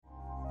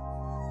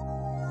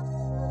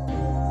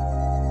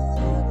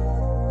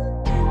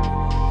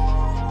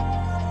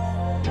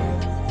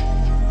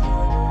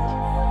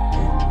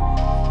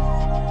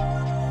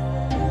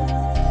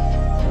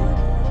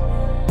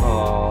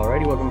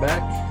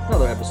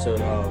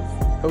episode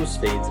of Post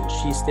Fades and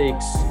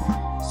Cheesesteaks.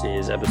 This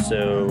is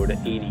episode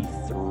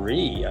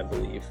 83, I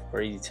believe,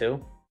 or 82. I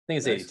think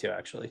it's 82,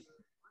 actually.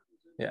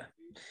 Yeah.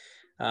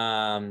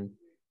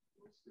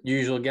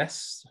 Usual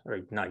guests, or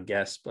not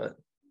guests, but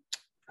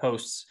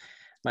hosts.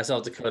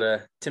 Myself,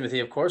 Dakota, Timothy,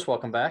 of course.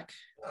 Welcome back.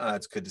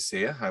 It's good to see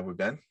you. How have we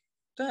been?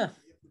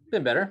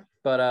 Been better,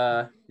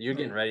 but you're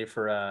getting ready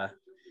for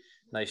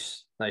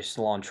nice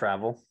long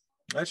travel.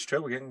 That's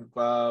true. We're getting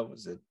 9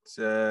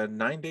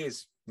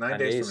 days. 9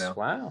 days from now.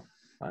 Wow.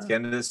 It's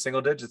getting into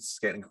single digits.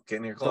 Getting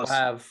here close.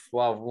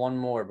 We'll have one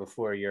more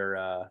before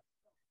your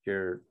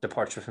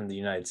departure from the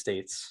United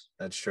States.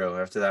 That's true.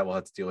 After that, we'll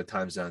have to deal with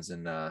time zones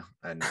and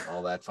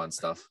all that fun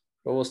stuff.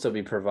 But we'll still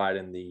be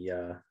providing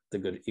the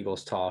good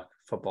Eagles talk,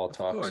 football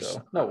talk.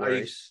 So no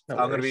worries.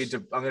 I'm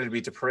gonna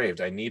be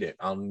depraved. I need it.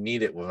 I'll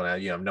need it when I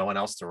have no one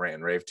else to rant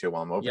and rave to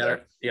while I'm over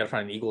there. You gotta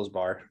find an Eagles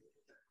bar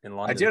in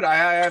London. I did.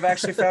 I've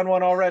actually found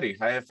one already.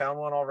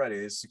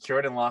 It's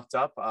secured and locked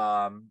up.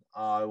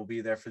 I will be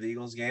there for the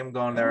Eagles game.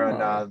 Going there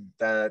on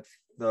the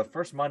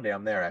first Monday.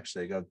 I'm there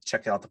actually. Go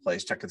check out the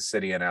place, check the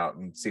city out,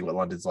 and see what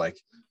London's like.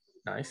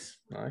 Nice.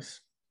 All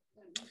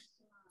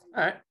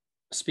right.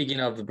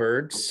 Speaking of the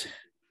Birds,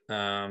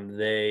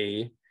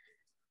 they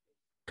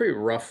pretty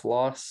rough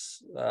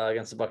loss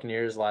against the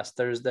Buccaneers last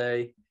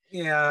Thursday.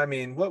 Yeah, I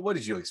mean, what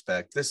did you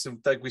expect? This,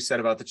 like we said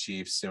about the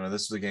Chiefs,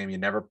 this was a game you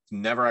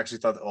never actually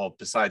thought. Oh,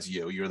 besides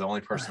you're the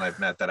only person I've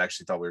met that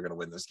actually thought we were going to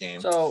win this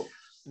game. So,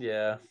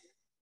 yeah,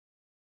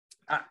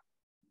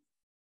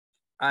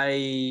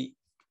 I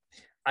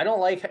don't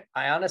like.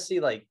 I honestly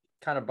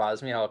kind of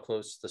bothers me how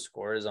close the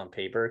score is on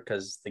paper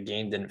because the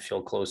game didn't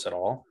feel close at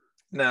all.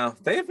 No,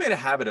 they've made a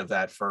habit of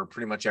that for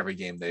pretty much every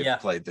game they've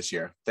played this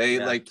year.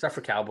 Except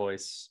for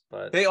Cowboys,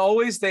 but they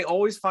always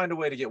find a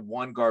way to get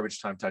one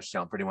garbage time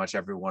touchdown pretty much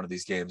every one of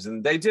these games,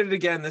 and they did it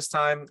again this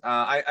time.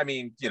 I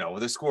mean,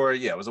 the score,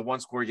 it was a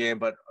one-score game,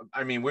 but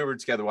I mean, we were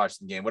together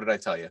watching the game. What did I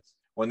tell you?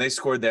 When they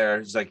scored there,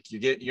 it's like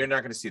you're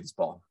not going to see this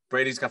ball.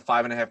 Brady's got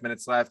 5.5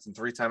 minutes left and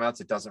 3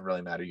 timeouts. It doesn't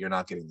really matter. You're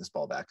not getting this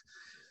ball back,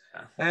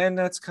 and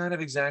that's kind of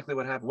exactly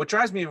what happened. What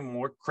drives me even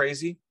more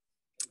crazy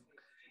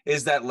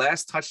is that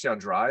last touchdown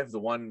drive, the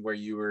one where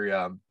you were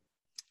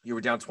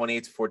down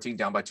 28-14,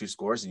 down by 2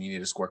 scores, and you need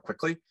to score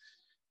quickly.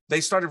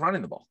 They started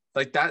running the ball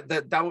like that.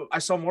 I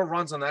saw more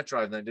runs on that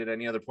drive than I did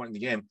any other point in the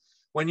game.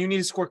 When you need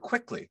to score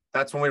quickly,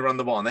 that's when we run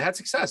the ball, and they had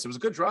success. It was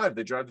a good drive.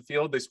 They drive the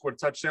field. They scored a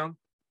touchdown.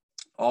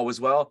 All was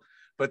well,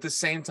 but at the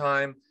same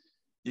time,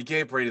 you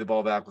gave Brady the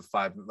ball back with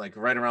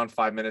right around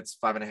 5 minutes,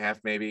 5.5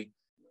 maybe.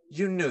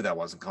 You knew that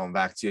wasn't coming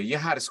back to you. You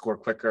had to score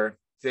quicker.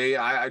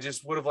 I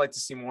just would have liked to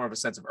see more of a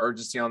sense of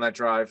urgency on that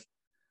drive.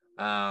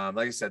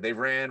 Like I said, they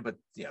ran, but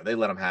they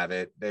let them have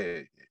it.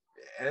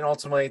 And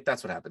ultimately,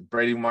 that's what happened.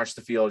 Brady marched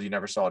the field. You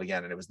never saw it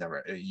again, and it was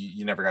never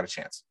you never got a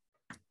chance.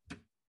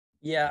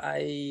 Yeah,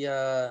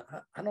 I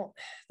don't.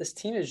 This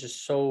team is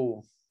just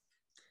so.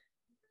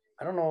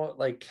 I don't know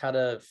how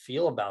to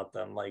feel about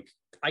them.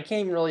 I can't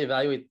even really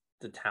evaluate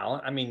the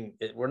talent. I mean,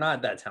 we're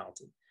not that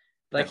talented,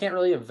 but I can't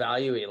really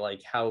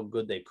evaluate how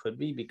good they could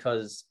be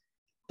because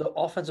the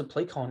offensive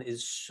play calling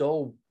is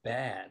so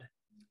bad.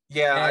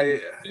 Yeah.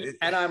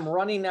 And I'm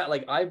running out.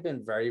 I've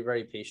been very,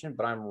 very patient,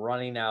 but I'm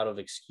running out of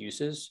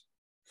excuses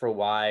for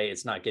why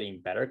it's not getting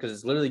better because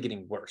it's literally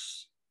getting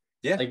worse.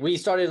 Yeah. We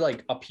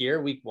started up here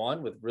week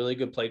 1 with really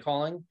good play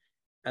calling,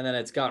 and then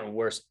it's gotten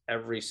worse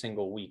every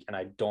single week. And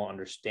I don't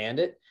understand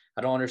it.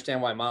 I don't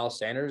understand why Miles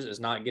Sanders is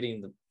not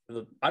getting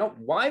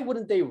why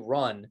wouldn't they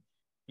run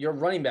your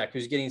running back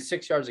who's getting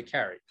 6 yards a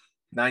carry?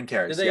 9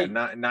 carries.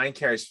 Nine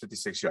carries,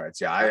 56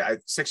 yards. Yeah. I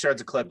 6 yards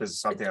a clip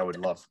is something I would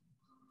love.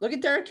 Look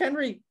at Derrick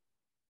Henry.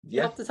 He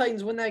helped the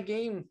Titans win that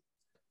game.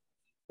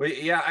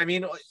 Yeah, I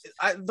mean,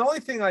 the only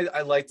thing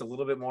I liked a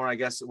little bit more, I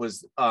guess,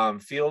 was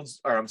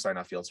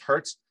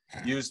Hurts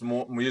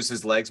used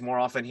his legs more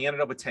often. He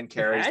ended up with 10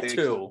 carries. Had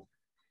to.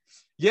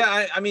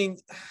 Yeah, I mean,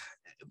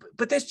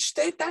 but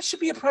that should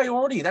be a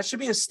priority. That should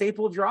be a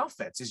staple of your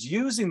offense, is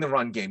using the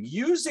run game,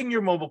 using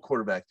your mobile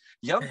quarterback.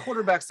 Young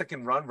quarterbacks that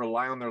can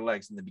rely on their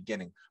legs in the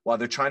beginning while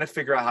they're trying to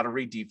figure out how to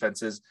read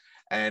defenses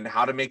and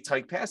how to make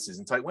tight passes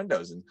and tight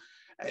windows. And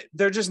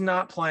they're just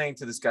not playing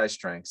to this guy's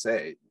strengths.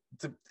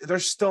 They're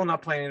still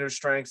not playing to their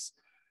strengths.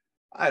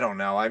 I don't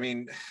know. I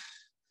mean,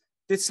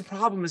 the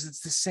problem is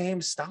it's the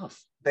same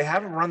stuff. They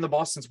haven't run the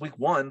ball since week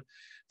 1.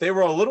 They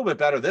were a little bit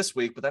better this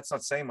week, but that's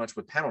not saying much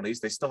with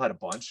penalties. They still had a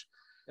bunch.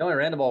 They only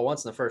ran the ball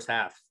once in the first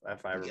half,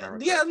 if I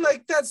remember. Yeah,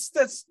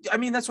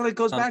 that's what it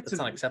goes back to.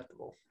 It's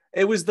unacceptable.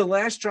 It was the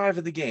last drive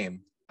of the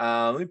game.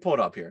 Let me pull it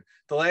up here.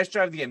 The last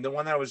drive of the game, the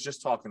one that I was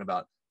just talking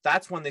about.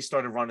 That's when they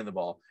started running the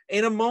ball.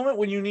 In a moment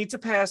when you need to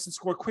pass and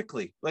score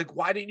quickly.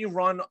 Why didn't you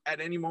run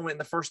at any moment in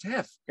the first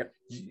half? Yep.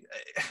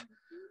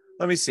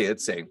 Let me see.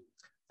 Let's see.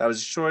 That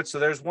was short. So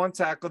there's one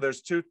tackle.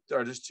 There's two.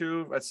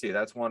 Let's see.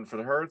 That's one for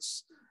the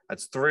Hurts.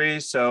 That's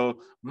 3. So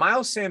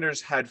Miles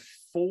Sanders had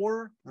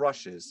 4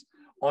 rushes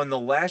on the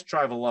last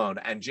drive alone,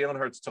 and Jalen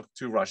Hurts took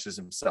 2 rushes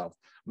himself.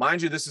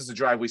 Mind you, this is the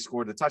drive we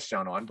scored the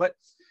touchdown on. But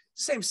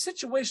same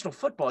situational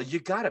football. You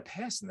got to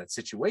pass in that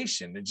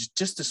situation and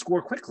just to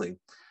score quickly.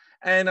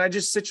 And I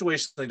just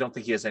situationally don't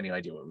think he has any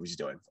idea what he's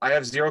doing. I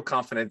have zero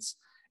confidence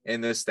in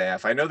this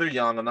staff. I know they're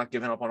young. I'm not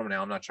giving up on him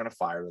now. I'm not trying to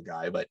fire the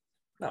guy, but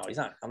No, he's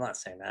not. I'm not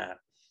saying that.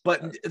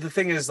 but the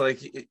thing is, like,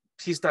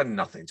 he's done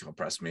nothing to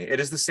impress me. It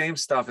is the same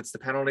stuff. It's the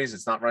penalties.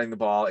 It's not running the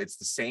ball. It's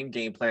the same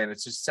game plan.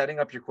 It's just setting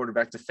up your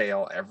quarterback to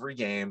fail every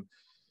game.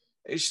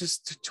 It's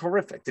just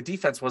terrific. The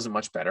defense wasn't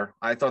much better.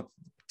 I thought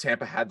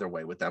Tampa had their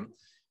way with them.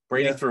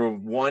 Brady threw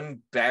one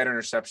bad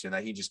interception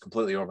that he just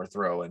completely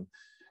overthrew, and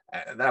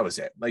that was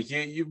it. Like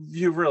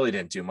you really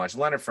didn't do much.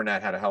 Leonard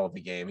Fournette had a hell of a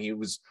game. He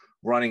was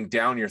running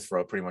down your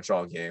throat pretty much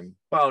all game.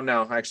 Well,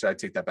 no, actually, I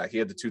take that back. He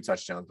had the 2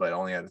 touchdowns, but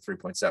only had a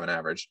 3.7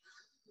 average.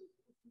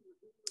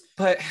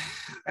 But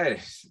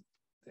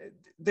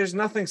there's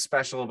nothing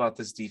special about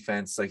this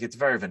defense. Like, it's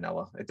very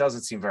vanilla. It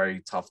doesn't seem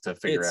very tough to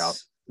figure out.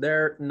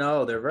 They're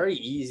very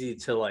easy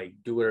to like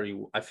do whatever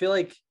you. I feel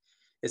like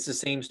it's the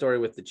same story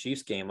with the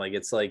Chiefs game. Like,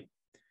 it's like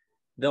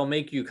they'll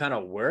make you kind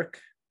of work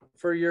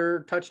for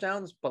your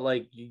touchdowns, but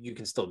like you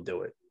can still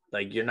do it.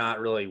 Like, you're not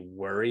really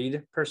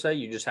worried per se.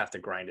 You just have to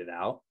grind it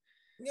out.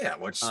 Yeah,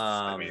 which they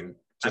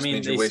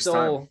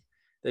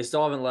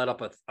still haven't let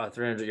up a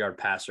 300-yard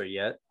passer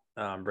yet.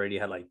 Brady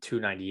had like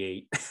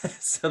 298,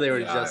 so they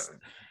were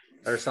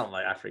or something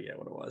like, I forget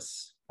what it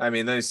was. I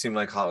mean, those seem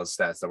like hollow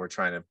stats that we're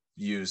trying to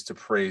use to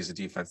praise a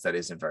defense that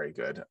isn't very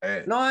good.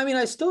 No, I mean,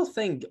 I still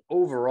think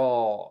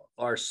overall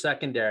our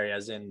secondary,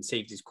 as in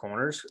safeties,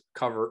 corners,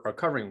 are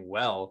covering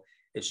well.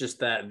 It's just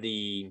that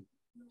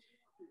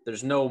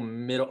there's no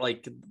middle,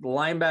 like the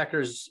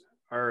linebackers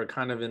are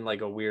kind of in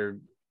like a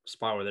weird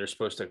spot where they're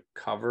supposed to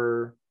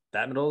cover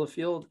that middle of the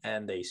field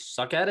and they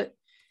suck at it.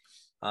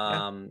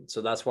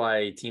 So that's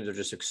why teams are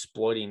just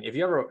exploiting. If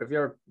you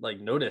ever like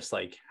notice,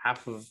 like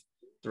half of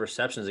the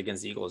receptions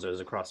against the Eagles is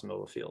across the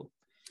middle of the field.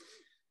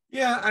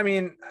 Yeah, I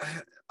mean,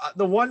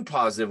 the one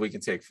positive we can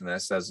take from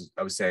this, as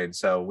I was saying,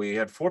 so we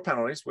had 4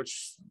 penalties,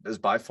 which is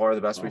by far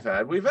the best we've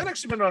had. We've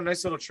actually been on a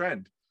nice little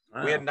trend.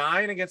 Wow. We had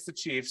 9 against the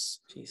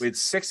Chiefs. Jeez. We had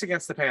 6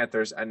 against the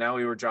Panthers, and now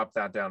we were dropped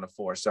that down to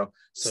 4. So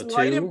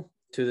 2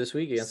 this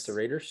week against the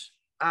Raiders.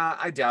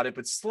 I doubt it,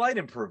 but slight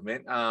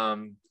improvement.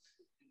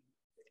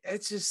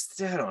 It's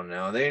just, I don't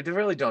know. They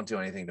really don't do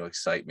anything to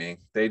excite me.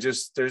 They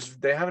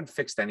haven't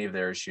fixed any of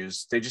their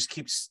issues. They just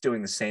keep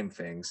doing the same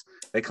things.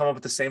 They come up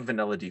with the same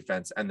vanilla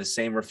defense and the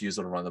same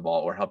refusal to run the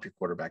ball or help your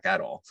quarterback at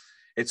all.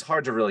 It's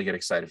hard to really get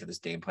excited for this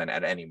game plan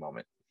at any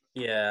moment.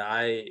 Yeah,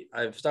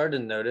 I've started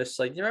to notice,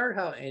 like, you remember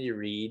how Andy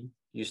Reid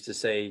used to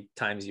say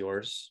 "time's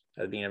yours"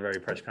 at the beginning of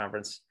every press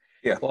conference?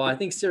 Yeah. Well, I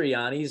think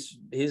Sirianni's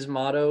his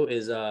motto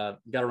is "got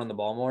to run the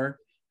ball more."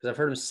 Because I've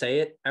heard him say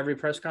it every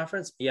press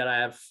conference, yet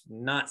I have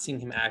not seen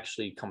him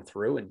actually come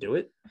through and do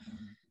it.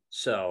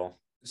 So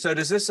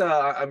does this?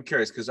 I'm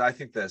curious because I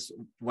think this.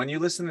 When you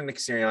listen to Nick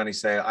Sirianni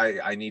say,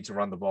 "I need to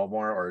run the ball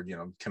more," or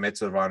commit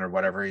to the run, or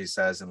whatever he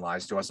says and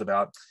lies to us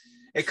about,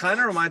 it kind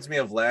of reminds me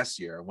of last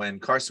year when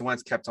Carson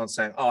Wentz kept on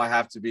saying, "Oh, I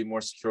have to be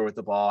more secure with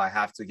the ball. I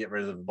have to get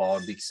rid of the ball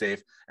and be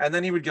safe." And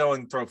then he would go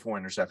and throw 4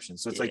 interceptions.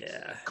 So it's like,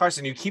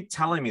 Carson, you keep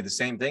telling me the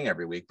same thing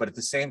every week, but at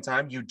the same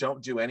time, you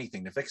don't do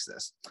anything to fix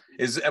this.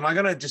 Am I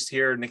going to just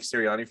hear Nick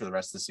Sirianni for the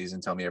rest of the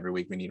season tell me every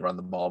week we need to run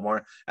the ball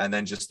more, and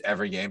then just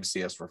every game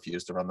see us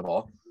refuse to run the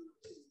ball?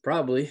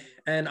 Probably.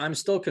 And I'm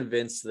still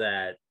convinced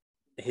that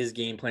his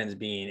game plan is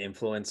being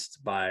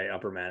influenced by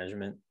upper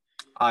management.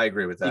 I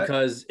agree with that.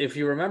 Because if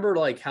you remember,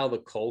 like, how the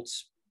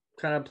Colts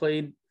kind of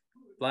played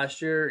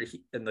last year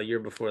and the year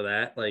before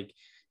that, like,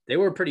 they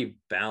were pretty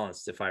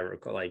balanced, if I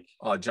recall. Like,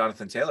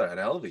 Jonathan Taylor had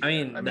a hell of a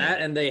year.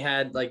 And they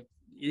had, like,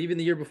 even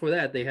the year before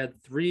that, they had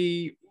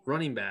 3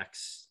 running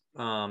backs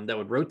that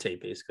would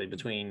rotate basically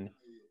between,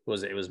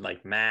 it was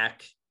like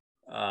Mack,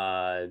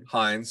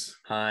 Hines,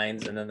 and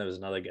then there was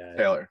another guy.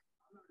 Taylor.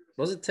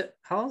 Was it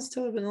how long has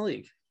Taylor been in the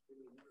league?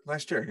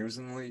 Last year. He was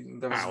in the league.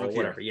 That was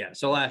whatever. Yeah.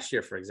 So last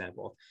year, for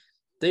example,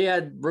 they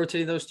had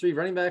rotated those 3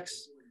 running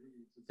backs.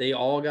 They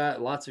all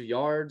got lots of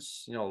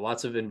yards,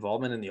 lots of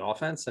involvement in the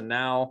offense. And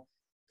now,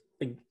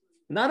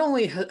 not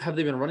only have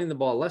they been running the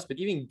ball less, but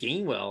even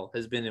Gainwell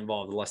has been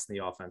involved less in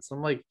the offense.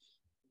 I'm like,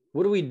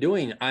 what are we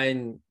doing?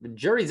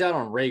 Jury's out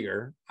on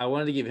Reagor. I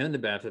wanted to give him the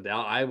benefit of the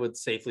doubt. I would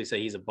safely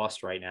say he's a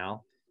bust right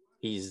now.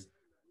 He's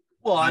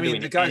not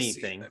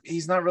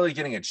really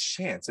getting a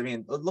chance. I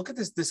mean, look at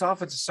this. This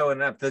offense is so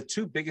inept. The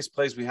 2 biggest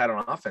plays we had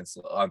on offense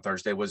on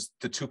Thursday was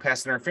the 2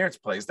 pass interference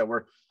plays that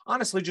were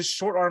honestly just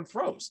short arm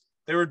throws.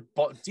 They were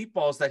deep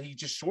balls that he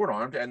just short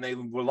armed, and they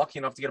were lucky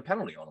enough to get a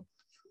penalty on them.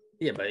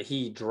 Yeah, but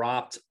he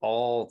dropped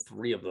all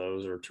 3 of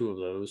those or 2 of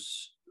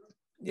those.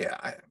 Yeah,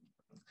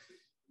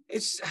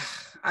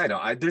 I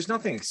don't. There's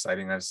nothing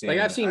exciting I've seen. Like,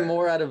 I've seen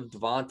more out of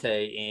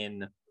Devontae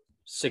in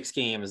 6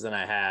 games than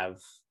I have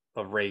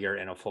of Reagor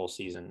in a full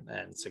season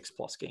and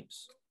 6+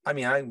 games. I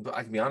mean, I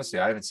can be honest,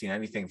 I haven't seen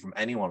anything from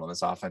anyone on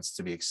this offense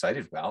to be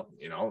excited about.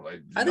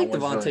 I think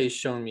Devontae's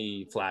shown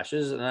me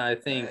flashes, and I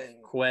think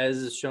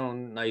Quez has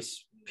shown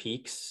nice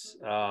peaks.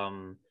 I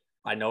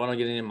know I don't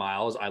get any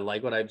miles. I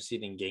like what I've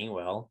seen in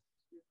Gainwell.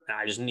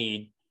 I just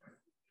need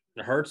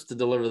Hurts to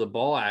deliver the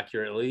ball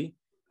accurately.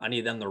 I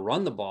need them to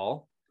run the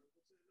ball.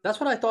 That's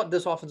what I thought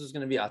this offense was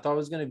going to be. I thought it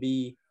was going to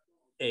be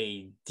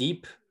a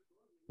deep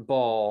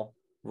ball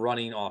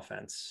running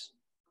offense,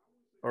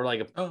 or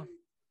like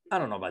I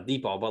don't know about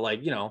deep ball, but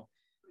like,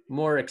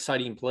 more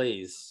exciting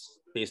plays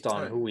based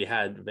on who we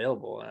had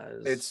available.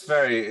 It's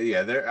very,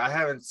 I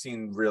haven't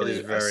seen really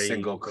a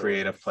single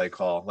creative play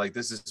call. Like,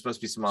 this is supposed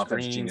to be some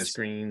offense genius.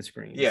 Screens.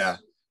 Yeah.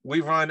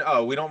 We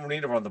don't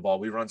need to run the ball.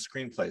 We run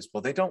screen plays.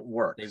 Well, they don't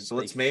work. So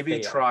let's maybe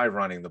try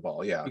running the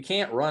ball. Yeah. You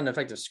can't run an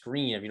effective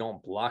screen if you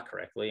don't block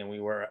correctly. And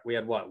we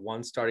had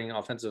one starting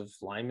offensive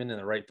lineman in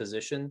the right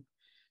position.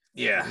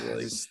 Yeah.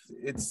 It's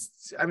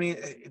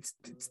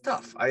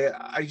tough.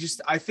 I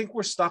think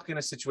we're stuck in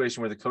a situation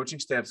where the coaching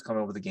staff's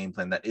coming up with a game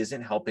plan that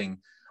isn't helping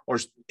or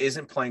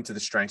isn't playing to the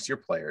strengths of your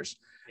players.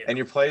 Yeah. And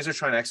your players are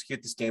trying to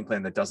execute this game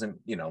plan that doesn't,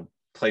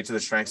 play to the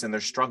strengths, and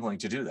they're struggling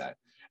to do that.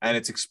 And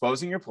it's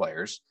exposing your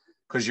players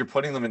because you're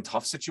putting them in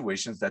tough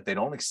situations that they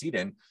don't exceed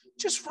in.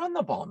 Just run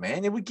the ball,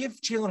 man. It would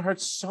give Jalen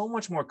Hurts so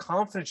much more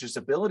confidence, just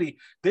ability.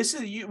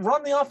 You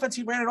run the offense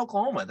he ran at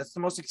Oklahoma. That's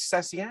the most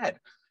success he had.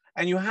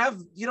 And you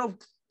have,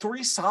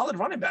 3 solid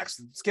running backs.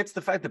 This gets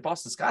the fact that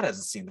Boston Scott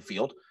hasn't seen the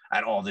field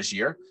at all this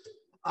year.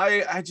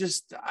 I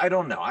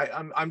don't know.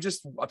 I'm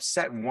just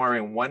upset and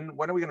worrying. When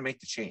are we going to make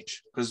the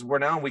change? Because we're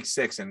now in week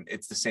 6 and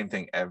it's the same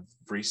thing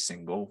every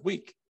single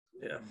week.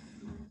 Yeah.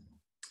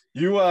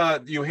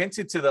 You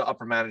hinted to the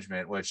upper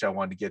management, which I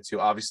wanted to get to.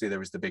 Obviously, there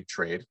was the big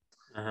trade.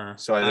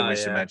 So I think we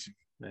should mention.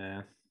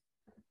 Yeah.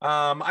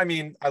 I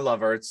mean, I love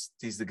Ertz.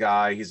 He's the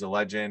guy. He's a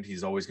legend.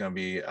 He's always going to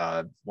be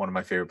one of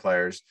my favorite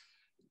players.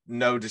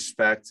 No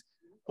disrespect.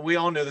 We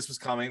all knew this was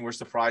coming. We're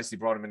surprised he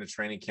brought him into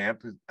training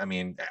camp. I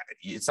mean,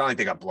 it's not like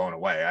they got blown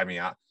away. I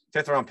mean,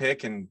 5th round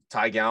pick and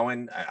Ty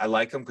Gowan. I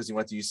like him because he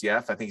went to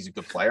UCF. I think he's a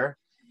good player.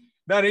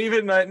 Not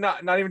even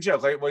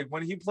joke. Like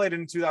when he played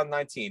in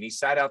 2019, he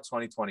sat out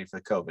 2020 for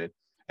the COVID,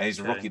 and he's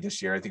a rookie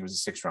this year. I think it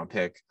was a 6th round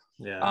pick.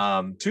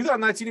 Yeah.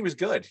 2019, he was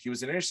good. He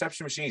was an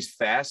interception machine. He's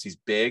fast. He's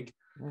big.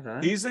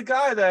 Okay. He's a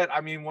guy that,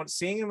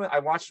 seeing him, I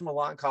watched him a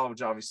lot in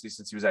college, obviously,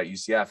 since he was at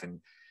UCF,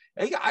 and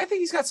I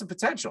think he's got some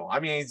potential. I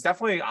mean,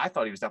 I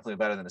thought he was definitely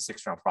better than a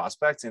 6th round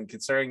prospect. And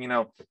considering,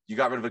 you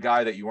got rid of a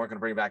guy that you weren't going to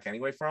bring back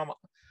anyway from,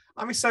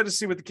 I'm excited to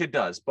see what the kid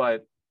does.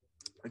 But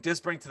it does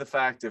bring to the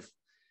fact, if,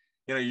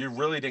 you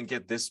really didn't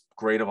get this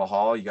great of a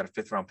haul, you got a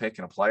 5th round pick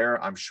and a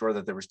player. I'm sure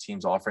that there was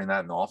teams offering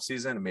that in the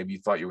offseason, and maybe you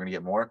thought you were going to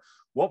get more.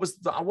 What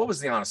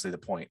was honestly the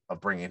point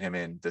of bringing him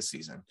in this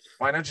season?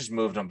 Why not just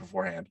move him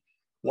beforehand?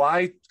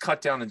 Why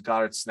cut down on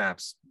Goddard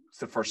snaps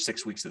the first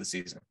 6 weeks of the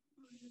season?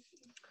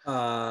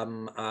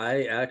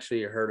 I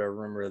actually heard a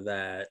rumor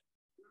that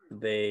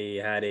they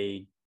had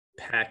a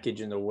package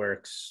in the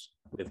works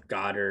with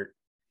Goddard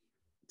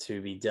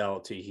to be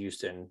dealt to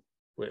Houston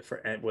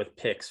with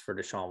picks for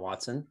Deshaun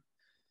Watson.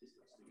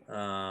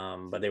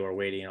 But they were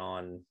waiting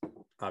on,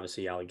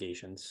 obviously,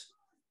 allegations.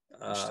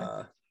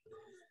 That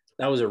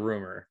was a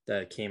rumor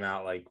that came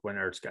out like when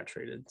Ertz got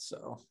traded.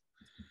 So,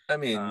 I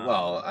mean,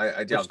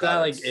 I doubt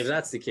that, if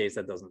that's the case,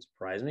 that doesn't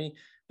surprise me.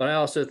 But I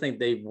also think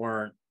they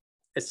weren't.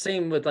 It's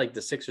same with like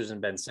the Sixers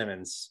and Ben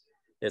Simmons.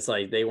 It's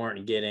like they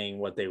weren't getting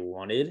what they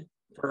wanted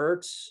for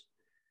Ertz,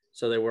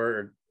 so they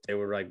were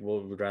like,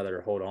 well, we'd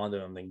rather hold on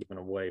to him than give him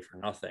away for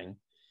nothing.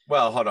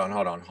 Well, hold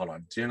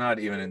on. Do not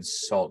even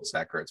insult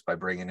Zach Ertz by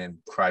bringing in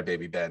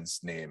Crybaby Ben's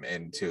name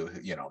into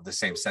the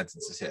same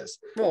sentence as his.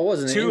 Well, it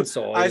wasn't an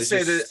insult. I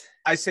say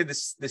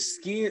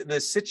the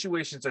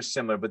situations are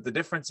similar, but the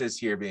difference is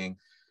here being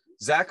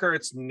Zach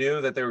Ertz knew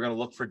that they were going to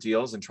look for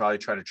deals and try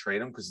to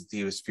trade him because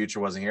his future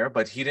wasn't here,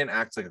 but he didn't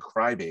act like a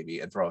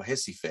crybaby and throw a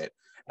hissy fit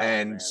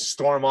and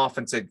storm off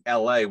into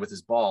LA with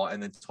his ball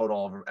and then told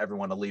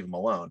everyone to leave him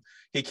alone.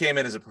 He came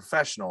in as a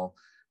professional,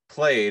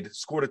 played,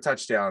 scored a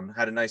touchdown,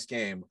 had a nice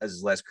game as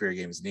his last career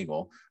game as an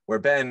Eagle, where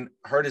Ben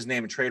heard his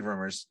name in trade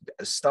rumors,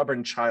 a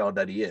stubborn child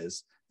that he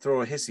is,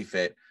 threw a hissy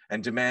fit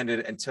and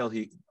demanded until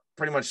he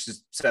pretty much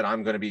just said,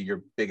 I'm going to be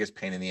your biggest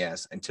pain in the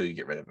ass until you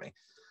get rid of me.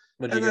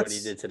 But do you know what he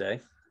did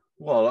today?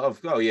 Well,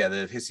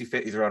 the hissy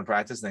fit he threw in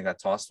practice and then got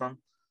tossed from.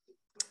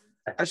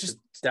 That's just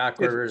Doc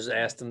Rivers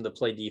asked him to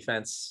play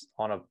defense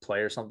on a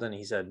play or something.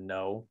 He said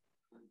no.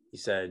 He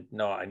said,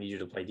 no, I need you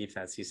to play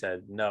defense. He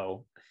said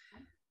no.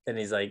 And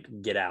he's like,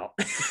 get out.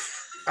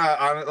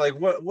 I'm like,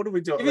 what do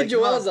we do? Even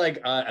Joel's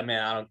like,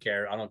 man, I don't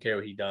care. I don't care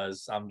what he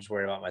does. I'm just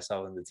worried about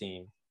myself and the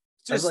team.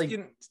 Just like,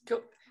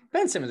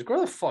 Ben Simmons,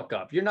 grow the fuck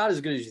up. You're not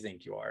as good as you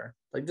think you are.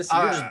 Like this,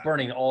 you're just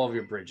burning all of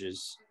your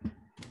bridges.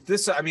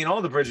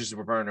 All the bridges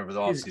were burned over the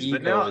offseason.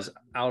 But now is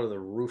out of the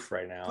roof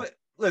right now. But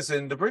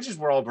listen, the bridges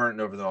were all burnt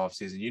over the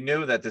offseason. You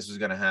knew that this was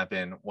going to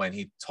happen when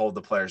he told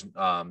the players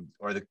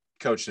or the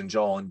coach and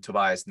Joel and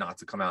Tobias not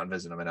to come out and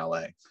visit him in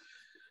LA.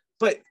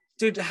 But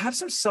dude, have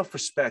some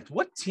self-respect.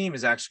 What team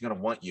is actually going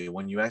to want you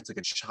when you act like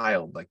a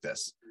child like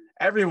this?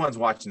 Everyone's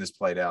watching this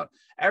played out.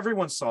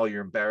 Everyone saw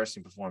your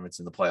embarrassing performance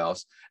in the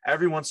playoffs.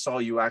 Everyone saw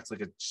you act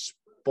like a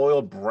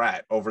spoiled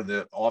brat over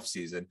the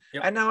offseason.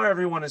 Yep. And now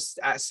everyone is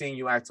seeing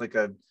you act like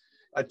a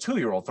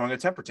 2-year-old throwing a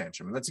temper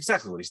tantrum. And that's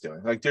exactly what he's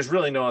doing. Like, there's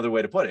really no other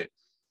way to put it.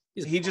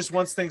 he just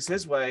wants things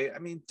his way. I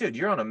mean, dude,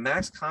 you're on a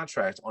max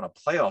contract on a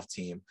playoff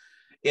team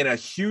in a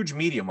huge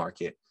media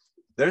market.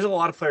 There's a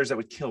lot of players that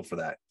would kill for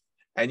that.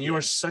 And you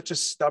are such a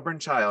stubborn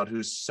child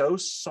who's so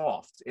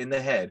soft in the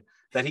head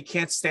that he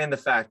can't stand the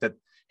fact that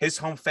his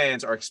home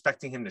fans are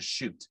expecting him to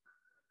shoot.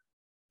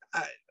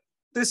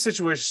 This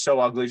situation is so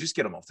ugly. Just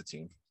get him off the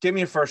team. Give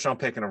me a first round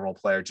pick and a role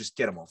player. Just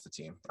get him off the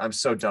team. I'm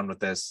so done with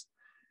this.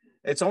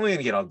 It's only going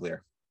to get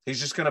uglier. He's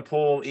just going to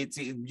pull. You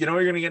know what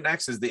you're going to get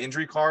next is the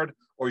injury card,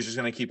 or he's just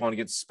going to keep on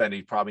getting suspended.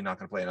 He's probably not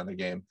going to play another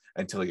game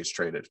until he gets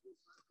traded.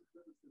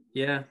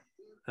 Yeah.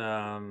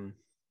 I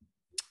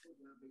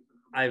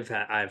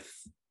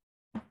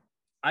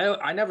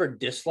never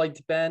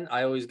disliked Ben.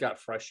 I always got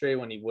frustrated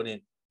when he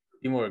wouldn't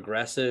be more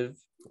aggressive,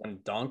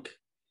 wouldn't dunk,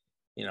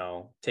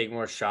 take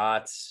more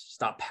shots,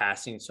 stop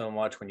passing so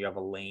much when you have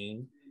a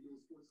lane.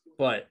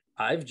 But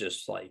I've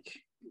just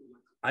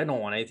I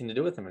don't want anything to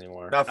do with him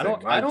anymore. Nothing.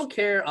 I don't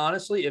care,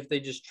 honestly, if they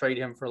just trade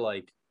him for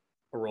a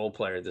role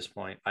player at this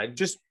point.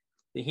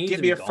 Give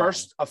me a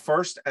first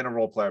and a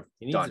role player.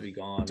 He needs to be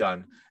gone.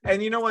 Done.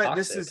 And you know what?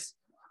 Toxic.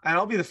 And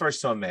I'll be the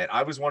first to admit,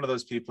 I was one of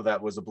those people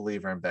that was a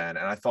believer in Ben,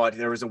 and I thought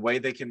there was a way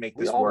they can make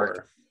this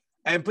work.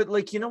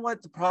 But you know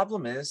what? The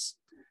problem is,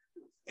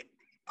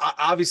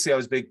 obviously, I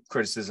was big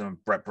criticism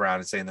of Brett Brown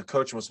and saying the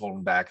coach was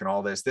holding back and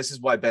all this. This is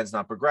why Ben's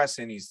not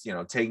progressing. He's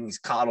he's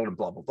coddled and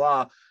blah blah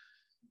blah.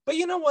 But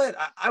you know what?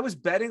 I was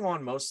betting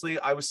on mostly.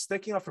 I was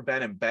sticking up for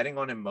Ben and betting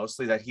on him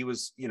mostly that he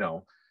was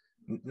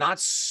not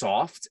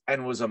soft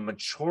and was a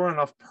mature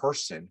enough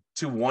person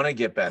to want to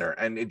get better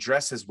and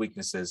address his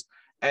weaknesses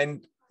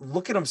and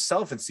look at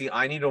himself and see,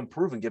 I need to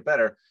improve and get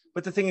better.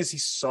 But the thing is,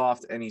 he's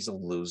soft and he's a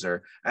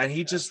loser. And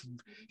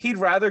he'd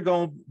rather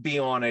go be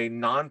on a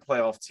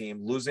non-playoff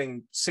team,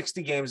 losing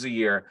 60 games a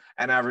year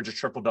and average a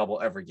triple-double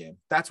every game.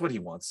 That's what he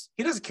wants.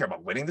 He doesn't care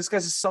about winning. This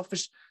guy's a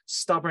selfish,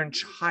 stubborn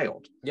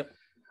child. Yep.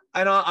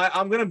 And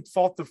I'm going to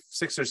fault the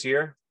Sixers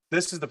here.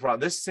 This is the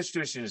problem. This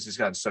situation has just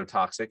gotten so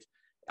toxic.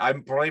 I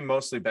blame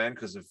mostly Ben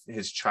because of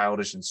his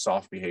childish and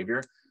soft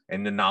behavior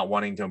and the not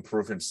wanting to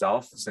improve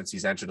himself since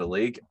he's entered the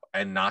league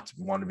and not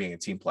wanting to be a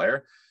team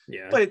player.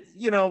 Yeah. But,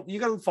 you got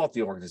to fault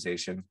the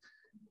organization.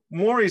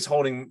 Morey's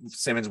holding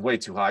Simmons way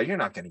too high. You're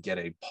not going to get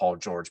a Paul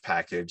George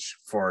package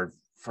for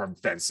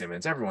Ben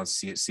Simmons. Everyone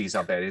sees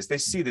how bad it is. They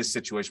see this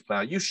situation play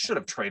out. You should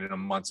have traded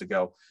him months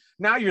ago.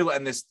 Now you're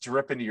letting this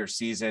drip into your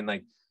season.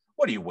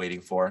 What are you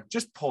waiting for?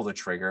 Just pull the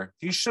trigger.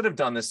 You should have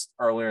done this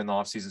earlier in the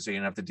offseason so you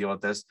didn't have to deal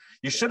with this.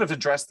 You should have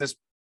addressed this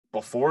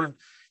before.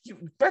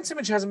 Ben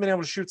Simmons hasn't been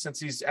able to shoot since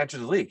he's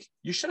entered the league.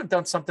 You should have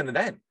done something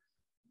then.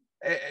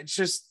 It's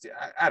just,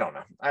 I don't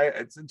know.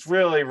 It's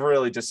really,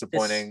 really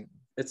disappointing.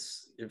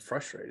 It's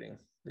frustrating.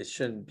 It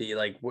shouldn't be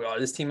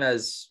this team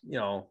has,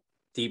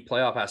 deep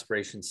playoff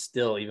aspirations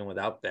still, even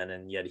without Ben,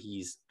 and yet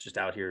he's just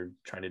out here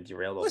trying to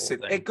derail the whole thing.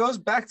 It goes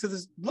back to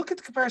this. Look at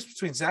the comparison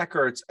between Zach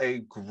Ertz, a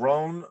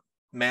grown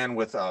man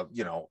with a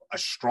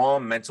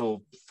strong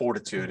mental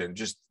fortitude and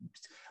just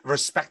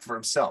respect for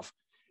himself.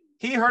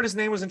 He heard his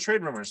name was in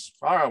trade rumors.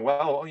 All right,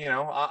 well,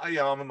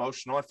 I'm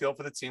emotional. I feel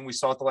for the team. We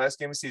saw it the last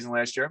game of the season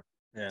last year.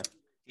 Yeah.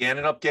 He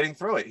ended up getting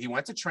through it. He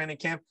went to training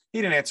camp.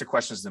 He didn't answer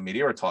questions to the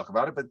media or talk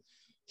about it, but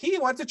he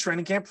went to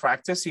training camp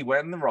practice. He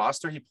went in the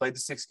roster. He played the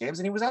 6 games,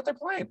 and he was out there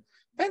playing.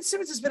 Ben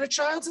Simmons has been a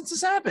child since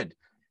this happened.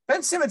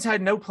 Ben Simmons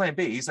had no plan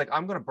B. He's like,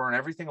 I'm going to burn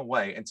everything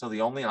away until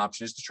the only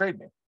option is to trade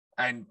me.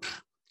 And,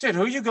 dude,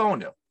 who are you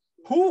going to?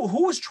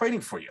 Who is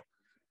trading for you?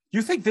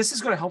 You think this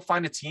is going to help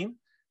find a team?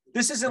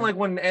 This isn't like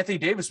when Anthony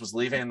Davis was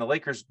leaving and the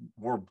Lakers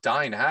were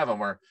dying to have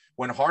him, or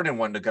when Harden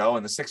wanted to go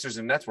and the Sixers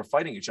and Nets were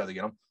fighting each other to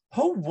get him.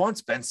 Who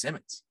wants Ben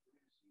Simmons?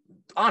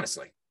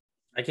 Honestly.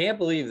 I can't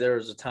believe there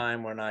was a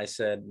time when I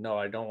said, no,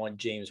 I don't want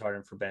James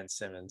Harden for Ben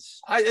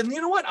Simmons. And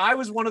you know what? I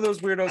was one of those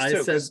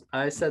weirdos too.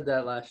 I said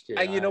that last year.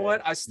 And you know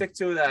what? I stick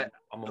to that.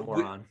 I'm a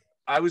moron.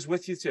 I was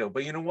with you too,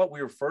 but you know what?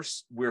 We were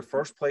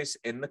first place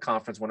in the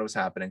conference when it was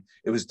happening.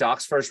 It was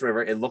Doc's first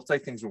river. It looked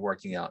like things were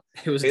working out.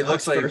 It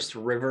Doc's first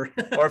river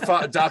or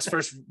Doc's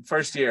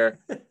first year.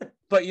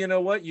 But you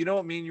know what? You know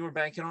what me and you were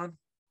banking on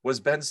was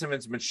Ben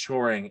Simmons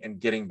maturing and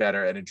getting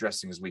better and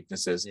addressing his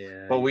weaknesses.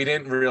 Yeah, but we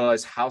didn't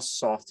realize how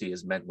soft he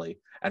is mentally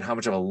and how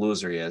much of a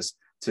loser he is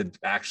to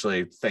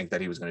actually think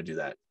that he was going to do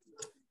that.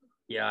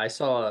 Yeah, I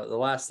saw the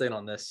last thing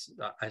on this.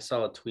 I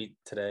saw a tweet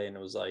today, and it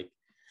was like,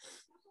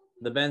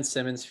 the Ben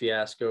Simmons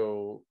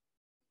fiasco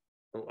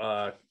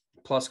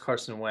plus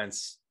Carson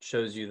Wentz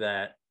shows you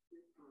that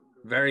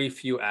very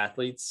few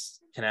athletes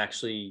can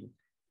actually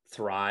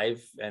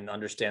thrive and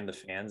understand the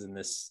fans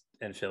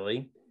in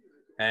Philly.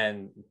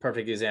 And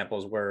perfect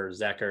examples were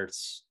Zach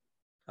Ertz,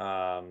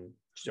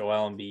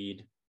 Joel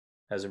Embiid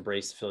has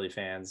embraced Philly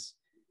fans,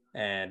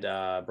 and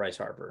Bryce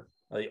Harper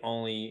are the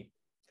only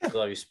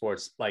Philadelphia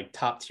sports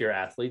top tier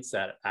athletes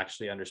that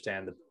actually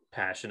understand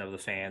passion of the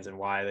fans and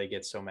why they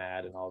get so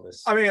mad and all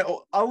this. I mean,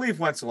 I'll leave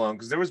Wentz alone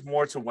because there was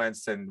more to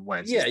Wentz than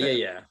Wentz.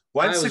 Yeah.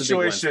 Wentz I was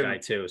situation a big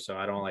Wentz guy too, so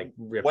I don't like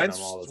ripping them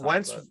all the time.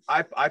 Wentz,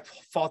 I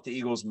fought the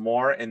Eagles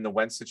more in the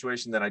Wentz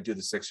situation than I do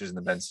the Sixers in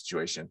the Ben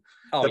situation.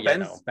 Oh,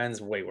 no,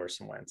 Ben's way worse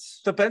than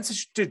Wentz. The Ben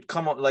did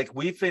come on, like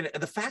we've been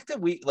the fact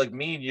that we like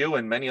me and you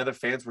and many other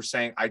fans were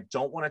saying, I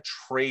don't want to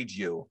trade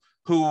you,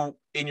 who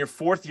in your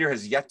fourth year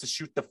has yet to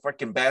shoot the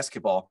freaking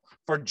basketball,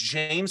 for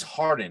James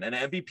Harden, an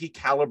MVP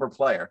caliber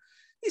player.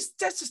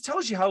 That just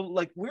tells you how,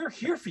 like, we're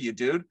here for you,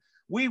 dude.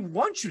 We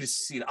want you to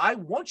succeed. I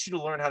want you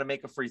to learn how to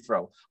make a free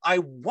throw. I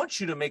want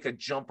you to make a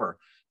jumper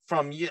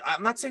from you.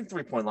 I'm not saying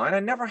 3-point line. I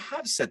never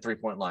have said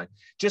 3-point line.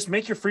 Just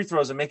make your free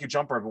throws and make a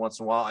jumper every once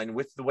in a while. And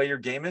with the way your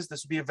game is,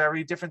 this would be a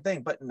very different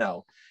thing. But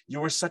no, you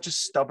were such a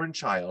stubborn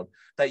child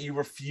that you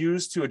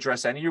refused to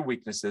address any of your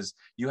weaknesses.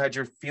 You had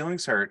your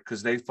feelings hurt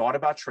because they thought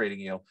about trading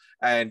you.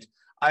 And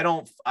I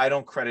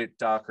don't credit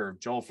Doc or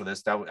Joel for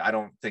this. I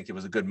don't think it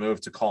was a good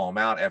move to call him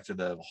out after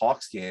the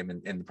Hawks game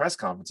in the press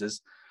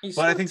conferences.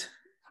 But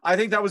I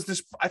think that was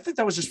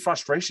just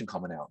frustration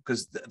coming out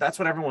because that's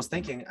what everyone was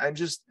thinking.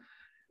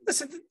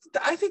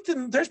 I think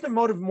there's been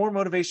more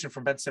motivation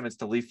for Ben Simmons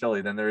to leave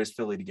Philly than there is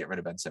Philly to get rid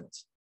of Ben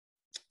Simmons.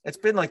 It's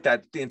been like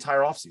that the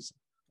entire offseason.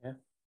 Yeah.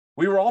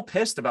 We were all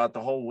pissed about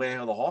the whole way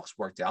how the Hawks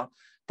worked out.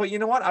 But you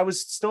know what? I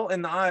was still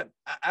in the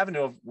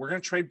avenue of we're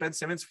going to trade Ben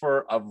Simmons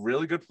for a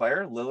really good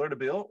player, Lillard or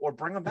Beal, or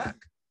bring him back.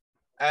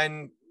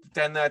 And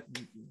then that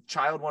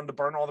child wanted to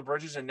burn all the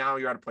bridges, and now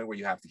you're at a point where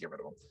you have to get rid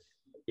of him.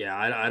 Yeah,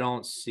 I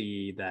don't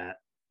see that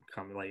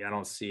coming. Like, I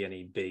don't see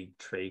any big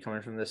trade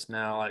coming from this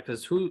now.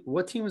 Because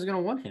what team is going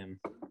to want him?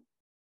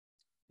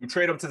 You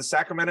trade him to the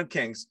Sacramento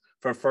Kings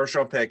for a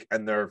first-round pick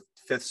and their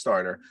fifth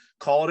starter.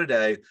 Call it a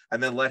day,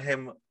 and then let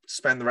him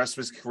spend the rest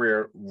of his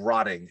career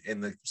rotting in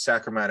the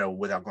Sacramento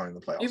without going to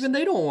the playoffs. Even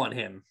they don't want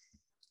him.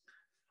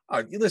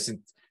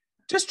 Listen,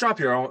 just drop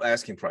your own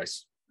asking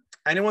price.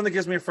 Anyone that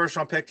gives me a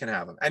first-round pick can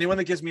have him. Anyone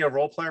that gives me a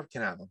role player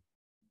can have him.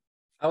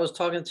 I was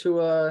talking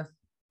to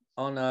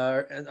on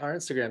our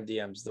Instagram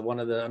DMs,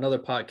 another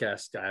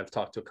podcast guy I've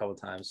talked to a couple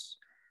of times,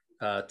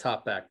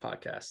 Top Back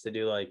Podcast. They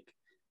do like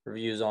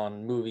reviews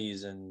on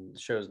movies and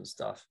shows and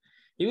stuff.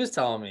 He was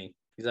telling me,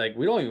 he's like,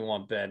 we don't even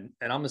want Ben,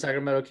 and I'm a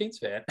Sacramento Kings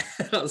fan.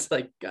 I was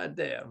like, God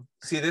damn.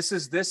 See, this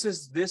is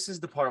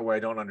the part where I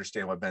don't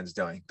understand what Ben's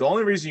doing. The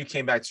only reason you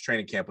came back to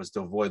training camp was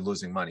to avoid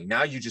losing money.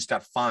 Now you just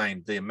got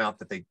fined the amount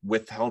that they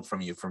withheld from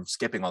you from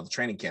skipping all the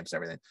training camps and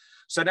everything.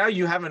 So now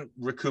you haven't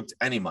recouped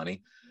any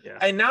money. Yeah.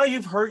 And now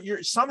you've hurt your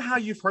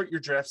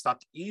draft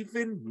stock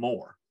even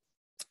more.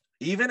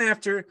 Even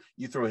after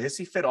you threw a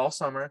hissy fit all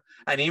summer,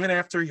 and even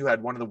after you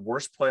had one of the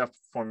worst playoff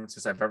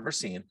performances I've ever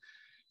seen,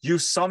 you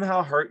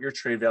somehow hurt your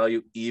trade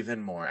value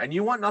even more. And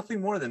you want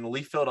nothing more than to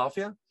leave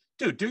Philadelphia?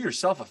 Dude, do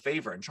yourself a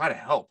favor and try to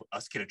help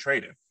us get a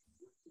trade in.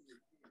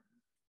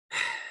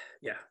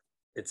 Yeah.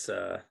 It's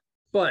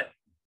but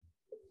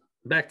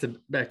back to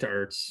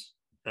Ertz.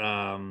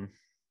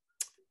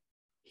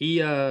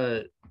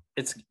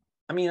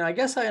 I mean, I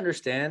guess I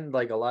understand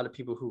like a lot of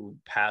people who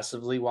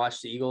passively watch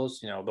the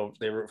Eagles,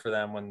 they root for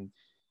them when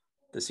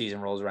the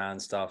season rolls around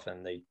and stuff,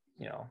 and they,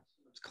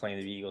 claim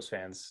to be Eagles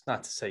fans.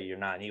 Not to say you're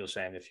not an Eagles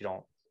fan if you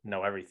don't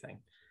know everything.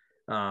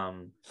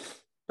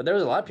 But there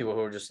was a lot of people who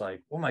were just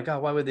like, oh my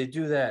God, why would they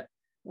do that?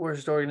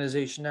 Worst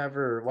organization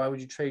ever. Why would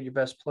you trade your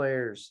best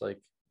players? Like,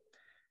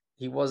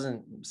 he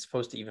wasn't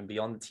supposed to even be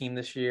on the team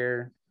this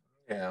year.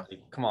 Yeah.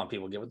 Like, come on,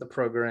 people, get with the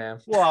program.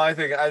 Well, I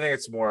think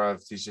it's more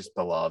of he's just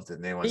beloved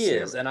and they want to see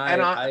him. And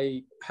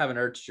I have an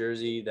Ertz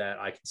jersey that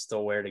I can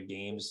still wear to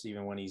games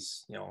even when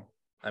he's,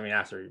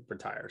 after he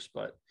retires.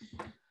 But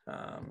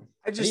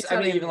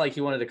even like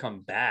he wanted to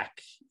come back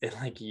in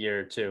like a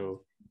year or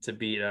two to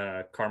beat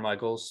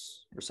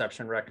Carmichael's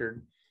reception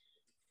record,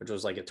 which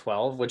was like a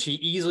 12, which he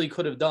easily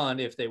could have done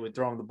if they would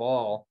throw him the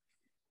ball,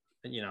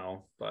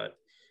 But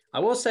I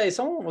will say,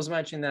 someone was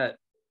mentioning that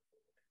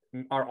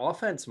our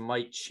offense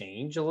might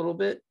change a little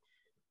bit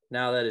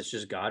now that it's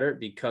just Goddard,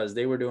 because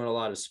they were doing a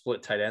lot of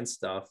split tight end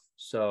stuff.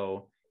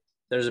 So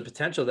there's a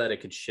potential that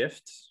it could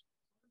shift,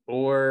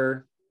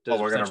 or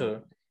we're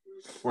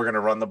gonna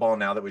run the ball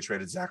now that we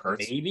traded Zach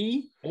Ertz,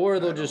 maybe,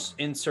 or they'll just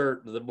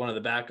insert one of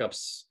the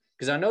backups,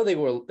 because I know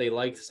they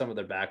liked some of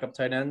their backup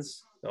tight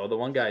ends. So the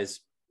one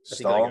guy's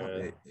Stahl.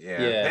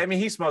 Yeah. I mean,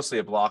 he's mostly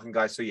a blocking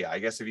guy. So yeah, I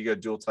guess if you go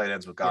dual tight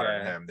ends with Goddard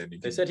and him, then you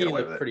can. They said he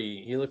looked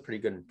pretty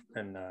good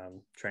in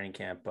training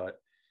camp, but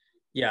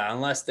yeah,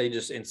 unless they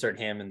just insert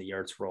him in the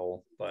Ertz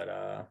role. But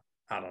I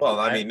don't know. Well,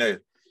 I mean, no,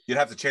 you'd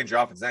have to change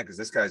your offense then, because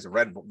this guy's a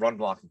run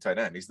blocking tight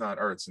end. He's not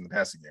Ertz in the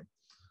passing game.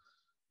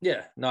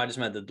 Yeah, no, I just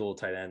meant the dual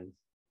tight end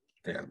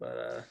thing. Yeah.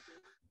 But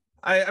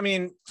I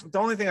mean, the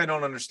only thing I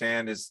don't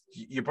understand is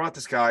you brought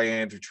this guy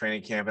in through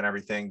training camp and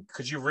everything.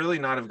 Could you really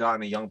not have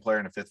gotten a young player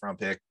in a 5th round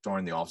pick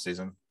during the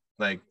offseason?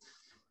 Like,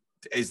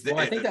 I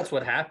think that's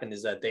what happened,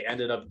 is that they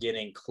ended up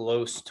getting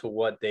close to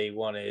what they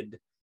wanted.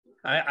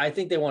 I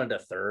think they wanted a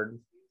third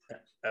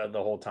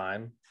the whole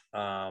time.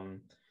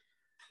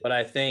 But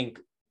I think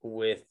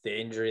with the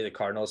injury the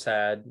Cardinals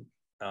had,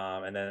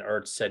 and then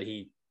Ertz said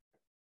he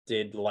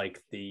did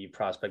like the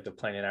prospect of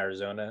playing in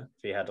Arizona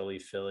if he had to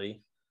leave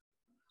Philly.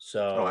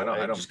 Oh, I So know.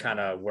 I it don't just kind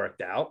of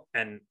worked out,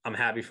 and I'm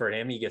happy for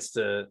him. He gets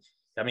to,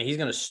 I mean, he's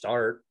going to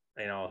start.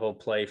 He'll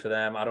play for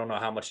them. I don't know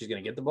how much he's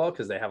going to get the ball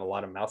because they have a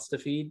lot of mouths to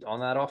feed on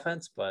that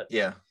offense. But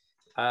Yeah.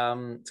 it's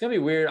going to be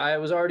weird. I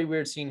was already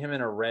weird seeing him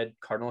in a red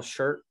Cardinals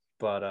shirt,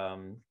 but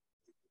I'm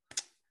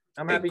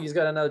happy he's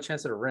got another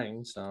chance at a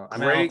ring. So I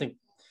mean, I don't think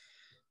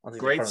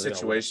great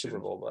situation.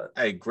 Super Bowl, but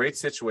hey, great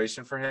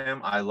situation for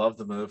him. I love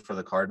the move for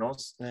the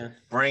Cardinals. Yeah.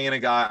 Bringing a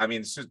guy, I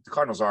mean, the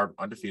Cardinals are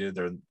undefeated.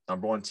 They're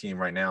number one team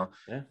right now.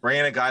 Yeah.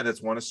 Bringing a guy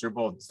that's won a Super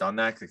Bowl, that's done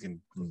that can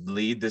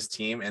lead this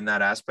team in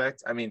that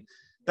aspect. I mean,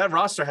 that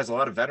roster has a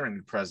lot of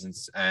veteran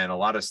presence and a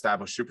lot of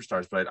established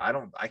superstars, but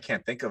I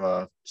can't think of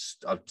a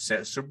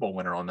Super Bowl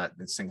winner on that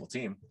single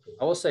team.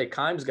 I will say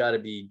Keim's got to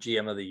be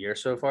GM of the year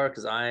so far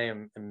because I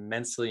am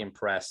immensely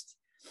impressed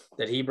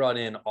that he brought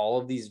in all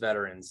of these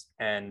veterans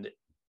and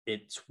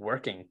it's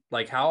working.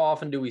 Like, how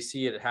often do we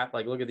see it happen?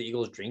 Like, look at the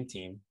Eagles dream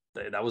team.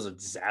 That was a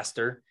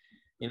disaster.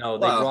 They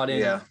brought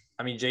in,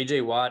 I mean,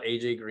 JJ Watt,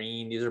 AJ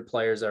Green. These are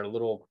players that are a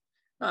little,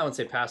 I wouldn't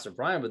say past their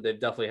prime, but they've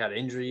definitely had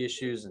injury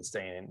issues and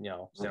staying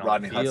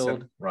Rodney on the field.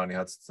 Hudson. Rodney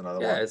Hudson's another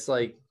one. Yeah, it's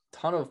like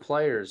ton of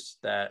players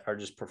that are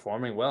just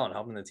performing well and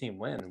helping the team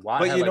win.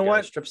 Watt but had you know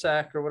what? A strip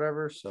sack or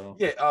whatever. So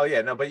yeah. Oh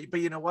yeah. No, but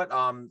you know what?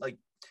 Like,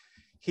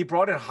 he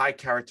brought in high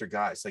character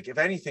guys. Like, if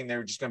anything,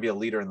 they're just going to be a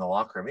leader in the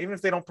locker room, even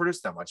if they don't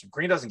produce that much. If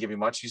Green doesn't give you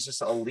much, he's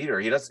just a leader.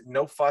 He doesn't,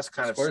 no fuss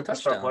kind of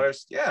superstar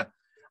players. Yeah.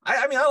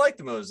 I mean, I like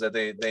the moves that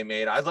they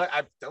made.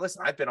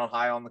 Listen, I've been on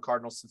high on the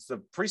Cardinals since the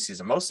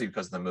preseason, mostly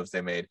because of the moves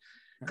they made.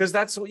 Because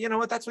that's what you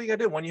got to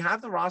do. When you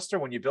have the roster,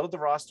 when you build the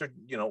roster,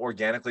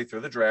 organically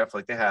through the draft,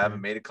 like they have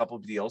and made a couple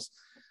of deals.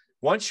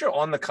 Once you're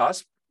on the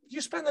cusp,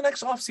 you spend the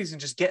next offseason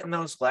just getting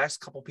those last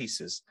couple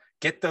pieces.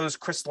 Get those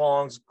Chris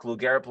Longs,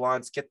 LeGarrette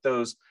Blunts, get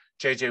those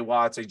JJ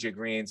Watts, AJ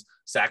Greens,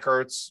 Zach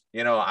Ertz.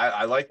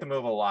 I like the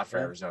move a lot for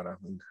Arizona.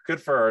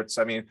 Good for Ertz.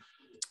 I mean,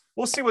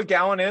 we'll see what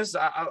Gallen is.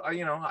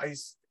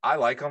 I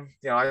like him.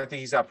 I think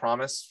he's got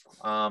promise.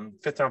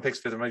 5th round picks,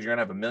 5th round. You're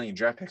gonna have 1 million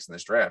draft picks in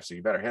this draft, so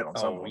you better hit on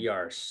some. We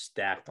are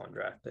stacked on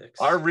draft picks.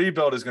 Our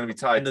rebuild is going to be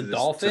tied to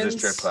Dolphins, this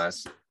draft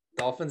class.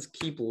 Dolphins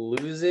keep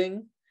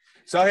losing.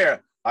 So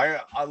here,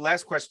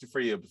 last question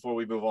for you before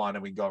we move on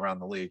and we go around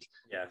the league.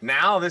 Yeah.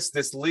 Now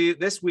this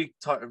week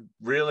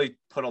really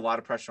put a lot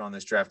of pressure on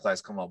this draft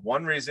class come up.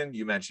 One reason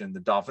you mentioned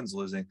the Dolphins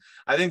losing.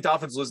 I think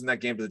Dolphins losing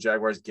that game to the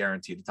Jaguars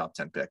guaranteed a top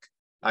 10 pick.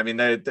 I mean,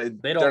 they don't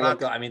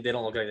look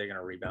like they're going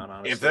to rebound.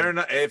 Honestly,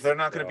 if they're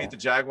not going to beat the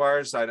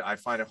Jaguars, I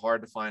find it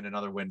hard to find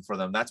another win for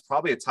them. That's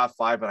probably a top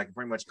 5, but I can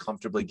pretty much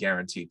comfortably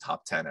guarantee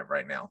top 10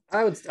 right now.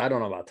 I don't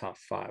know about top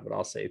 5, but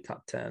I'll say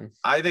top 10.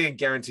 I think it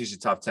guarantees you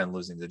top 10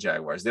 losing to the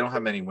Jaguars. They don't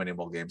have many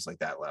winnable games like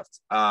that left.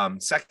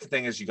 Second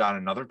thing is you got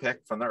another pick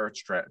from the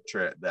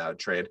Ertz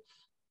trade,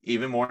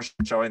 even more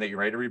showing that you're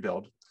ready to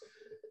rebuild.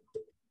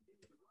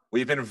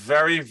 We've been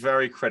very,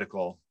 very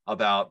critical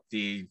about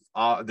the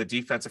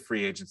defensive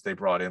free agents they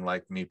brought in,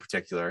 like me in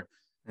particular,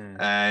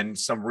 and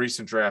some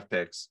recent draft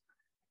picks.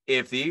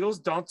 If the Eagles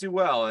don't do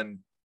well and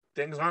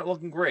things aren't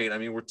looking great, I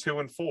mean, we're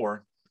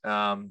 2-4.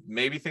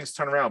 Maybe things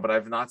turn around, but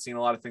I've not seen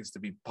a lot of things to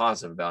be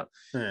positive about.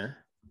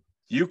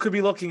 You could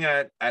be looking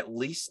at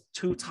least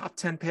 2 top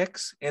 10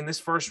 picks in this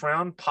first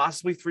round,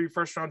 possibly 3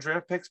 first-round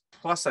draft picks,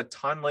 plus a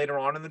ton later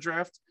on in the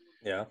draft.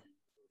 Yeah.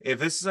 If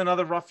this is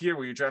another rough year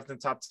where you're drafting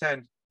top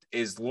 10,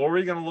 is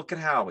Lurie going to look at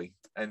Howie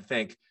and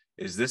think,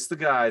 is this the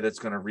guy that's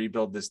going to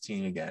rebuild this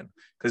team again?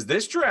 Because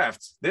this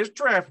draft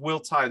will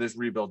tie this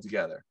rebuild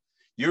together.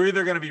 You're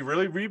either going to be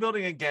really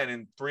rebuilding again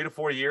in 3 to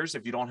 4 years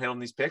if you don't hit on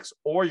these picks,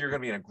 or you're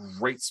going to be in a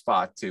great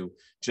spot to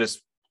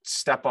just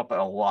step up a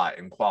lot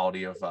in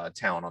quality of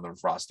talent on the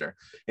roster.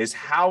 Is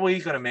Howie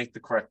going to make the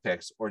correct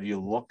picks, or do you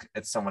look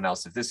at someone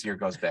else if this year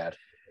goes bad?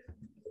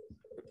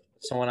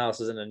 Someone else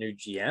isn't a new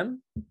GM?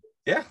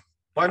 Yeah.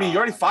 Well, I mean, you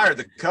already fired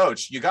the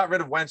coach. You got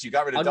rid of Wentz. You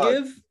got rid of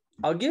Doug.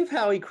 I'll give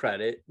Howie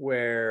credit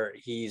where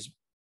he's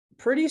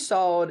pretty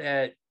solid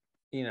at,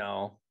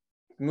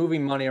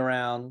 moving money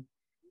around,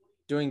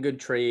 doing good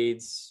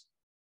trades,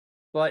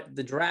 but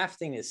the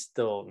drafting is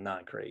still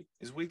not great.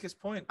 His weakest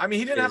point. I mean,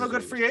 he didn't have a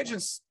good free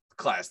agents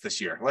class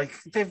this year. Like,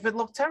 they've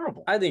looked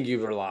terrible. I think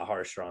you've been a lot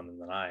harsher on them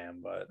than I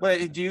am, but.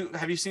 Wait,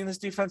 have you seen this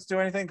defense do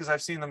anything? Because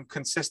I've seen them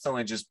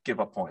consistently just give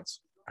up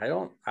points.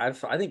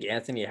 I think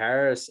Anthony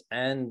Harris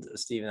and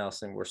Steve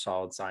Nelson were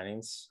solid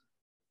signings.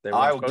 They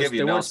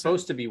weren't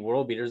supposed to be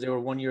world beaters. They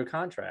were 1-year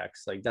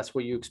contracts. Like, that's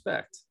what you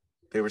expect.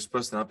 They were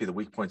supposed to not be the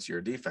weak points of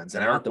your defense.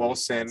 And Eric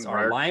Wilson,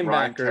 our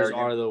linebackers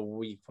are the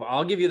weak point.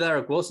 I'll give you the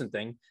Eric Wilson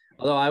thing.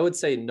 Although I would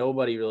say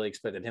nobody really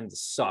expected him to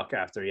suck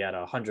after he had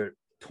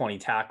 120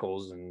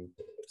 tackles and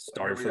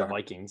started for the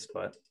Vikings.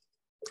 But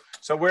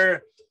so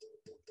we're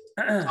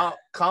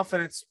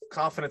confidence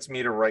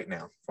meter right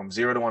now from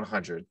 0 to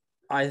 100.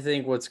 I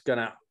think what's going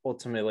to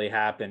ultimately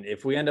happen,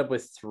 if we end up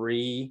with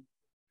 3,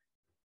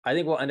 I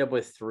think we'll end up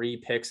with 3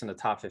 picks in the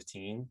top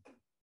 15.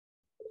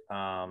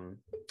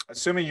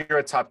 Assuming you're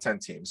a top 10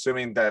 team,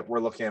 assuming that we're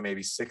looking at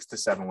maybe 6 to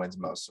 7 wins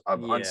most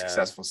of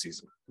unsuccessful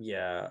season.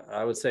 Yeah,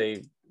 I would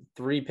say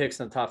 3 picks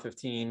in the top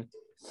 15.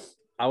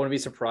 I wouldn't be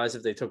surprised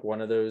if they took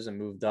one of those and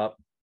moved up.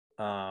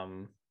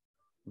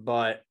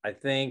 But I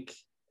think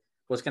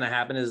what's going to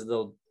happen is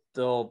they'll.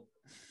 Well,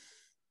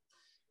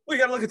 you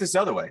got to look at this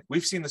the other way.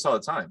 We've seen this all the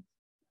time.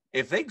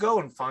 If they go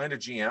and find a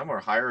GM or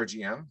hire a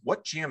GM,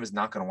 what GM is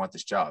not going to want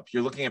this job?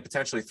 You're looking at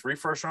potentially 3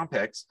 first-round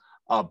picks,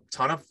 a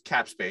ton of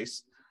cap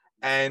space,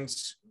 and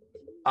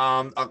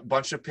a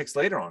bunch of picks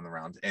later on the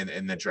round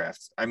in the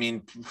draft. I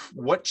mean,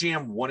 what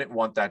GM wouldn't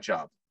want that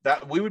job?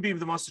 That we would be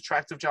the most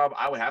attractive job,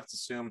 I would have to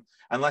assume,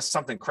 unless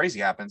something crazy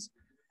happens.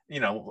 You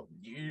know,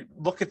 you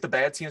look at the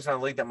bad teams in the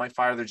league that might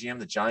fire their GM.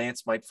 The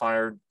Giants might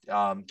fire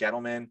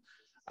Gettleman.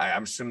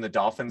 I'm assuming the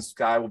Dolphins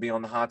guy will be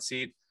on the hot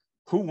seat.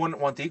 Who wouldn't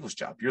want the Eagles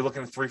job? You're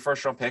looking at 3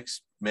 first-round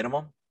picks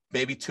minimum,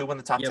 maybe 2 in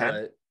the top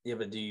 10.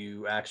 But do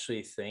you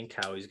actually think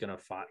Howie's going to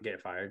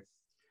get fired?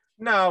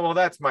 No, well,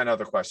 that's my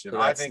other question.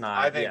 So I think.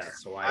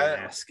 So I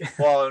ask.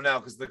 Well, no,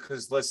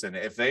 because listen,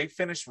 if they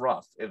finish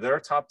rough, if they're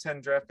a top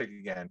 10 draft pick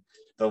again,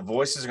 the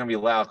voices are going to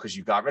be loud because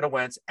you got rid of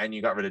Wentz and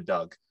you got rid of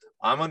Doug.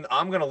 I'm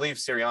going to leave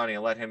Sirianni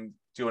and let him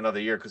do another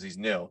year because he's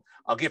new.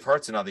 I'll give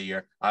Hurts another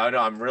year. I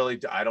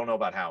don't know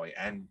about Howie.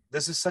 And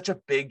this is such a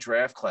big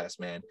draft class,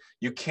 man.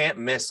 You can't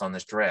miss on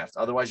this draft.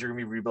 Otherwise, you're going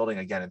to be rebuilding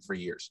again in 3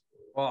 years.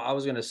 Well, I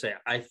was going to say,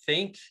 if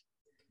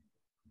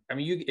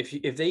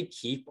they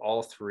keep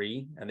all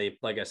 3 and they,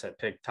 like I said,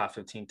 pick top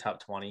 15,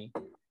 top 20,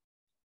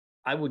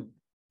 I would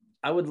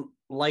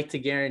like to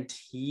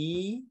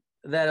guarantee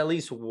that at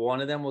least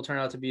one of them will turn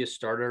out to be a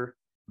starter.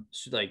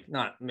 Like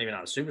maybe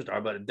not a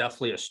superstar, but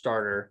definitely a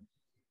starter,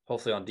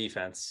 hopefully on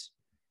defense.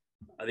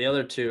 The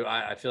other 2,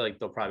 I feel like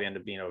they'll probably end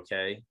up being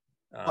okay.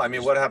 I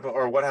mean, what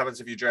happens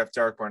if you draft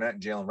Derek Barnett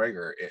and Jalen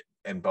Reagor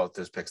in both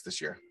those picks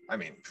this year? I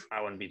mean,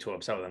 I wouldn't be too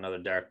upset with another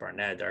Derek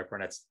Barnett. Derek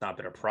Barnett's not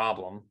been a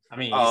problem. I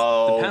mean,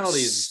 the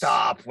penalties.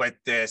 Stop with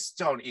this.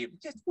 Don't eat.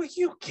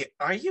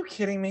 Are you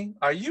kidding me?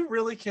 Are you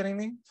really kidding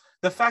me?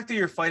 The fact that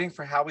you're fighting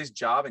for Howie's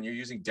job and you're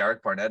using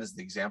Derek Barnett as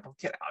the example,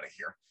 get out of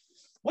here.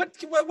 What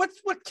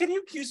can you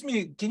accuse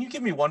me? Can you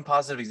give me one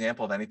positive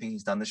example of anything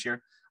he's done this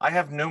year? I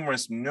have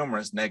numerous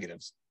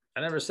negatives. I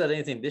never said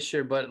anything this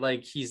year, but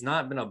like he's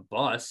not been a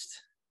bust.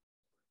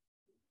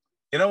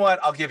 You know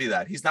what? I'll give you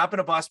that. He's not been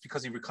a bust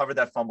because he recovered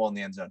that fumble in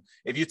the end zone.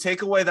 If you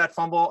take away that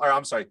fumble, or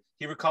I'm sorry,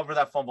 he recovered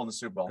that fumble in the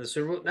Super Bowl.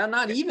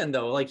 Not even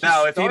though. Like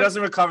if he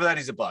doesn't recover that,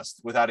 he's a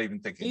bust without even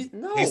thinking.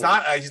 He's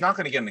not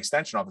going to get an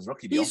extension off his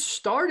rookie deal. He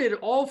started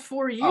all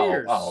 4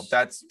 years.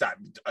 That's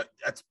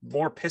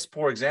more piss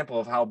poor example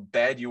of how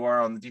bad you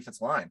are on the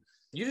defensive line.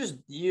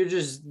 You're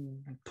just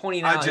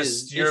pointing out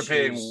his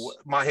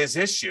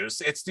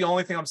issues. It's the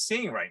only thing I'm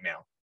seeing right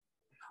now.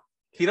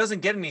 He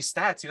doesn't get any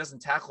stats. He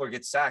doesn't tackle or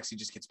get sacks. He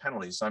just gets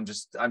penalties. So I'm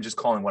just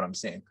calling what I'm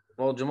seeing.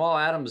 Well, Jamal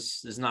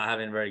Adams is not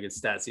having a very good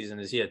stat season.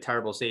 Is he a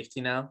terrible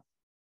safety now?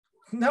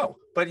 No,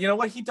 but you know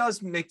what? He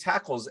does make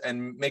tackles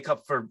and make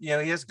up for, he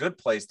has good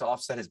plays to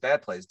offset his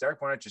bad plays. Derek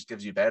Barnett just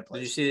gives you bad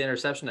plays. Did you see the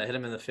interception that hit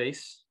him in the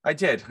face? I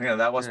did.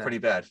 That was pretty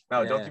bad.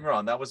 No, don't get me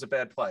wrong. That was a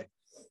bad play.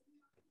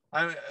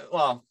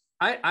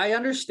 I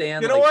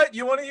understand. You know what?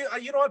 You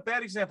know what?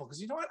 Bad example. Because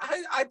you know what?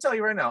 I tell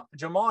you right now,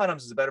 Jamal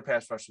Adams is a better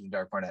pass rusher than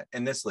Derek Barnett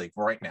in this league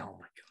right now. Oh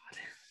my God.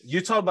 You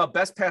talk about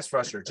best pass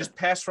rusher, just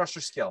pass rusher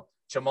skill.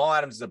 Jamal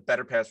Adams is a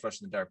better pass rusher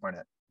than Derek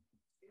Barnett.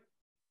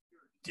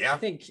 Yeah. I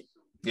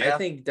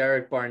think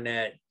Derek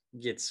Barnett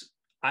gets,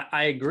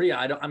 I agree.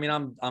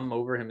 I'm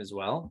over him as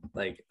well.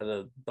 Like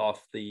the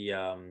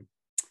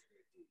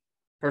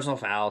personal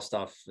foul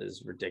stuff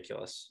is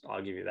ridiculous.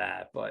 I'll give you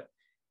that. But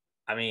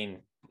I mean,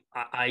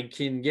 I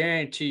can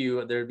guarantee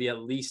you there'd be at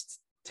least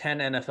 10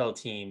 NFL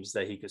teams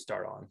that he could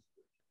start on.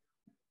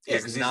 Yeah,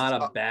 because he's not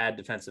a bad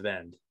defensive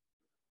end.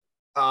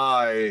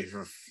 I'm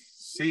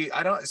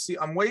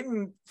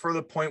waiting for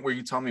the point where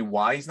you tell me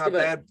why he's not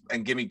bad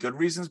and give me good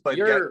reasons. But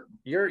you're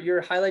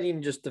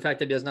highlighting just the fact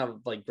that he doesn't have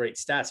like great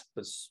stats,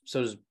 but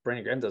so does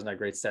Brandon Graham doesn't have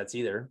great stats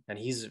either, and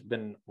he's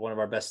been one of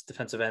our best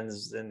defensive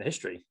ends in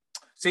history.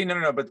 See,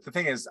 no. But the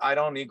thing is, I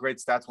don't need great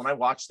stats. When I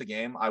watch the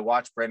game, I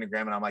watch Brandon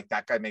Graham, and I'm like,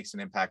 that guy makes an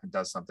impact and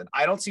does something.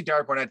 I don't see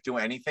Derek Barnett do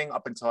anything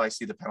up until I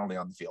see the penalty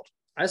on the field.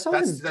 I saw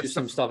him do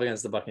some stuff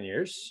against the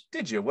Buccaneers.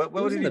 Did you? What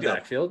did he do?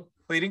 Backfield.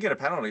 Well, he didn't get a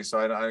penalty, so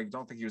I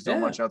don't think he was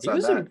doing much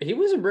outside that. He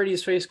was in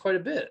Brady's face quite a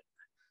bit.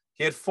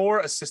 He had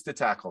 4 assisted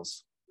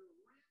tackles.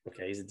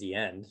 Okay, he's at the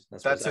end.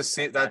 That's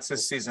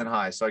his season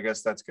high, so I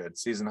guess that's good.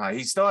 Season high.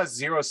 He still has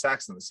 0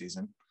 sacks in the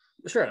season.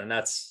 Sure, and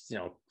that's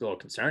a little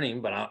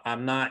concerning, but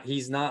I'm not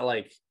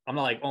like,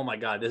 oh my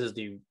God, this is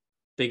the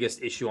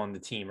biggest issue on the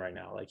team right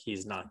now. Like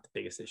he's not the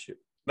biggest issue.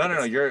 No.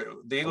 The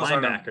Eagles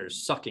linebackers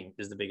sucking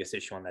is the biggest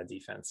issue on that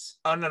defense.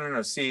 Oh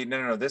no. See,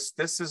 no. This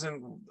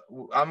isn't.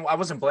 I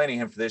wasn't blaming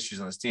him for the issues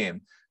on this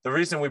team. The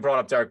reason we brought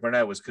up Derek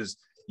Barnett was because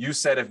you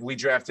said if we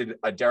drafted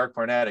a Derek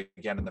Barnett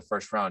again in the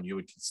first round, you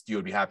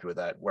would be happy with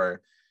that.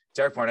 Where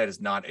Derek Barnett is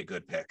not a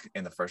good pick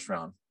in the first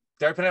round.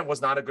 Derek Barnett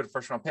was not a good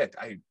first round pick.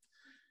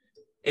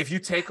 If you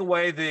take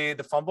away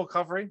the fumble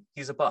recovery,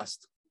 he's a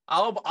bust.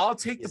 I'll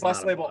take the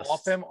bust label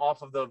off him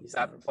off of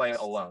that play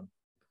alone.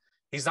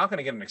 He's not going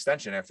to get an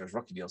extension after his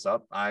rookie deal's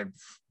up.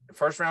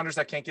 First rounders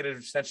that can't get an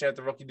extension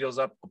after the rookie deal's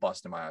up, a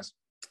bust in my eyes.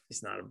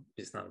 He's not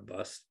a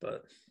bust,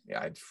 but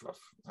yeah,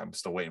 I'm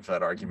still waiting for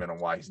that argument on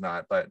why he's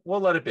not, but we'll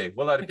let it be.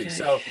 We'll let it be.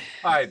 So,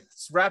 all right,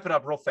 let's wrap it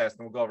up real fast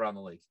and we'll go around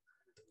the league.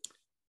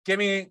 Give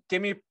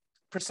me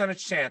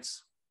percentage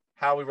chance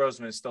Howie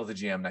Roseman is still the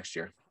GM next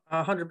year.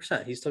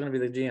 100%. He's still going to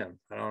be the GM.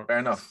 Fair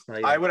enough.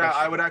 I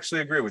would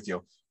actually agree with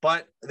you,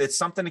 but it's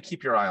something to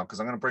keep your eye on because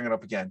I'm going to bring it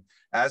up again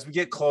as we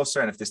get closer.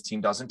 And if this team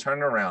doesn't turn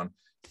it around,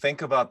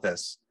 think about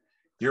this: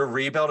 your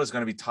rebuild is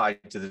going to be tied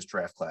to this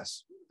draft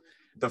class.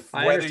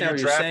 I understand what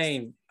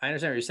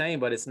you're saying,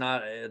 but it's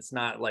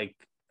not like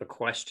a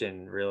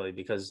question really,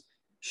 because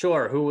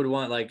sure, who would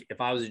want, like, if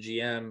I was the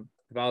GM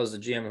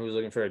who was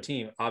looking for a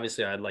team,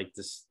 obviously I'd like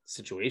this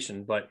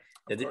situation, but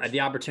the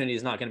opportunity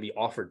is not going to be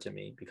offered to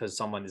me because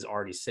someone is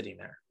already sitting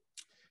there.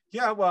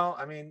 Yeah, well,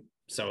 I mean,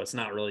 so it's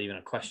not really even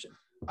a question.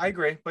 I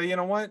agree, but you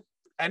know what?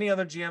 Any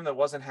other GM that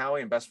wasn't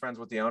Howie and best friends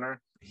with the owner,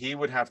 he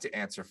would have to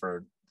answer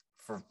for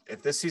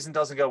if this season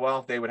doesn't go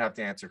well, they would have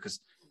to answer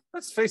because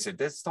let's face it,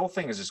 this whole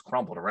thing has just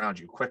crumbled around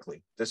you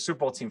quickly. The Super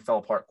Bowl team fell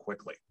apart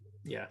quickly.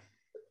 Yeah.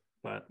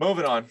 But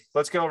moving on,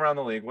 let's go around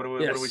the league. What do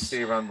we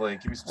see around the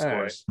league? Give me some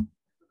scores. Right.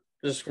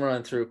 Just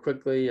running through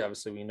quickly.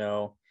 Obviously, we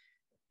know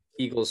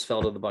Eagles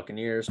fell to the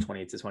Buccaneers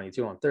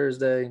 28-22 on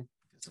Thursday.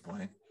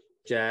 Disappointing.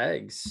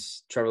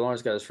 Jags. Trevor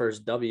Lawrence got his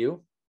first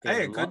W.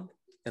 In London.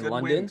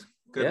 Win.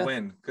 Good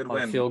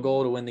win. Field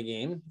goal to win the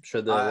game. I'm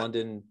sure the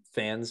London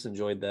fans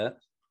enjoyed that.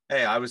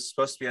 Hey, I was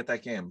supposed to be at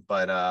that game,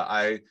 but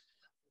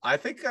I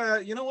think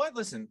you know what?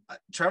 Listen,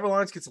 Trevor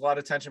Lawrence gets a lot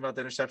of attention about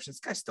the interceptions. This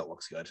guy still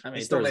looks good. I mean,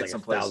 he still made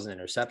some 1,000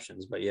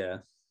 interceptions, but yeah.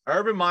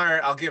 Urban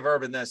Meyer, I'll give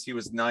Urban this. He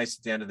was nice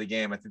at the end of the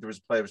game. I think there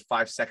was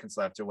 5 seconds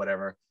left or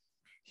whatever.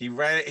 He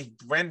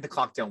ran the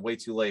clock down way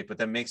too late, but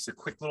then makes a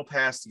quick little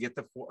pass to get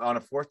on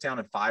a 4th down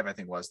and 5, I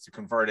think was, to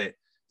convert it.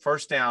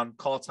 First down,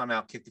 call a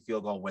timeout, kick the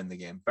field goal, win the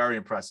game. Very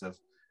impressive.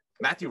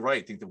 Matthew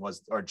Wright, I think it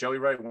was, or Joey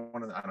Wright,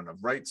 I don't know,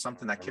 Wright,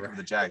 something, that kicker for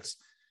the Jags.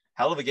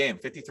 Hell of a game.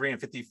 53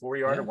 and 54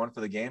 yarder, one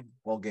for the game.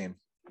 Well game.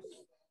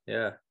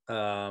 Yeah.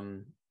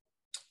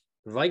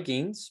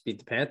 Vikings beat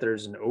the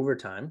Panthers in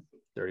overtime,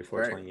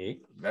 34-28.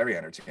 Very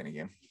entertaining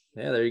game.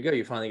 Yeah, there you go.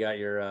 You finally got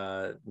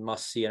your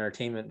must-see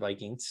entertainment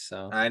Vikings.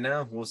 So I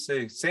know, we'll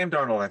see. Sam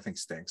Darnold, I think,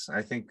 stinks.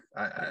 I think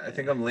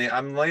I'm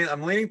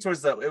leaning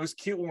towards the. It was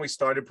cute when we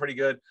started, pretty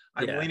good.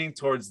 I'm leaning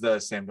towards the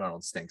Sam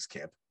Darnold stinks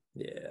camp.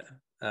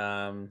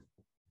 Yeah.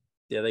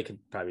 They could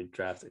probably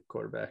draft a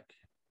quarterback,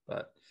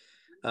 but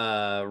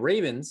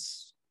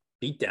Ravens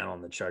beat down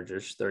on the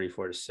Chargers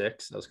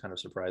 34-6. That was kind of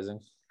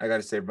surprising. I got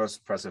to say, most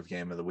impressive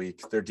game of the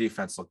week. Their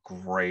defense looked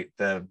great.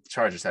 The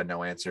Chargers had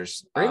no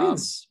answers.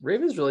 Ravens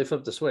really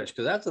flipped the switch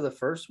because after the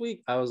first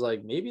week, I was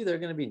like, maybe they're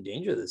going to be in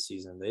danger this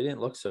season. They didn't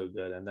look so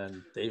good, and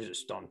then they've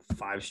just done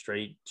 5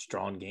 straight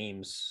strong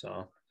games.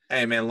 So,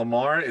 hey man,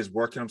 Lamar is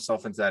working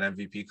himself into that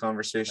MVP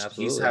conversation.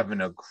 Absolutely. He's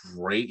having a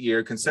great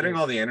year considering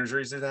all the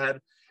injuries he's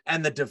had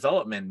and the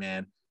development.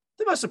 Man,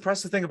 the most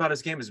impressive thing about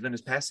his game has been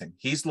his passing.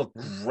 He's looked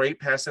great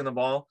passing the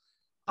ball.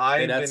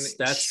 I've been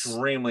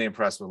extremely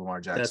impressed with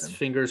Lamar Jackson. That's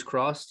fingers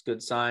crossed.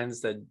 Good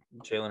signs that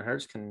Jalen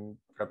Hurts can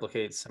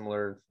replicate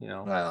similar,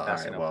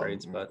 passing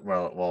upgrades. But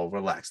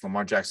relax.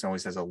 Lamar Jackson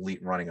always has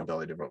elite running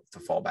ability to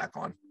fall back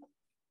on.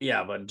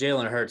 Yeah, but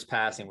Jalen Hurts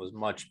passing was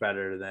much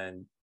better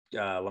than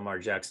Lamar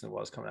Jackson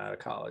was coming out of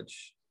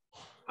college.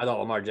 I thought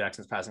Lamar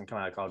Jackson's passing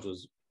coming out of college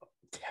was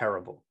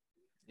terrible.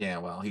 Yeah,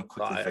 well, he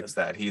quickly fixed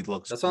that. He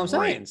looks. That's what I'm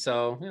saying.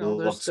 So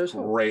there's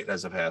great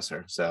as a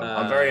passer. So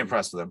I'm very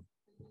impressed with him.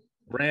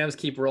 Rams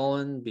keep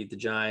rolling, beat the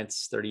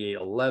Giants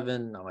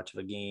 38-11. Not much of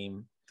a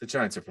game. The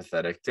Giants are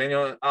pathetic.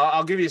 Daniel,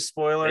 I'll give you a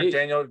spoiler. Hey.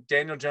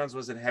 Daniel Jones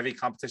was in heavy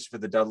competition for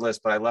the dud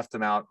list, but I left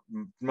him out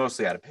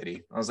mostly out of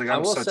pity. I was like,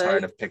 I'm so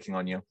tired of picking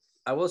on you.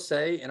 I will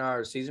say in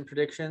our season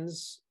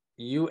predictions,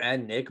 you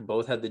and Nick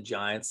both had the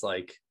Giants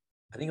I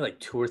think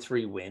 2 or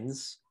 3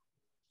 wins.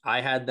 I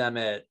had them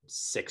at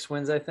 6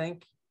 wins, I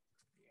think,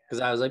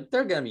 because I was like,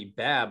 they're going to be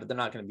bad, but they're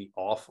not going to be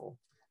awful.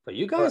 But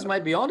you guys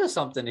might be onto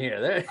something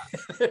here.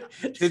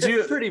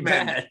 They're pretty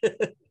bad.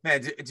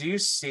 Man, do you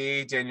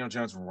see Daniel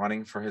Jones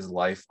running for his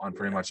life on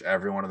pretty much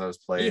every one of those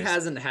plays? He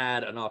hasn't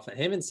had an offense.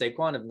 Him and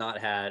Saquon have not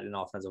had an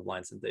offensive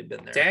line since they've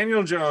been there.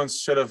 Daniel Jones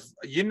should have.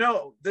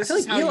 This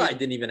is how Eli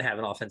didn't even have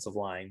an offensive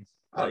line.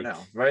 No,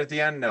 right at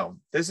the end, no.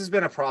 This has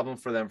been a problem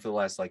for them for the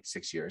last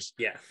 6 years.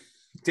 Yeah.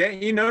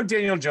 Daniel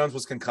Jones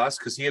was concussed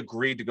because he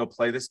agreed to go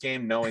play this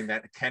game knowing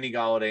that Kenny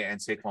Golladay and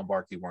Saquon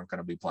Barkley weren't going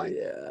to be playing.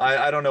 Yeah.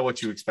 I don't know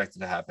what you expected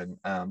to happen.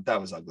 That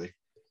was ugly.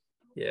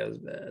 Yeah, it was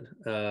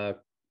bad.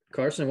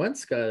 Carson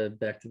Wentz got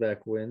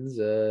back-to-back wins.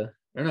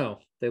 No,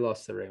 they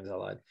lost to the Ravens. I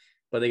lied.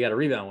 But they got a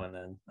rebound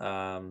win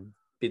then.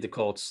 Beat the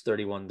Colts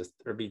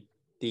 31-3.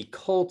 Beat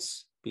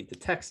the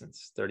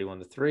Texans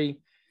 31-3.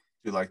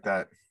 You like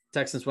that?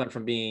 Texans went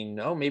from being,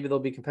 maybe they'll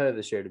be competitive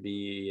this year to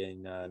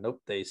being,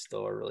 nope, they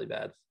still are really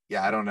bad.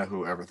 Yeah, I don't know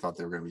who ever thought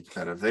they were going to be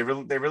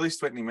competitive. They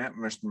released Whitney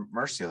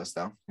Merciless,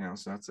 though.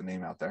 So that's a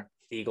name out there.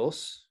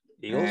 Eagles.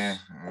 I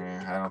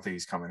don't think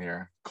he's coming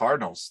here.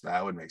 Cardinals.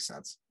 That would make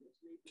sense.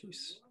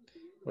 Jeez.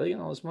 Where are they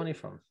getting all this money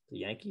from? The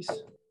Yankees?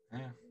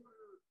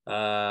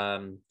 Yeah.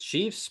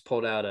 Chiefs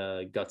pulled out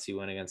a gutsy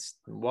win against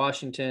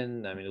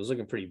Washington. I mean, it was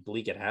looking pretty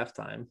bleak at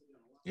halftime.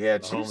 Yeah,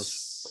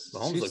 Mahomes Chiefs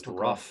looked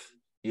rough.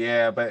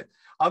 Yeah, but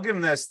I'll give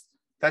him this.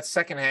 That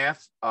second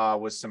half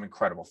was some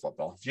incredible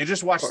football. If you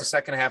just watch the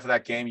second half of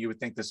that game, you would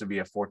think this would be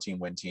a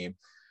 14-win team.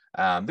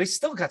 They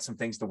still got some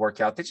things to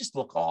work out. They just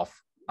look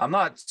off. I'm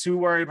not too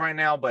worried right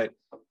now, but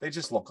they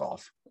just look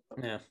off.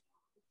 Yeah.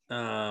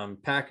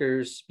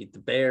 Packers beat the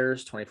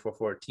Bears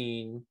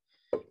 24-14.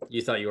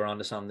 You thought you were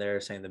onto something there,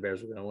 saying the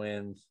Bears were going to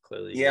win.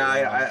 Clearly,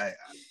 yeah.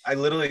 I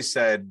literally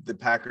said the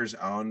Packers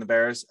own the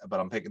Bears, but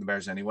I'm picking the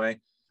Bears anyway.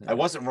 Yeah. I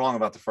wasn't wrong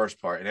about the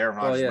first part, and Aaron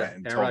Rodgers went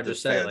and told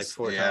Rodgers said it like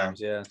 4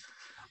 times. Yeah,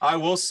 I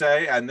will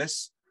say, and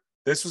this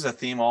was a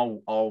theme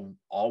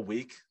all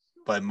week,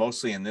 but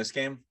mostly in this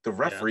game, the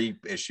referee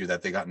issue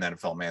that they got in the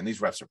NFL. Man, these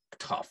refs are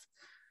tough.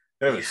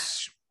 It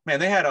was man.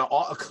 They had a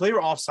clear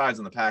offsides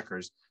on the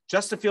Packers.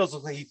 Justin Fields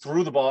looked like he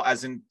threw the ball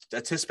as in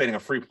anticipating a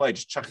free play,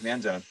 just chucking the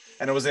end zone.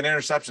 And it was an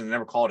interception. They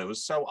never called it. It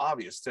was so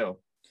obvious, too.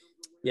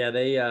 Yeah,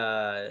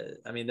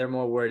 they're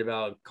more worried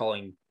about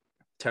calling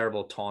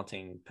terrible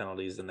taunting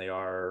penalties than they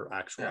are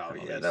actual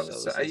penalties. Yeah, that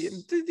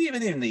was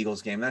even in the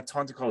Eagles game, that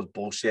taunting call was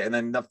bullshit. And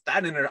then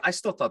I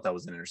still thought that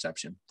was an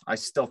interception. I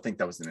still think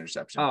that was an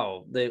interception.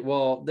 Oh,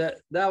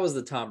 that was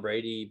the Tom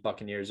Brady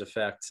Buccaneers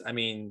effect. I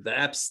mean, the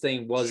Epps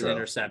thing was an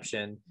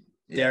interception.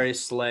 Yeah.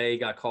 Darius Slay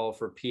got called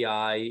for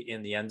PI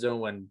in the end zone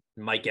when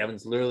Mike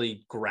Evans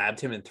literally grabbed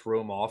him and threw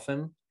him off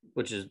him,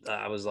 which is,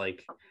 I was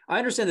like, I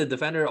understand the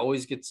defender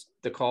always gets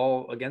the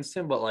call against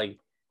him, but like,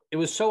 it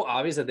was so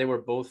obvious that they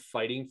were both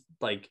fighting.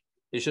 Like,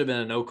 it should have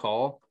been a no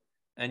call,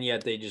 and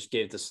yet they just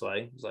gave it to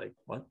Slay. It was like,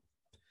 what?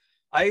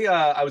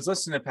 I was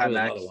listening to Pat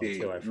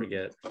McAfee. Too, I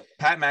forget.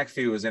 Pat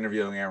McAfee was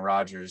interviewing Aaron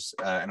Rodgers,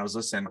 and I was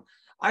listening.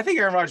 I think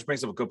Aaron Rodgers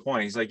brings up a good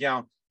point. He's like,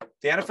 the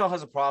NFL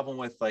has a problem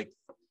with like,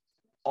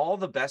 all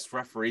the best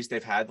referees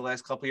they've had the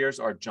last couple of years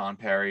are John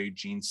Perry,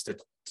 Gene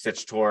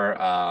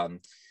Stitchtor,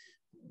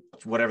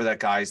 whatever that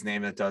guy's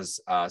name that does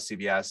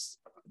CBS.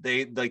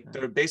 They're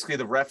basically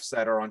the refs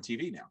that are on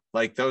TV now.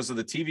 Like those are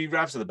the TV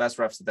refs are the best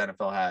refs that the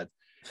NFL had.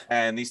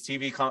 And these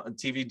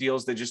TV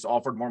deals, they just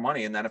offered more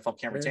money and the NFL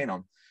can't retain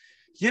them.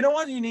 You know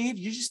what you need?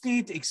 You just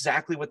need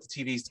exactly what the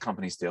TV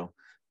companies do.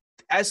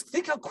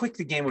 Think how quick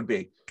the game would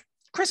be.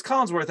 Chris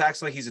Collinsworth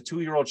acts like he's a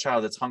 2-year-old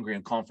child that's hungry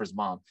and calling for his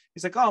mom.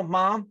 He's like, oh,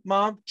 mom,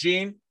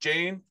 Gene.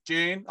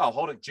 Oh,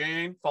 hold it,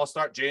 Gene. False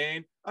start,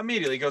 Gene.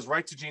 Immediately goes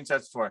right to Gene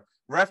Stitchtor.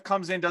 Ref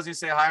comes in, doesn't even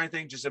say hi or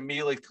anything, just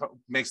immediately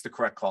makes the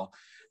correct call.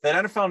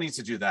 That NFL needs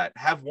to do that.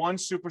 Have one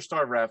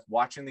superstar ref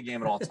watching the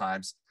game at all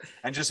times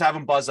and just have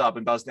him buzz up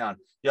and buzz down.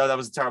 That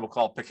was a terrible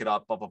call. Pick it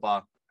up, blah, blah,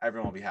 blah.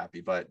 Everyone will be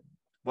happy, but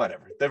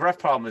whatever. The ref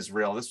problem is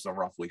real. This was a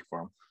rough week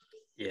for him.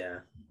 Yeah,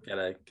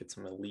 gotta get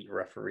some elite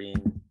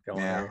refereeing going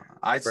there.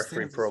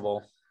 Referee Pro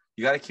Bowl.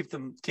 You got to keep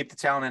the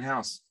talent in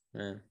house.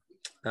 Yeah.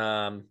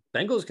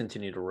 Bengals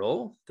continue to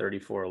roll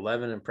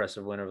 34-11.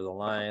 Impressive win over the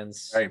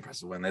Lions. Very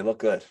impressive win. They look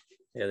good.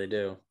 Yeah, they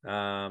do.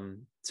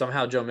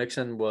 Somehow Joe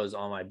Mixon was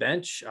on my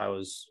bench. I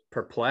was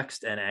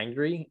perplexed and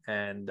angry,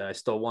 and I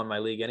still won my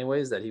league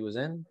anyways that he was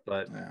in,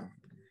 but I'm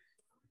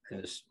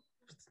just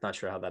not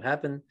sure how that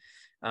happened.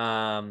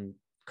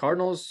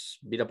 Cardinals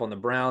beat up on the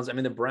Browns. I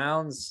mean, the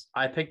Browns,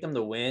 I picked them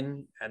to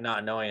win and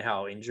not knowing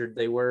how injured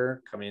they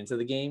were coming into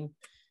the game.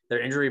 Their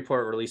injury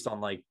report released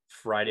on like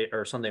Friday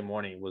or Sunday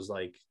morning was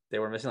like they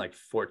were missing like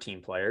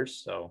 14 players.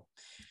 So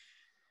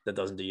that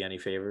doesn't do you any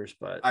favors.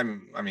 But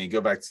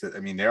go back to,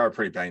 they are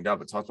pretty banged up.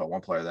 But talk about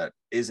one player that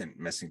isn't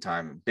missing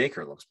time.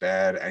 Baker looks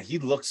bad, and he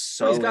looks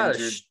so he's got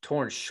injured. A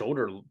torn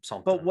shoulder,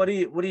 something. But what do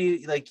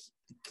you like?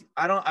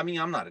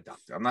 I'm not a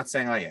doctor. I'm not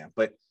saying I am,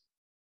 but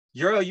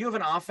you have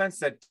an offense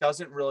that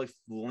doesn't really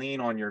lean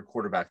on your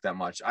quarterback that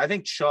much. I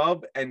think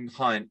Chubb and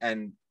Hunt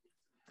and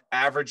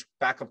average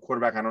backup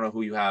quarterback, I don't know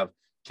who you have,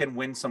 can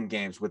win some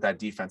games with that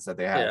defense that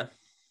they have. Yeah.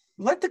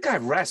 Let the guy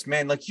rest,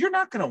 man. Like, you're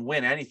not going to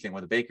win anything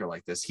with a Baker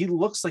like this. He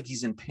looks like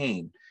he's in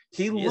pain.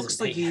 He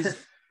looks like he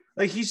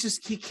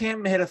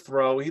can't hit a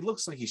throw. He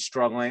looks like he's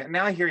struggling. And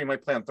now I hear he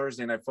might play on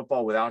Thursday Night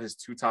Football without his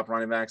 2 top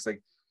running backs.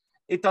 Like,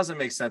 it doesn't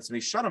make sense to me.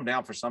 Shut him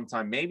down for some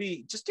time.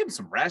 Maybe just give him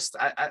some rest.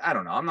 I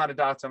don't know. I'm not a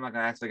doctor. I'm not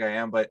going to act like I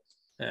am, but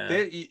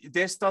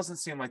this doesn't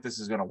seem like this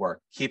is going to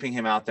work. Keeping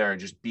him out there and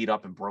just beat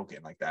up and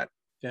broken like that.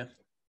 Yeah.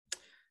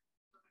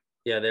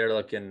 Yeah, they're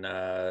looking.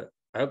 I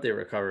hope they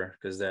recover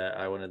because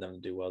I wanted them to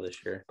do well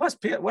this year. Plus,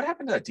 what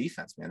happened to that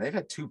defense, man? They've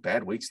had 2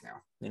 bad weeks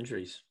now.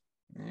 Injuries.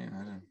 Yeah,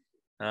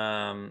 I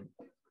don't.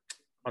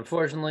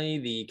 Unfortunately,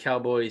 the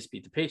Cowboys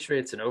beat the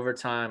Patriots in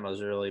overtime. I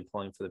was really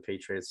pulling for the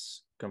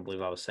Patriots. Couldn't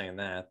believe I was saying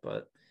that,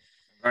 but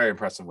very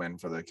impressive win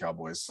for the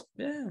Cowboys.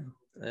 Yeah,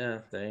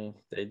 they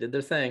did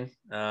their thing.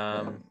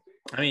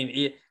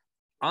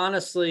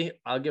 Honestly,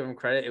 I'll give them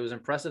credit. It was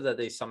impressive that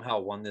they somehow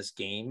won this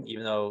game,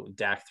 even though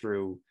Dak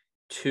threw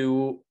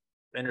 2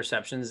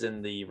 interceptions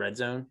in the red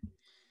zone.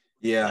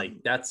 Yeah,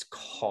 like that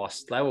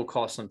will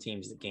cost some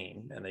teams the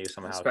game, and they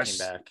somehow came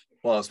back.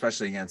 Well,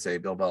 especially against a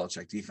Bill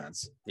Belichick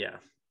defense. Yeah.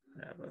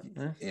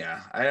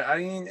 Yeah, I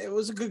mean, it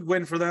was a good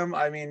win for them.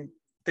 I mean,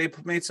 they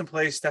made some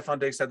plays. Stephon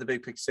Diggs had the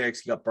big pick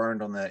six. He got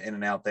burned on the in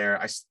and out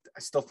there. I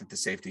still think the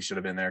safety should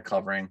have been there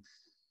covering.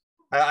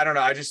 I don't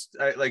know.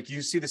 Like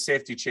you see the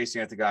safety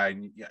chasing at the guy,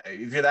 and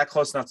if you're that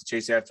close enough to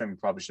chase after him, you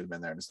probably should have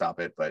been there to stop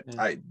it. But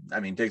I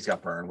mean, Diggs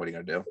got burned. What are you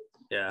gonna do?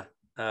 Yeah.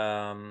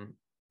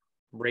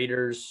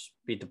 Raiders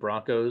beat the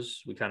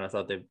Broncos. We kind of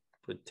thought they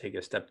would take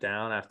a step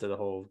down after the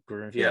whole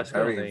Gruden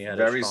fiasco. Yeah,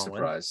 very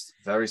surprised.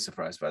 Win. Very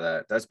surprised by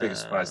that. That's the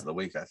biggest surprise of the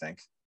week, I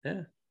think.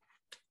 Yeah.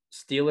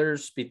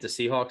 Steelers beat the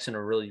Seahawks in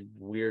a really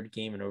weird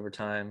game in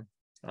overtime.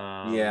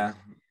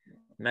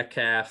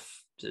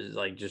 Metcalf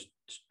just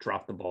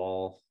dropped the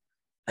ball.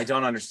 I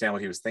don't understand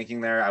what he was thinking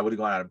there. I would have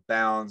gone out of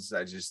bounds.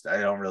 I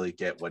don't really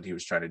get what he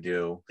was trying to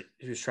do.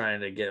 He was trying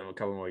to get him a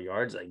couple more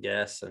yards, I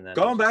guess. And then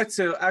back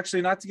to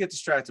actually, not to get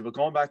distracted, but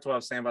going back to what I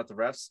was saying about the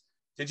refs.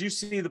 Did you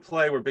see the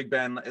play where Big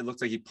Ben, it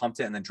looked like he pumped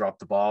it and then dropped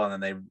the ball and then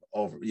they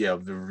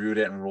reviewed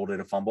it and ruled it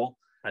a fumble?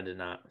 I did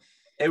not.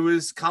 It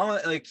was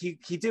Colin, like he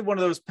did one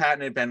of those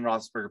patented Ben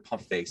Roethlisberger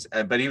pump fakes,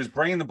 but he was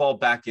bringing the ball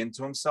back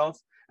into himself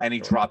and he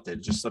dropped it.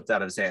 It just slipped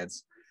out of his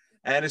hands.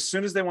 And as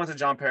soon as they went to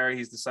John Perry,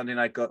 he's the Sunday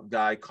night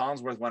guy.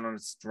 Collinsworth went on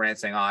his rant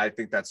saying, I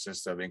think that's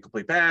just an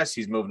incomplete pass.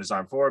 He's moving his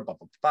arm forward, blah,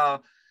 blah, blah.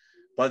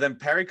 But then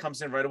Perry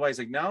comes in right away. He's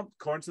like, no,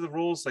 according to the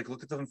rules, like,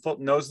 look at the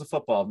nose of the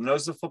football. The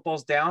nose of the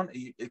football's down.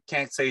 You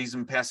can't say he's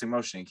in passing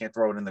motion. You can't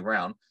throw it in the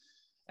ground.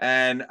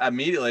 And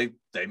immediately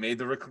they made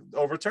the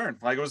overturn.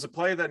 Like, it was a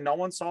play that no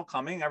one saw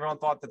coming. Everyone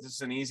thought that this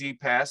is an easy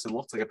pass. It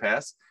looked like a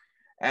pass.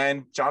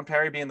 And John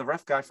Perry, being the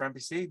ref guy for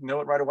NBC, knew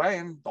it right away.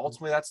 And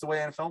ultimately, that's the way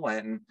NFL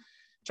went. And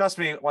trust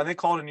me, when they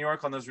called in New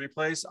York on those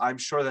replays, I'm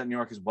sure that New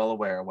York is well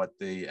aware of what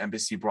the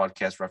NBC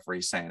broadcast referee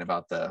is saying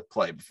about the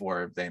play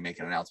before they make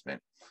an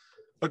announcement.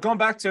 But going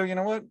back to, you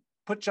know what?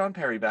 Put John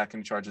Perry back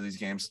in charge of these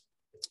games.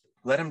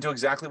 Let him do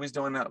exactly what he's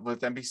doing with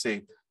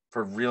NBC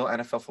for real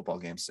NFL football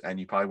games, and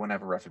you probably wouldn't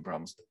have reffing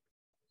problems.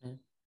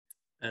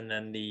 And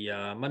then the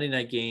Monday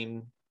night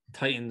game,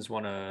 Titans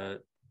won a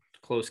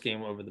close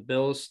game over the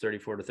Bills,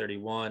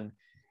 34-31.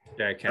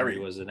 Derrick Henry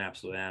was an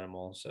absolute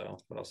animal. So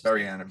what else?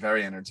 Very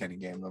entertaining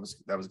game.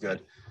 That was good.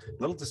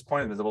 A little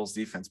disappointed with the Bills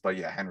defense, but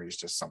yeah, Henry is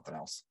just something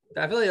else.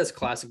 I feel like that's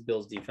classic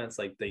Bills defense.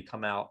 Like, they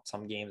come out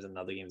some games and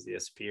other games they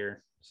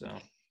disappear. So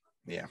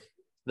yeah,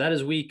 that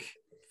is week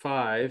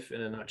 5 in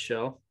a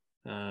nutshell.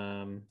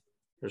 Or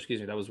excuse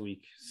me, that was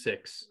week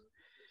 6.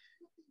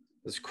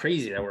 It's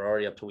crazy that we're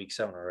already up to week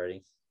 7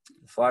 already.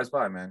 Flies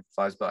by, man.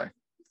 Flies by.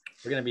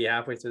 We're gonna be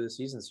halfway through the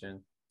season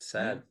soon.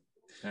 Sad.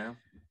 Yeah.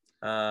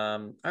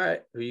 All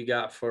right. Who you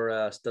got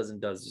for studs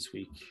and duds this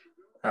week?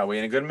 Are we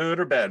in a good mood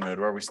or bad mood?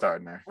 Where are we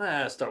starting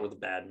there? Start with a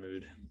bad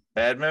mood.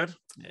 Bad mood?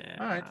 Yeah.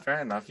 All right, fair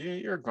enough.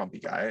 You're a grumpy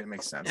guy. It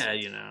makes sense. Yeah,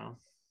 you know.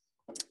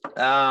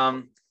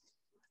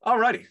 All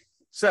righty.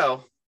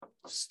 So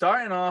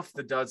starting off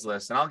the duds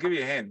list, and I'll give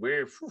you a hint.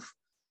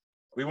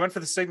 We went for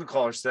the signal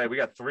callers today. We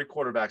got 3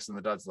 quarterbacks in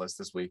the duds list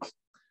this week.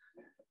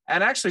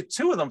 And actually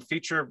 2 of them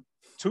feature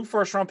 2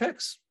 first-round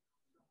picks.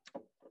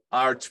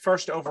 Our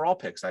first overall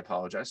picks, I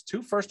apologize.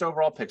 2 first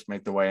overall picks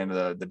make their way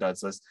into the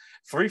duds list.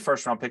 3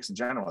 first-round picks in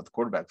general at the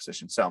quarterback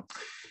position. So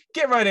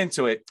get right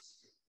into it.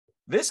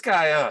 This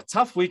guy,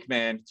 tough week,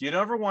 man. Do you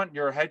never want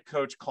your head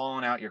coach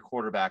calling out your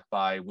quarterback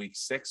by week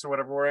 6 or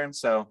whatever we're in?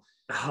 So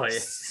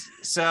that's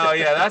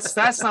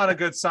not a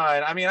good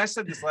sign. I mean, I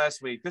said this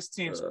last week. This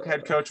team's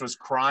head coach was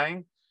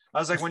crying. I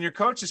was like, when your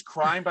coach is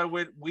crying by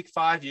week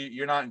 5,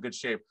 you're not in good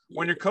shape.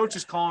 When your coach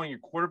is calling your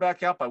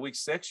quarterback out by week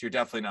 6, you're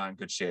definitely not in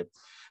good shape.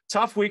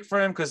 Tough week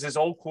for him because his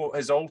old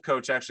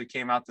coach actually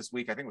came out this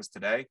week. I think it was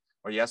today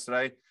or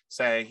yesterday,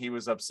 saying he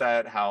was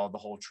upset how the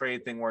whole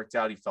trade thing worked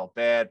out. He felt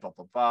bad, blah,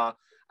 blah, blah.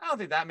 I don't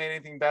think that made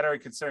anything better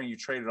considering you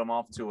traded him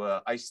off to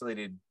a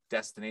isolated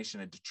destination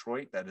in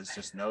Detroit that is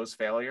just nose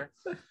failure.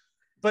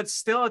 But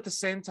still, at the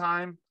same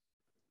time,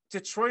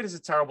 Detroit is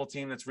a terrible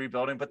team that's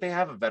rebuilding, but they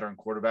have a veteran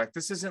quarterback.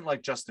 This isn't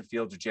like Justin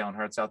Fields or Jalen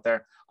Hurts out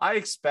there. I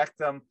expect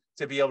them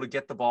to be able to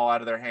get the ball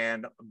out of their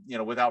hand,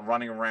 without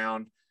running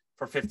around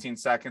for 15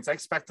 seconds. I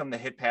expect them to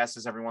hit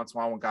passes every once in a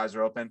while when guys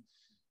are open.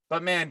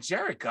 But man,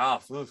 Jared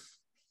Goff,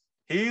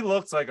 he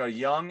looks like a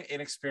young,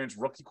 inexperienced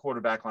rookie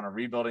quarterback on a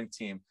rebuilding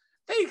team.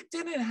 They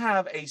didn't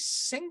have a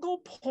single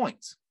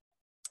point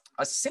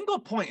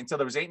until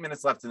there was 8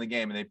 minutes left in the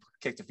game and they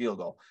kicked a field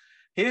goal.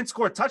 He didn't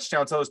score a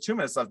touchdown until there was 2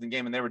 minutes left in the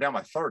game and they were down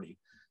by 30.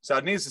 So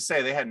it needs to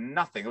say they had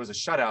nothing. It was a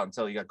shutout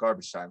until you got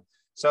garbage time.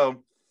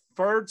 So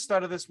third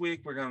stud of this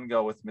week, we're going to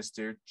go with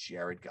Mr.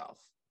 Jared Goff.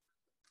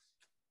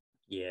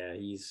 Yeah,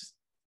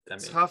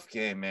 tough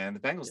game, man. The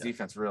Bengals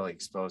defense really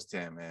exposed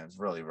him, man. It was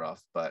really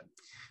rough, but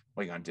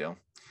what are you going to do?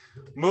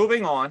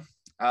 Moving on,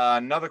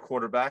 another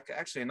quarterback,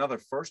 actually another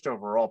first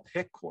overall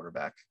pick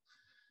quarterback,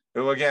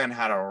 who again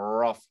had a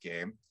rough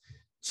game.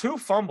 2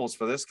 fumbles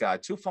for this guy,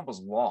 2 fumbles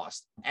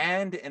lost,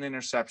 and an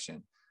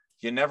interception.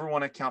 You never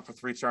want to account for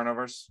 3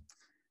 turnovers.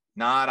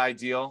 Not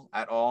ideal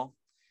at all.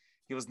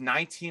 He was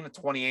 19 of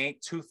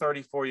 28,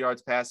 234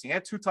 yards passing. He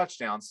had 2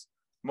 touchdowns,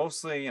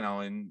 mostly,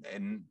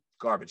 in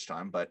garbage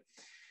time. But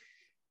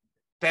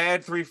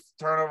Bad 3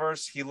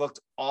 turnovers. He looked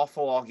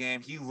awful all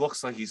game. He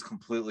looks like he's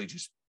completely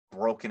just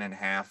broken in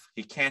half.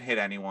 He can't hit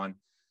anyone.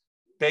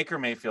 Baker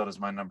Mayfield is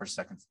my number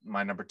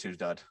 2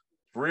 dud.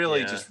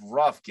 Really just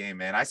rough game,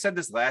 man. I said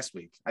this last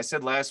week. I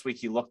said last week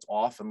he looked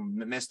off and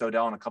missed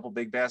Odell in a couple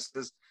big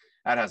baskets.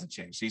 That hasn't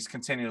changed. He's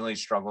continually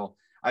struggled.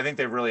 I think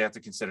they really have to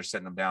consider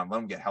sitting him down, let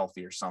him get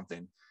healthy or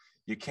something.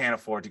 You can't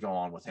afford to go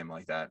on with him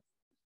like that.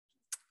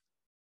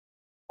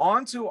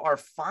 On to our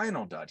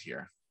final dud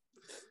here.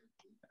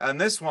 And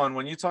this one,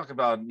 when you talk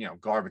about,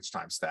 garbage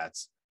time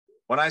stats,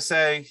 when I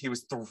say he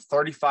was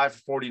 35 for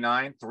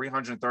 49,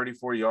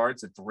 334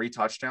 yards and 3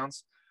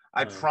 touchdowns,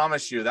 I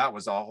promise you that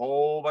was a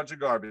whole bunch of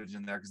garbage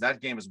in there because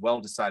that game was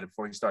well decided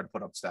before he started to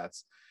put up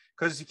stats.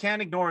 Because you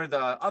can't ignore the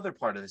other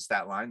part of the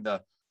stat line,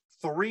 the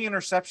 3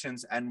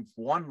 interceptions and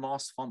 1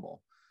 lost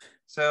fumble.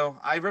 So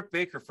I ripped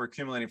Baker for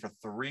accumulating for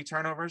 3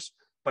 turnovers,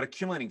 but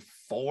accumulating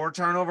 4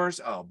 turnovers,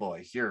 oh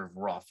boy, you're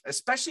rough.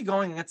 Especially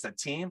going against a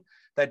team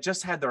that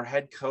just had their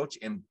head coach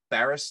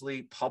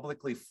embarrassingly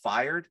publicly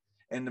fired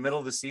in the middle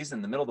of the season,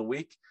 in the middle of the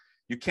week.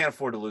 You can't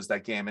afford to lose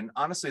that game. And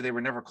honestly, they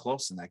were never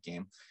close in that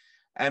game.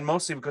 And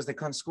mostly because they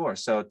couldn't score.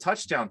 So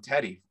touchdown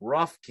Teddy,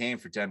 rough game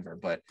for Denver.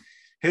 But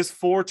his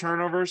 4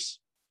 turnovers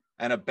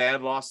and a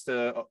bad loss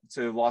to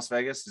Las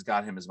Vegas has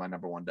got him as my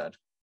number 1 dud.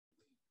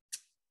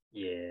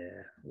 Yeah,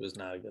 it was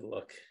not a good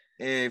look.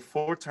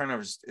 4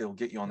 turnovers, it'll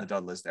get you on the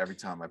dud list every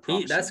time, I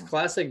promise. That's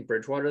classic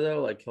Bridgewater,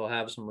 though. Like, he'll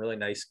have some really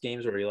nice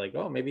games where you're like,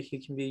 oh, maybe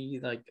he can be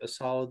like a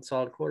solid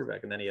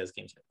quarterback. And then he has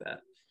games like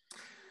that.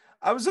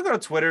 I was looking on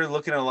Twitter,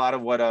 looking at a lot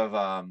of what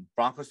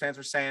Broncos fans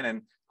were saying,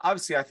 and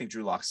obviously I think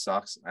Drew Lock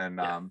sucks. And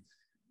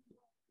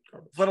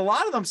but a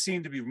lot of them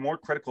seem to be more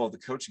critical of the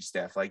coaching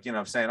staff, like,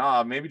 saying,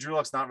 oh, maybe Drew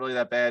Lock's not really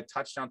that bad.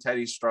 Touchdown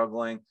Teddy's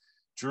struggling.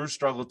 Drew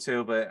struggled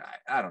too, but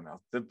I don't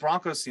know. The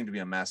Broncos seem to be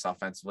a mess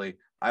offensively.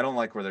 I don't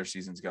like where their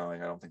season's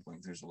going. I don't think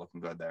things are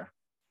looking good there.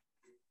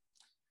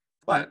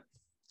 But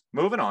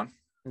moving on.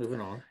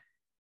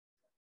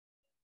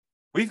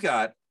 We've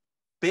got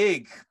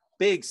big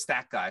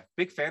stat guy,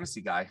 big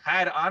fantasy guy.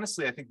 Had,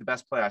 honestly, I think the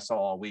best play I saw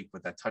all week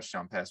with that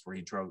touchdown pass where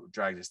he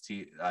dragged his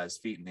feet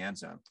in the end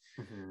zone.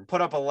 Mm-hmm.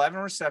 Put up 11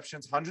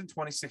 receptions,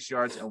 126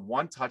 yards, and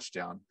 1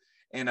 touchdown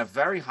in a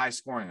very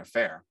high-scoring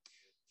affair.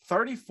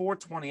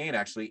 34-28,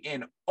 actually,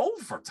 in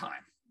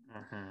overtime.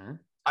 Mm-hmm.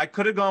 I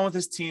could have gone with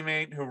his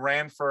teammate who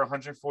ran for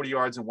 140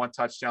 yards and 1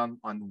 touchdown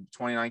on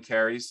 29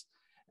 carries.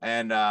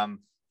 And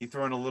he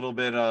threw in a little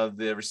bit of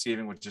the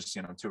receiving with just,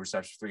 2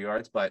 receptions, 3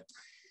 yards. But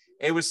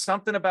it was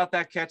something about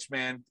that catch,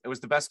 man. It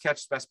was the best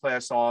play I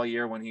saw all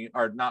year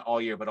not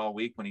all year, but all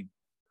week when he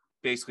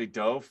basically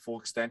dove full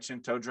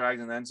extension, toe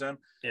dragged in the end zone.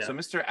 Yeah. So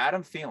Mr.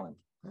 Adam Thielen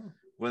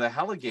with a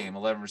hella game,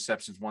 11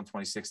 receptions,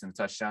 126 and a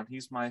touchdown.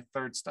 He's my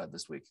 3rd stud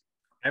this week.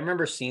 I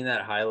remember seeing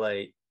that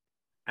highlight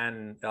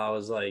and I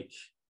was like,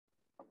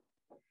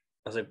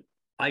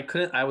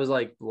 I was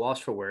like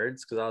lost for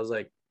words because I was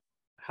like,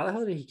 how the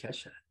hell did he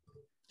catch that?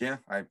 Yeah.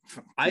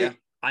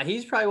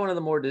 He's probably one of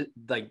the more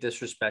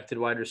disrespected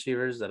wide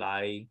receivers that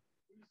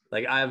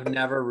I've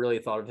never really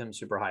thought of him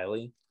super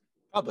highly.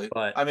 Probably.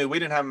 But I mean, we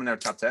didn't have him in our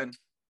top 10.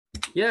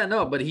 Yeah,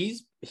 no, but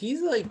he's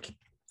like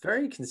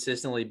very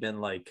consistently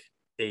been like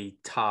a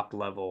top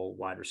level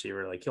wide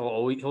receiver. Like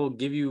he'll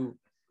give you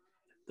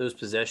those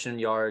possession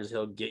yards,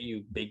 he'll get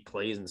you big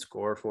plays and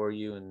score for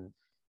you and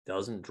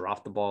doesn't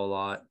drop the ball a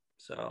lot.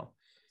 So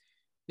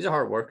he's a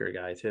hard worker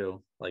guy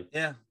too. Like,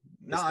 yeah,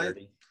 no, I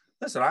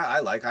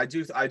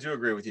do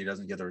agree with you. He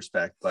doesn't get the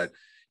respect, but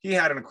he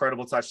had an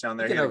incredible touchdown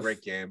there. He had a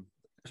great game.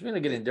 Speaking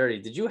of getting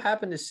dirty, did you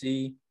happen to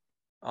see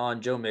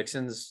on Joe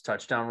Mixon's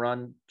touchdown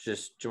run,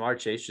 just Jamar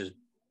Chase just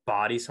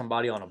body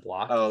somebody on a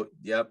block? Oh,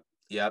 yep.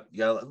 Yeah.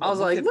 I was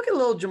like, look at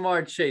little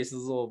Jamar Chase,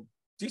 his little,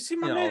 do you see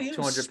my man?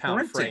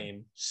 200-pound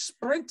frame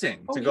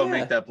sprinting to go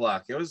make that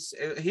block.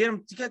 He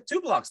had to get 2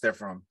 blocks there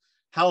from him.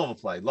 Hell of a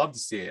play. Love to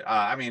see it.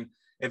 I mean,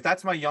 if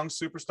that's my young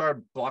superstar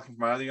blocking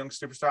for my other young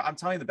superstar, I'm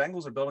telling you, the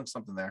Bengals are building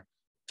something there.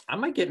 I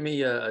might get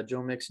me a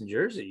Joe Mixon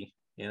jersey,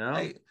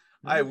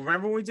 I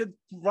remember when we did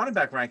running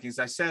back rankings,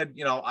 I said,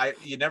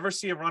 you never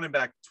see a running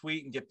back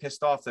tweet and get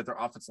pissed off that their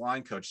offensive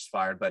line coach is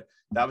fired, but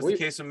that was the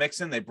case with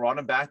Mixon. They brought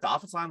him back. The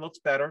offensive line looks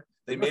better.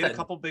 They made a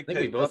couple big picks.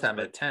 I think we both have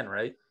him at 10,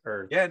 right?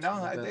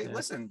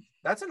 Listen,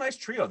 that's a nice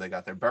trio they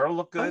got there. Burrow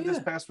looked good this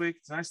past week.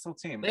 It's a nice little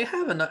team. They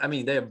have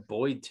they have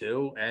Boyd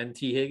too and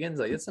T. Higgins.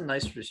 Like, it's a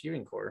nice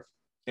receiving core.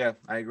 Yeah,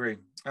 I agree.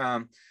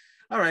 All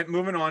right,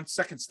 moving on.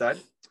 Second stud.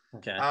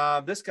 Okay.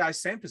 This guy,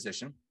 same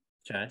position.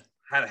 Okay.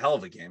 Had a hell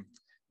of a game.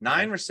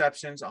 9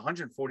 receptions,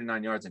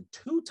 149 yards, and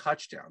 2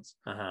 touchdowns.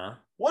 Uh-huh.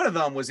 One of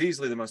them was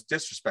easily the most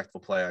disrespectful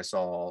play I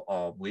saw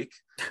all week.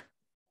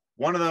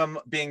 One of them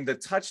being the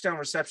touchdown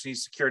reception he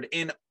secured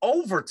in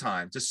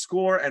overtime to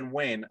score and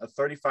win a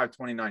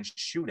 35-29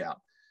 shootout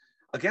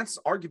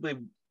against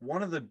arguably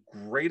one of the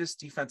greatest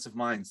defensive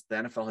minds the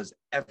NFL has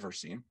ever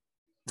seen.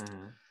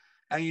 Mm-hmm.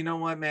 And you know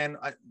what, man?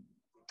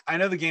 I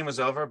know the game was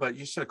over, but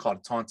you should have called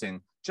it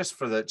taunting just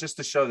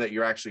to show that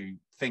you're actually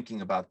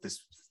thinking about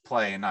this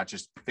play and not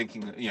just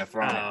thinking,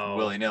 throwing it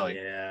willy-nilly.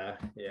 Yeah.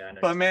 Yeah. I know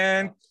But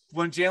man,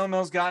 when Jalen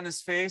Mills got in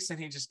his face and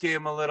he just gave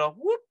him a little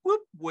whoop,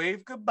 whoop,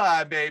 wave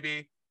goodbye,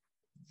 baby.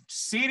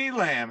 CeeDee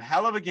Lamb,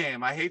 hell of a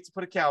game. I hate to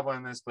put a cowboy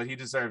in this, but he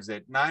deserves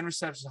it. 9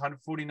 receptions,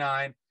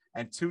 149,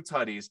 and 2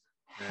 tutties.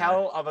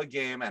 Hell of a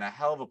game and a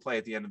hell of a play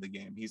at the end of the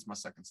game. He's my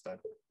second stud.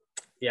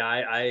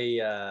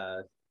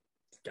 Yeah,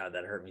 God,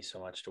 that hurt me so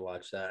much to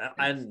watch that.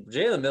 And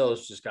Jalen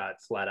Mills just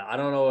got flat out. I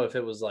don't know if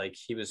it was like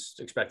he was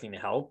expecting to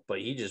help, but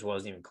he just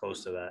wasn't even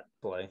close to that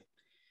play.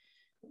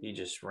 He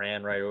just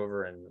ran right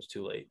over and it was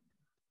too late.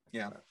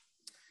 Yeah.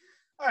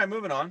 All right,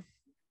 moving on.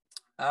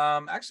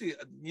 Actually,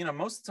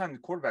 most of the time the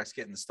quarterbacks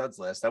get in the studs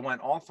list. I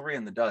went all 3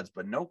 in the duds,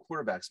 but no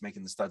quarterbacks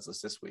making the studs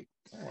list this week.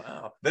 Oh,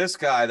 wow. This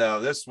guy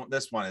though, this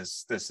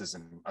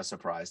isn't a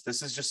surprise.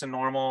 This is just a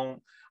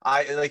normal.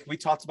 We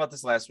talked about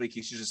this last week.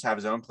 He should just have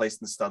his own place in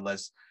the stud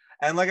list.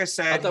 And like I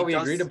said, I thought we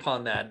agreed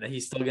upon that.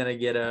 He's still gonna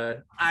get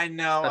a. I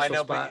know,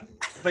 spot.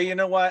 but you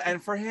know what?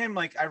 And for him,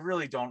 like I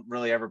really don't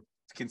ever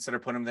consider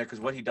putting him there because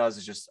what he does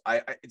is just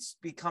it's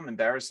become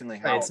embarrassingly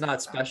how it's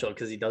not special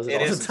because he does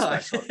it all the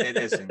time. Special. It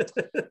isn't.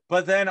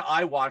 But then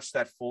I watched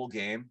that full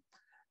game,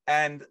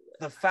 and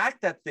the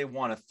fact that they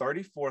won a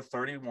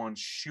 34-31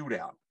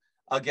 shootout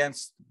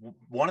against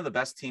one of the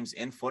best teams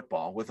in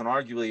football with an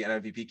arguably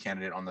an MVP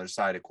candidate on their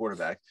side at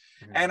quarterback.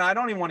 Mm-hmm. And I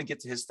don't even want to get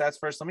to his stats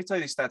first. Let me tell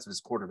you the stats of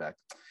his quarterback.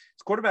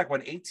 His quarterback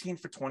went 18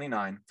 for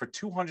 29 for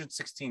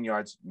 216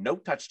 yards, no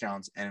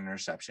touchdowns, and an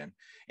interception.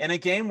 In a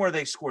game where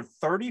they scored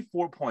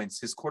 34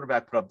 points, his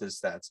quarterback put up those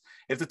stats.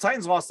 If the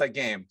Titans lost that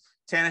game,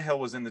 Tannehill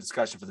was in the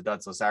discussion for the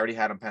duds list. I already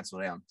had him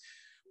penciled down.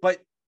 But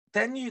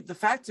then the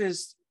fact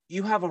is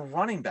you have a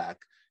running back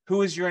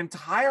who is your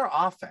entire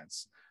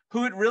offense,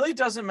 who it really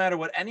doesn't matter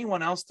what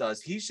anyone else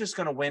does. He's just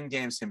going to win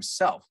games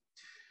himself.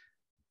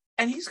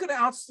 And he's going to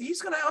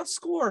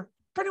outscore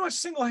pretty much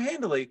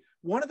single-handedly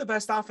one of the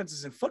best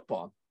offenses in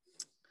football.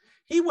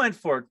 He went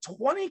for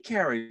 20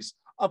 carries,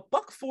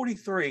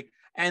 $143,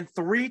 and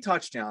 3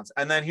 touchdowns.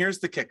 And then here's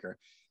the kicker.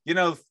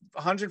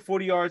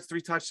 140 yards,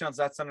 3 touchdowns,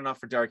 that's not enough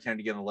for Derrick Henry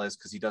to get on the list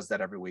because he does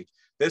that every week.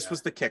 This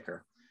was the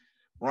kicker.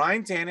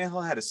 Ryan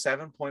Tannehill had a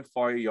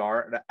 7.4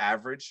 yard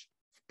average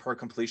per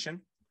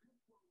completion.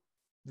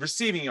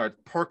 Receiving yards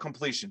per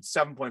completion,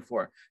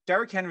 7.4.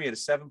 Derrick Henry had a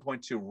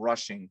 7.2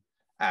 rushing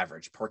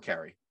average per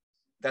carry.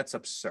 That's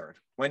absurd.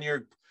 When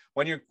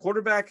your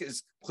quarterback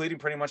is completing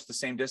pretty much the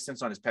same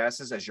distance on his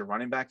passes as your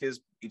running back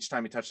is each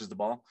time he touches the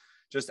ball,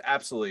 just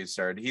absolutely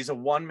absurd. He's a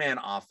one-man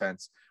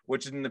offense,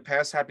 which in the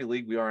past happy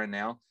league we are in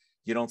now,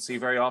 you don't see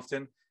very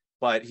often.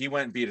 But he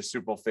went and beat a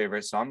Super Bowl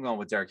favorite, so I'm going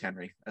with Derrick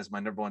Henry as my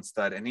number 1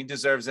 stud, and he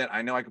deserves it.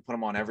 I know I could put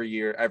him on every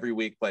year, every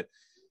week, but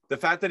the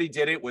fact that he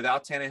did it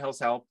without Tannehill's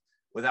help,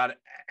 without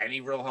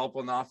any real help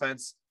on the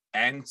offense,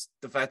 and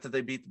the fact that they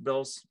beat the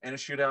Bills in a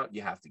shootout,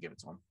 you have to give it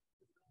to him.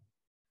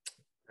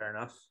 Fair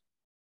enough.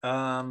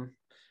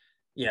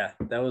 Yeah,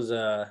 that was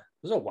a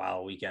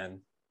wild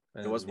weekend.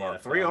 It was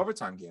wild. 3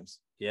 overtime games.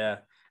 Yeah,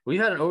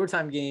 we've had an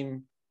overtime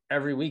game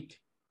every week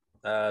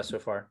so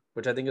far,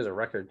 which I think is a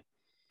record.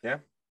 Yeah.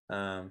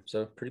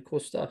 So pretty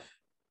cool stuff.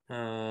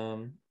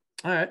 All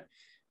right,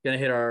 gonna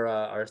hit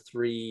our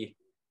 3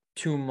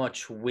 too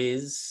much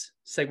whiz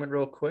segment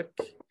real quick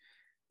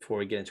before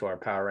we get into our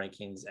power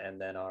rankings and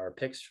then our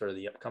picks for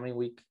the upcoming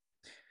week.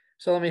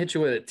 So let me hit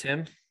you with it,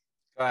 Tim.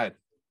 Go ahead.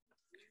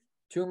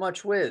 Too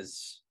much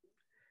whiz.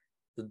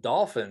 The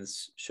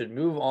Dolphins should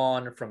move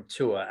on from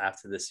Tua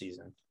after this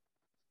season.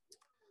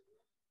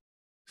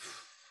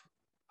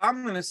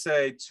 I'm going to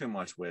say too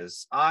much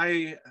whiz.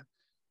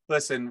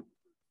 Listen,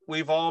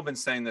 we've all been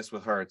saying this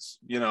with Hurts.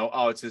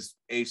 It's his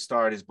A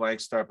start, his blank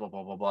start, blah,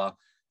 blah, blah, blah.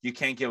 You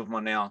can't give him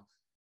one now.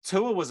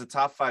 Tua was a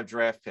top 5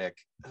 draft pick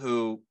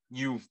who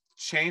you've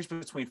changed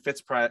between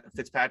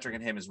Fitzpatrick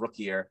and him his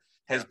rookie year,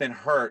 has been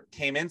hurt,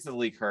 came into the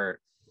league hurt.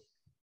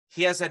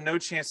 He has had no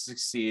chance to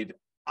succeed.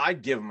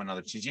 I'd give him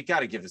another chance. You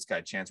got to give this guy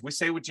a chance. We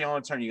say with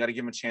Jalen Turner, you got to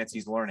give him a chance.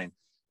 He's learning.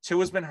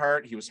 Tua's been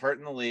hurt. He was hurt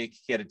in the league.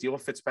 He had to deal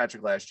with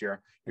Fitzpatrick last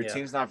year. Your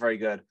team's not very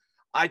good.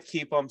 I'd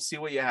keep him, see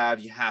what you have.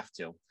 You have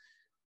to.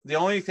 The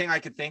only thing I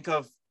could think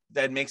of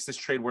that makes this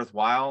trade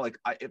worthwhile,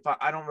 if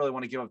I don't really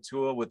want to give up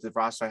Tua with the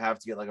roster I have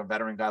to get like a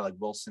veteran guy like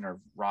Wilson or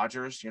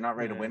Rodgers. You're not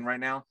ready to win right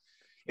now.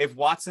 If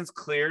Watson's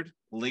cleared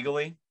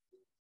legally,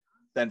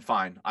 then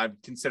fine.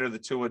 I'd consider the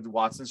Tua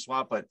Watson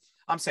swap, but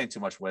I'm saying too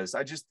much whiz.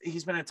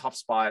 He's been in a tough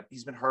spot.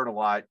 He's been hurt a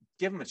lot.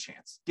 Give him a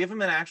chance. Give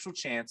him an actual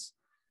chance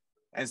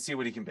and see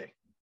what he can be.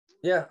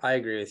 Yeah, I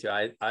agree with you.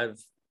 I've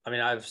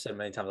said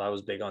many times I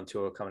was big on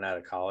Tua coming out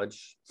of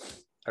college.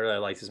 I really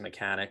liked his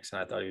mechanics,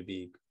 and I thought he'd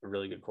be a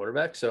really good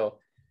quarterback. So,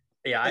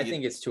 yeah, I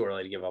think it's too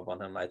early to give up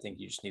on him. I think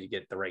you just need to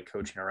get the right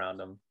coaching around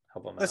him,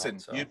 help him out. Listen,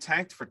 you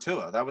tanked for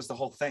Tua. That was the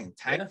whole thing.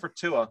 For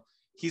Tua.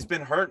 He's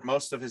been hurt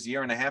most of his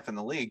year and a half in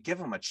the league. Give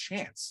him a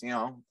chance,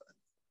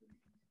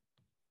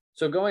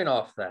 So going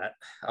off that,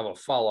 I will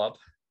follow up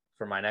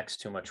for my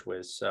next too much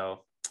whiz.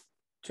 So,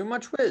 too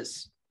much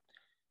whiz.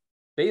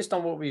 Based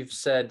on what we've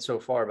said so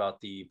far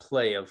about the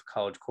play of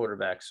college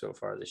quarterbacks so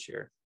far this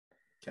year.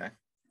 Okay.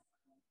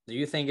 Do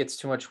you think it's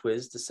too much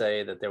whiz to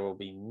say that there will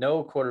be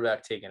no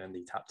quarterback taken in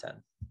the top 10?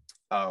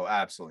 Oh,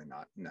 absolutely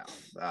not. No.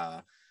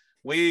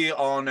 We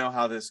all know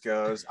how this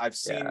goes. I've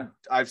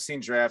seen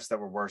drafts that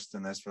were worse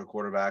than this for the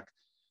quarterback.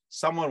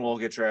 Someone will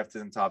get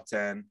drafted in top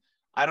 10.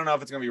 I don't know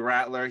if it's going to be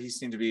Rattler. He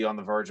seemed to be on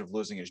the verge of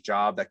losing his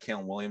job. That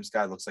Kalen Williams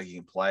guy looks like he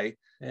can play.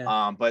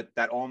 Yeah. But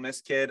that Ole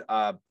Miss kid,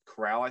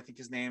 Corral, I think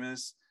his name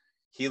is,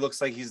 he looks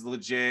like he's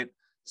legit.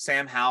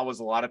 Sam Howell was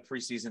a lot of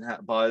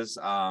preseason buzz.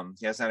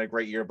 He hasn't had a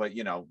great year, but,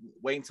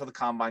 wait until the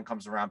combine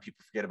comes around.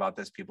 People forget about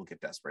this. People get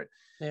desperate.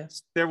 Yeah.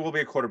 There will be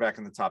a quarterback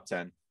in the top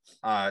 10.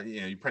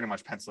 You pretty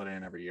much pencil it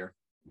in every year.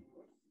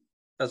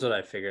 That's what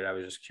I figured. I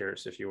was just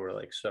curious if you were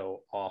like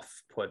so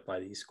off put by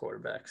these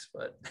quarterbacks,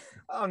 but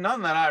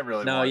none that I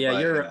really no, want. yeah,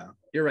 but,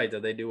 you're right though.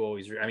 They do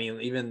always. I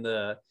mean, even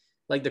the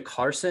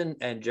Carson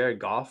and Jared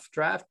Goff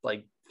draft,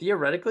 like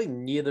theoretically,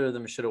 neither of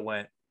them should have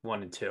went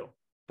 1 and 2,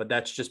 but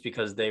that's just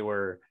because they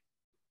were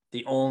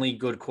the only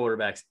good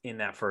quarterbacks in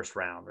that first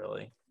round,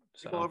 really.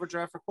 So people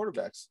overdraft for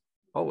quarterbacks.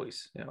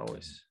 Always, yeah,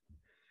 always.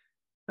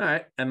 All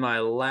right, and my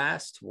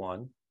last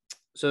one.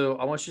 So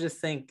I want you to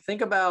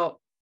think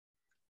about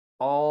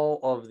all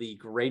of the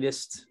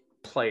greatest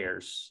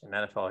players in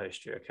NFL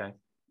history, okay?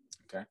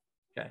 Okay.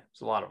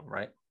 It's a lot of them,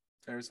 right?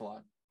 There's a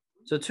lot.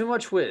 So too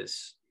much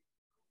whiz.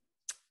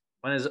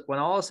 When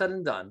all is said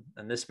and done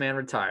and this man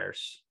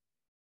retires,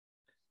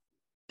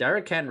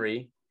 Derrick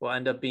Henry will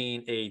end up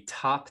being a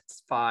top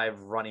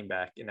 5 running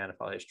back in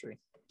NFL history.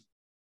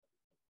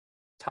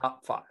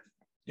 Top 5.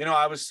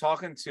 I was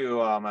talking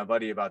to my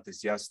buddy about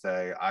this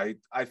yesterday. I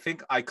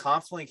think I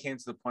confidently came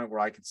to the point where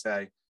I could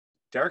say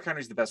Derrick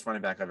Henry's the best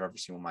running back I've ever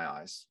seen with my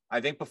eyes.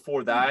 I think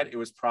before that, it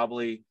was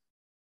probably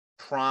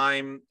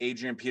prime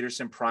Adrian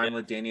Peterson, prime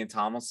LaDainian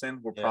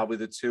Tomlinson were probably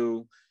the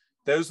two.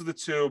 Those are the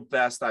two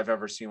best I've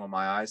ever seen with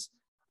my eyes.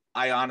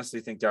 I honestly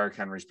think Derrick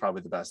Henry's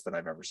probably the best that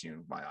I've ever seen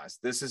with my eyes.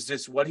 This is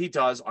just what he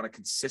does on a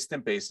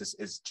consistent basis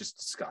is just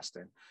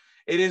disgusting.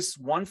 It is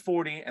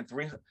 140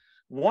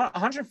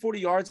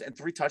 yards and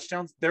 3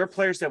 touchdowns. There are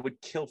players that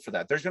would kill for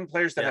that. There's been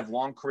players that have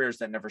long careers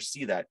that never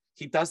see that.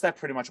 He does that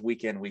pretty much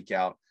week in, week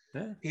out.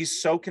 Yeah.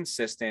 He's so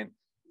consistent.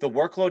 The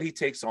workload he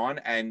takes on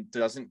and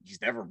he's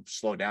never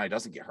slowed down. He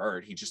doesn't get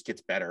hurt. He just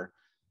gets better.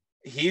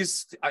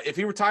 If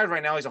he retired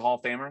right now, he's a Hall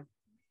of Famer.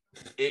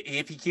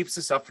 If he keeps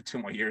this up for 2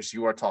 more years,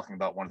 you are talking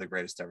about one of the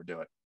greatest to ever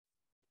do it.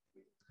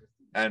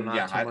 And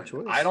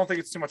I don't think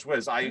it's too much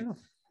whiz.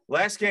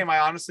 Last game, I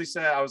honestly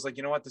said, I was like,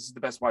 you know what? This is the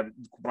best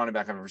running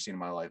back I've ever seen in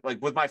my life.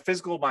 Like with my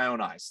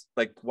own eyes,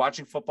 like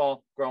watching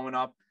football growing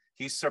up,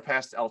 he's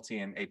surpassed LT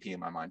and AP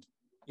in my mind.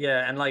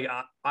 Yeah. And like,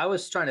 I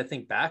was trying to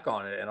think back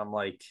on it and I'm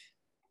like,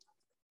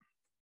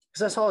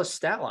 because I saw his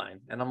stat line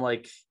and I'm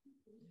like,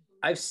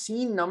 I've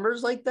seen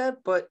numbers like that,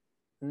 but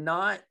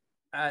not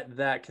at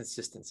that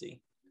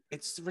consistency.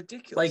 It's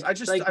ridiculous.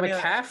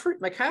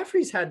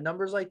 McCaffrey's had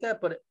numbers like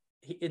that, but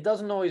it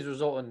doesn't always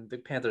result in the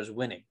Panthers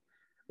winning.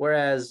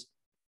 Whereas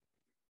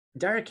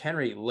Derrick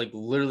Henry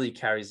literally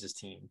carries his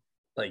team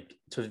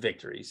to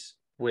victories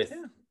with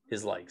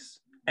his legs.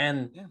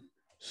 And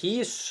he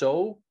is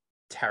so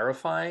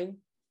terrifying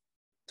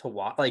to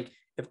watch. Like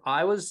if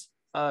I was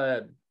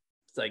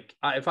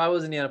if I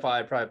was in the NFL,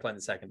 I'd probably play in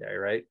the secondary,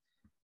 right?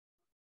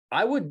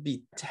 I would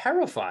be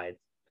terrified.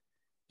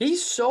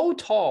 He's so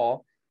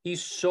tall,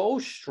 he's so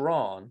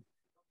strong,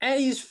 and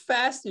he's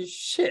fast as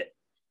shit.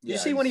 Did you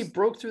see when he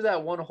broke through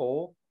that one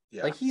hole?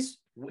 Yeah. He's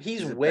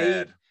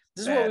way bad.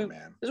 This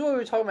is what we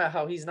were talking about,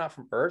 how he's not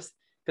from Earth,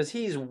 because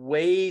he's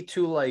way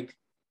too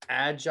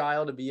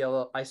agile to be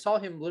able. I saw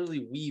him literally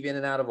weave in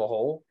and out of a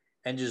hole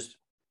and just,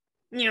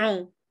 he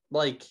doesn't look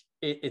like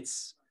a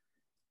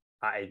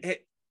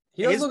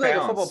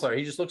football player.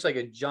 He just looks like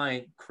a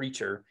giant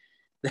creature.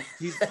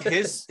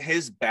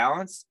 His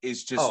balance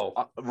is just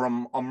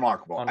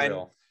remarkable.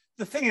 Unreal. And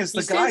the thing is,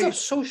 he stands up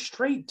so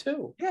straight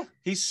too. Yeah,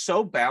 he's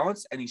so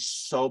balanced and he's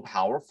so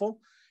powerful.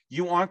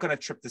 You aren't going to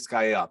trip this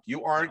guy up.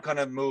 You aren't going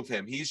to move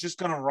him. He's just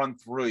going to run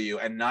through you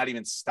and not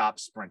even stop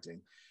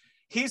sprinting.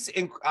 He's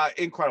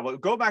incredible.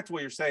 Go back to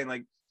what you're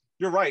saying.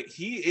 You're right.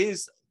 He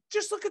is.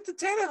 Just look at the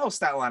Tannehill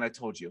stat line I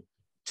told you.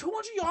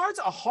 200 yards,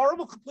 a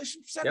horrible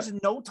completion percentage,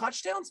 and no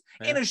touchdowns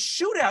in a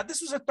shootout.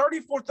 This was a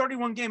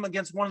 34-31 game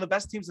against one of the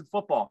best teams in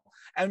football.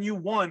 And you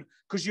won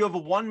because you have a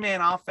one-man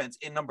offense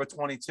in number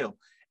 22.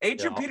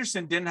 Adrian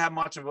Peterson didn't have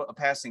much of a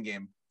passing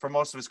game for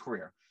most of his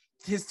career.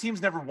 His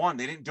teams never won.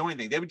 They didn't do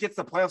anything. They would get to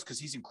the playoffs because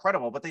he's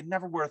incredible, but they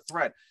never were a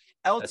threat.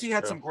 LT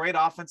had some great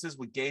offenses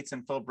with Gates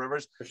and Phillip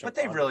Rivers, but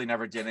they really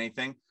never did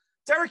anything.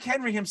 Derrick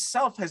Henry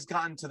himself has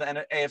gotten to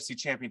the AFC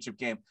Championship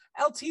game.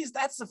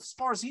 That's as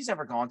far as he's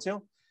ever gone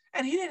to.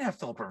 And he didn't have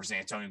Phillip Rivers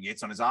and Antonio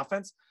Gates on his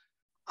offense.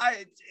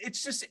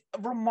 It's just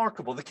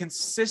remarkable, the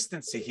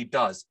consistency he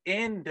does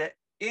in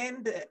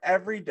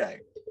every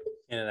day.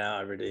 In and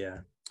out every day, yeah.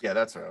 Yeah,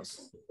 that's what I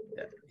was.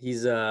 Yeah,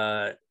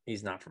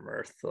 he's not from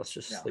Earth. Let's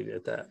just leave it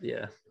at that.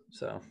 Yeah.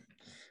 So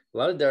a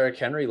lot of Derrick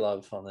Henry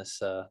love on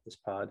this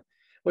pod.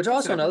 Which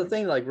also another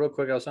thing, real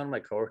quick, I was on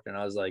my coworker and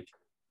I was like,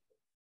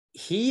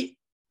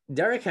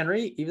 Derrick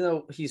Henry, even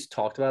though he's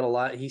talked about a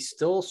lot, he's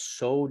still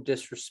so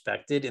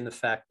disrespected in the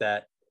fact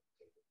that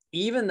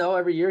even though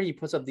every year he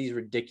puts up these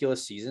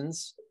ridiculous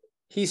seasons,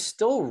 he's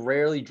still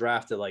rarely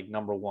drafted like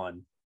number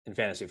one in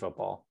fantasy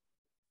football.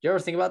 You ever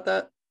think about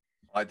that?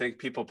 I think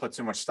people put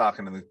too much stock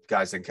into the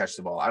guys that can catch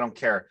the ball. I don't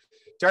care.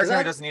 Derrick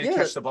Henry doesn't need to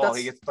catch the ball.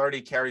 He gets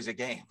 30 carries a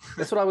game.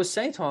 That's what I was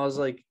saying to him. I was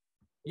like,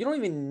 you don't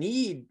even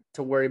need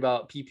to worry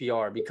about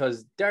PPR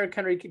because Derrick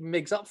Henry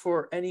makes up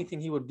for anything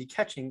he would be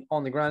catching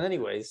on the ground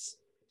anyways.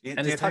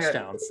 And his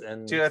touchdowns.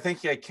 Dude, I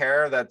think you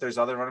care that there's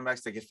other running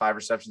backs that get 5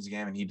 receptions a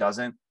game and he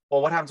doesn't.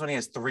 Well, what happens when he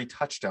has 3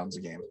 touchdowns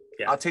a game?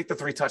 Yeah. I'll take the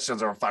 3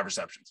 touchdowns over 5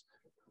 receptions.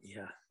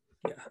 Yeah.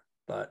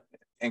 But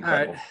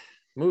incredible. All right,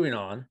 moving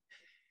on.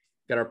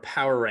 Got our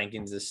power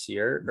rankings this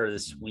year, or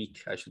this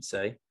week, I should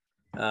say.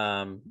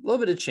 A little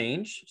bit of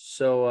change.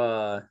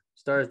 So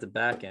start at the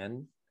back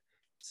end.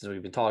 Since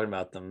we've been talking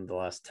about them the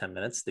last 10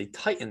 minutes, the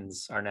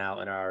Titans are now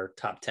in our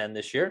top 10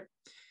 this year.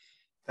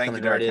 Thank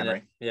you, Derrick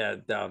Henry. Yeah,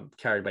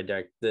 carried by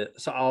Derrick.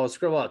 So I'll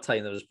scribble out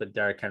Titans. I'll just put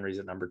Derrick Henry's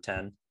at number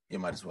 10. You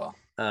might as well.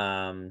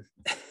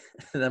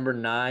 Number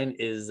 9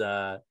 is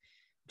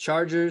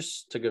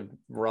Chargers. Took a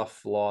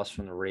rough loss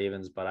from the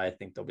Ravens, but I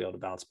think they'll be able to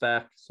bounce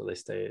back. So they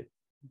stay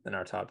in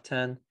our top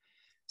 10.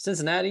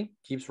 Cincinnati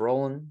keeps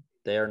rolling.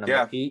 They are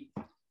number 8.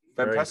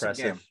 Very impressive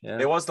game. Yeah.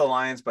 It was the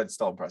Lions, but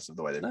still impressive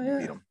the way they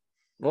beat them.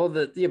 Well,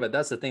 but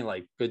that's the thing.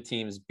 Like, good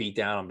teams beat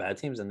down on bad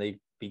teams, and they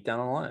beat down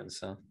on the Lions.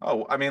 So,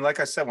 I mean, like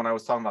I said, when I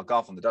was talking about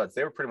golf on the duds,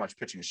 they were pretty much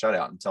pitching a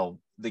shutout until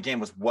the game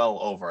was well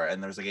over,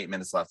 and there was like 8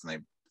 minutes left,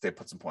 and they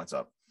put some points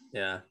up.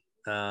 Yeah.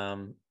 I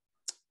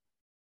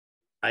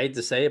hate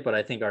to say it, but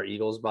I think our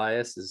Eagles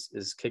bias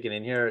is kicking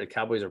in here. The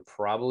Cowboys are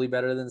probably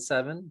better than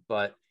 7,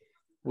 but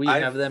we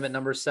have them at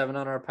number 7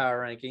 on our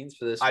power rankings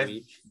for this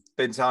week. I've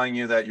been telling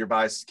you that your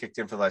bias kicked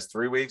in for the last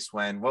 3 weeks.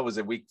 When, what was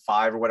it, week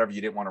 5 or whatever, you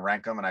didn't want to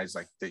rank them. And I was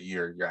like, that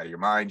you're out of your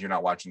mind. You're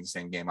not watching the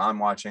same game I'm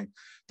watching.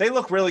 They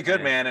look really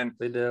good, man. And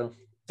they do.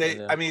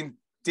 I mean,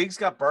 Diggs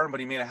got burned, but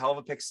he made a hell of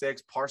a pick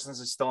 6. Parsons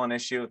is still an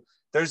issue.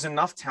 There's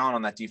enough talent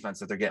on that defense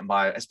that they're getting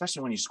by,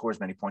 especially when you score as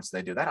many points as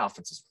they do. That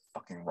offense is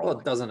fucking rolling. Well,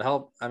 it doesn't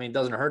help. I mean, it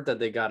doesn't hurt that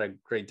they got a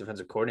great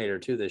defensive coordinator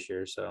too this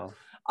year. So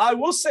I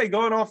will say,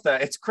 going off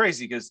that, it's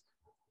crazy because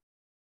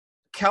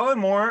Kellen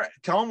Moore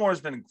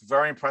has been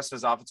very impressive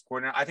as offensive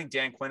coordinator. I think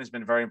Dan Quinn has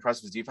been very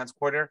impressive as defense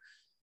coordinator.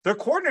 Their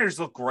coordinators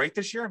look great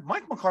this year.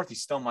 Mike McCarthy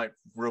still might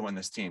ruin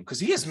this team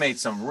because he has made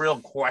some real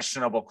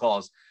questionable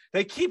calls.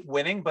 They keep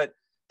winning, but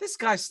this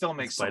guy still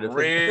makes some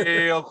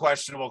real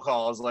questionable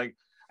calls. Like,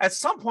 at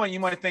some point, you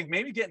might think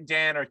maybe getting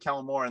Dan or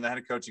Kellen Moore in the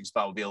head coaching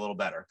spot would be a little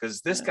better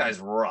because this guy's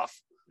rough.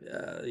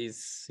 Yeah,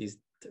 he's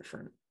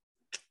different.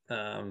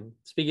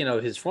 Speaking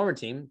of his former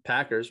team,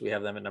 Packers, we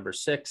have them at number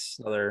 6.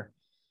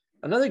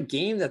 Another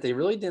game that they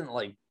really didn't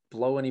like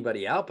blow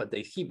anybody out, but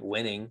they keep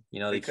winning. You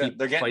know,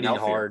 they're fighting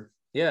hard.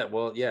 Yeah,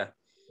 well, yeah.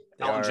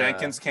 Elton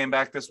Jenkins came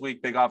back this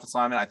week, big offensive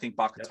lineman. I think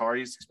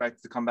Bakatari is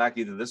expected to come back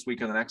either this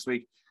week or the next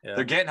week. Yeah.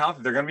 They're getting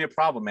healthy. They're going to be a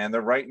problem, man.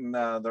 They're right in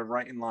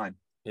line.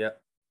 Yeah.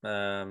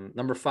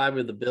 Number 5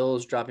 with the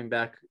Bills dropping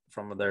back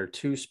from their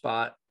 2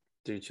 spot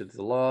due to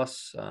the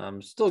loss.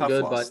 Still tough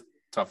good, loss. But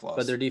tough loss.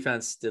 But their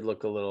defense did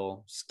look a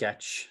little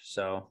sketch.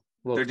 So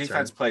their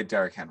defense played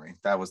Derrick Henry.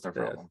 That was their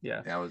problem.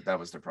 Yeah. That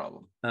was their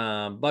problem.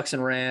 Bucks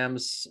and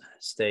Rams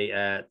stay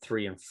at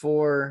 3 and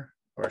 4,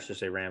 or I should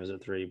say Rams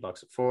at 3,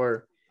 Bucks at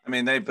 4. I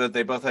mean, they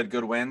both had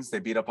good wins. They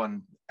beat up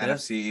on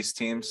NFC East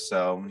teams.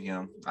 So,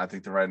 I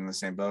think they're right in the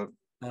same boat.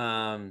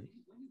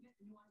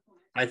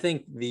 I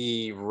think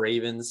the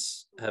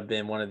Ravens have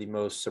been one of the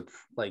most,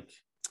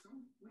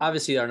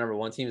 obviously our number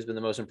 1 team has been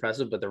the most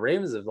impressive, but the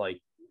Ravens have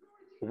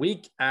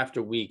week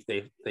after week,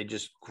 they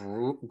just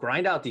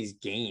grind out these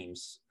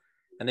games,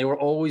 and they were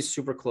always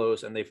super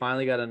close, and they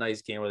finally got a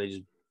nice game where they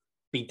just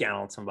beat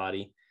down on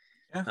somebody.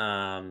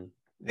 Yeah.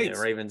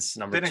 Ravens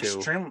number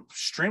 2.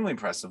 Extremely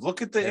impressive.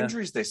 Look at the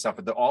injuries they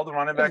suffered. All the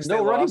running backs.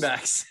 No running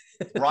backs.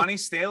 Ronnie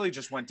Staley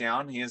just went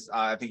down. He is.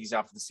 I think he's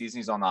out for the season.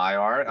 He's on the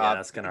IR. Yeah,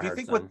 that's gonna hurt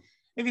them.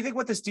 If you think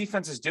what this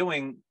defense is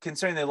doing,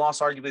 considering they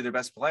lost arguably their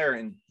best player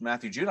in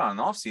Matthew Judon in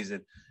the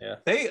offseason,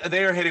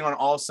 they are hitting on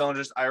all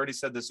cylinders. I already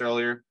said this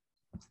earlier.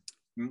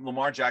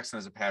 Lamar Jackson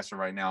as a passer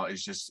right now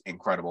is just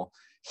incredible.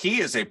 He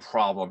is a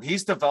problem.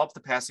 He's developed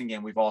the passing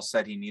game we've all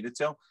said he needed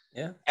to.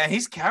 Yeah. And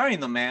he's carrying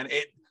them, man.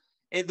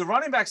 The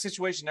running back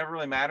situation never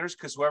really matters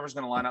because whoever's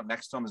going to line up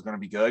next to him is going to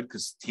be good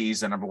because he's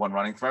the number 1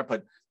 running threat.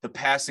 But the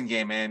passing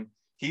game, man,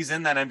 he's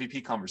in that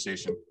MVP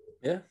conversation.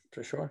 Yeah,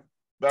 for sure.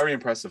 Very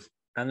impressive.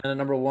 And then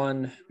number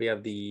 1, we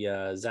have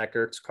the Zach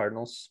Ertz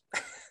Cardinals.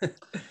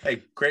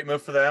 Hey, great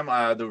move for them.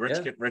 The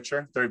rich get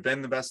richer. They've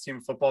been the best team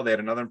in football. They had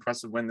another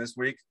impressive win this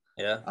week.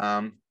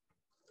 Yeah.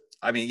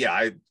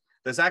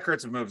 The Zach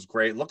Ertz move is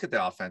great. Look at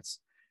the offense.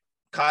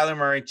 Kyler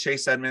Murray,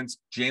 Chase Edmonds,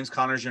 James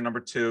Conner's your number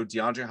 2,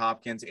 DeAndre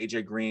Hopkins,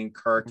 AJ Green,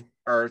 Kirk,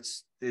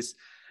 Ertz.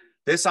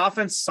 This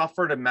offense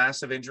suffered a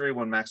massive injury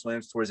when Max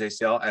Williams tore his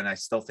ACL, and I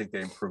still think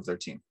they improved their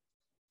team.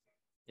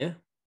 Yeah.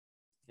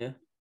 Yeah.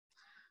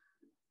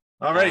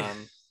 All right.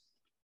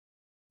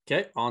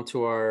 Okay, on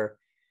to our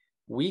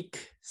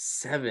week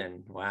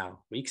 7. Wow,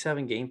 week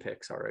 7 game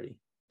picks already.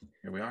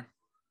 Here we are.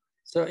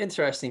 So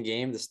interesting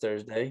game this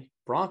Thursday.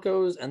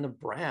 Broncos and the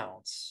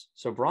Browns.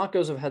 So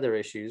Broncos have had their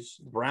issues.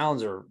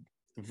 Browns are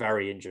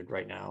very injured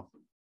right now.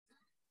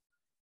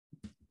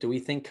 Do we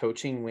think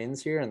coaching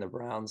wins here and the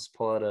Browns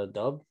pull out a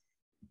dub?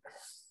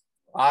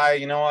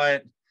 You know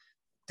what?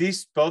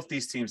 Both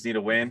these teams need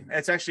a win.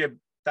 It's actually a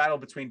battle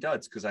between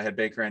duds because I had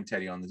Baker and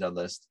Teddy on the dud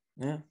list.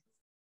 Yeah.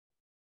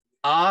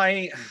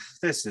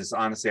 This is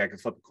honestly, I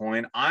could flip a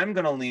coin. I'm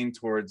going to lean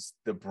towards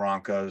the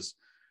Broncos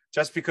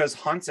just because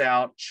Hunt's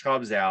out,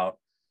 Chubb's out.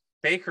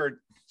 Baker's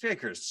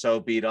so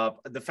beat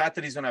up. The fact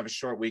that he's going to have a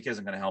short week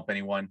isn't going to help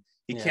anyone.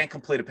 He can't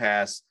complete a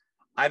pass.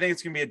 I think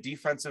it's going to be a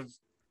defensive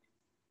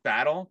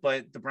battle,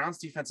 but the Browns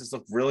defense has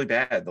looked really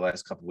bad the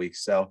last couple of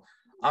weeks. So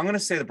I'm going to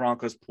say the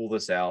Broncos pull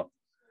this out.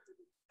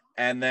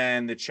 And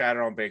then the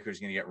chatter on Baker is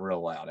going to get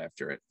real loud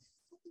after it.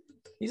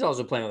 He's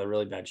also playing with a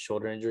really bad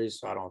shoulder injury,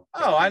 so I don't.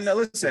 Oh, I know.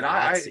 Listen,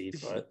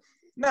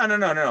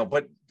 No.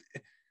 But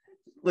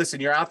listen,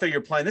 you're out there,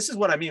 you're playing. This is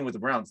what I mean with the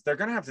Browns. They're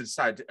going to have to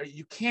decide.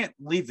 You can't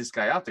leave this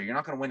guy out there. You're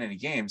not going to win any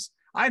games.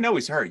 I know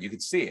he's hurt. You can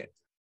see it.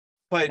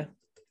 But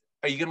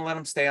are you going to let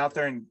him stay out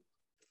there and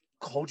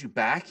hold you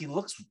back? He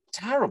looks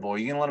terrible. Are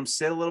you going to let him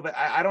sit a little bit?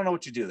 I don't know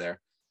what you do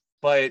there.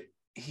 But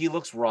he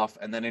looks rough,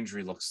 and that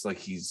injury looks like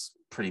he's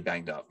pretty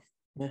banged up.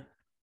 Yeah.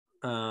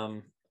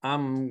 I'm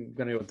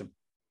going to go with the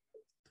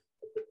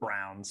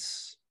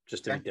Browns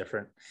just to be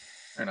different.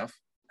 Fair enough.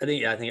 I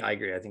think I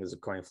agree. I think it's a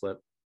coin flip.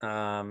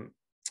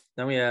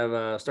 Then we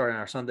have starting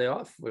our Sunday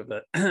off with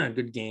a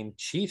good game,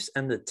 Chiefs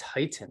and the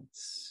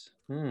Titans.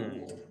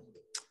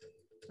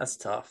 That's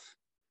tough.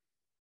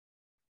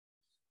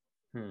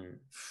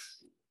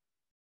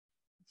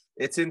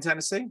 It's in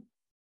Tennessee.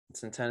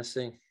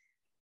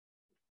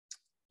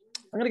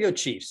 I'm gonna go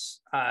Chiefs.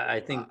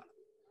 I think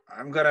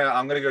I'm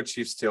gonna go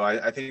Chiefs too.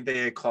 I think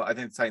the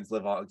Titans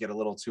get a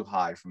little too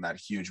high from that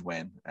huge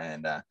win,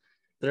 and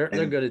they're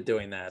good at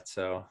doing that.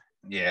 So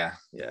yeah.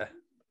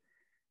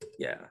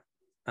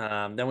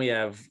 Then we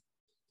have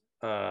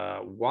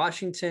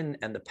Washington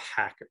and the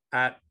Packers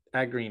at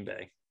Green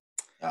Bay.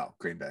 Oh,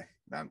 Green Bay.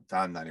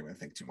 I'm not even gonna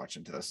think too much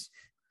into this.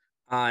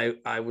 I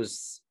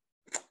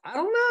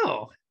don't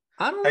know.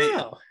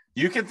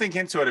 You can think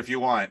into it if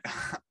you want.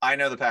 I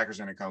know the Packers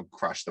are gonna come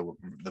crush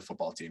the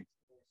football team.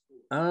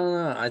 I don't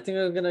know. I think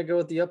I'm gonna go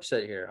with the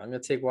upset here. I'm gonna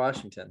take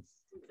Washington.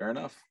 Fair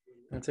enough.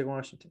 I'm gonna take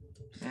Washington.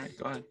 All right,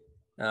 go ahead.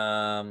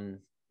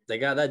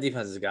 That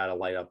defense has got to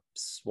light up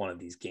one of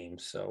these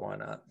games, so why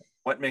not?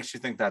 What makes you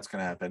think that's going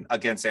to happen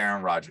against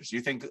Aaron Rodgers? You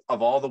think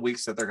of all the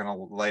weeks that they're going to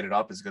light it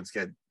up is going to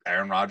get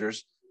Aaron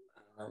Rodgers?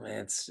 Oh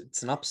man, it's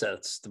an upset.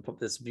 It's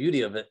the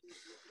beauty of it.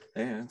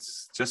 Yeah,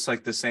 it's just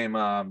like the same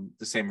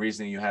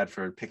reasoning you had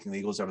for picking the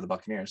Eagles over the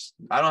Buccaneers.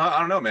 I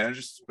don't know, man. It's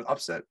just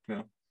upset, you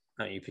know.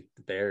 Oh, you picked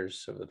the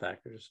Bears over the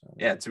Packers.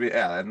 Yeah,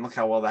 and look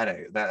how well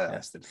that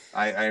lasted.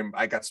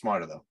 I got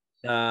smarter though.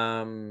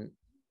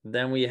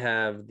 Then we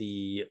have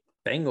the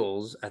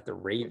Bengals at the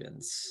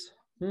Ravens.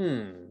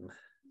 I'm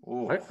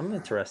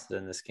interested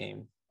in this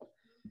game.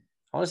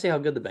 I want to see how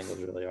good the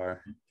Bengals really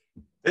are.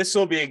 This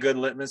will be a good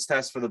litmus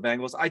test for the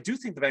Bengals. I do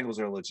think the Bengals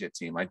are a legit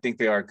team. I think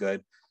they are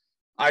good.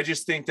 I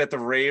just think that the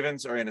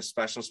Ravens are in a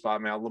special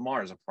spot, man.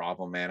 Lamar is a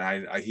problem,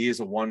 man. He is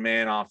a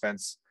one-man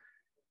offense.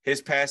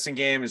 His passing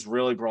game has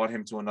really brought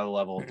him to another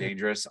level of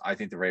dangerous. I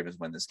think the Ravens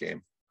win this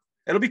game.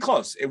 It'll be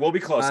close. It will be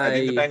close. I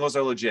think the Bengals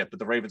are legit, but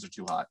the Ravens are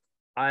too hot.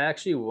 I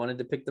actually wanted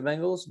to pick the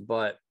Bengals,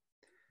 but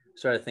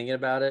started thinking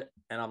about it,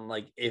 and I'm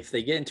like, if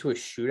they get into a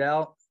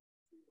shootout,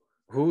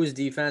 whose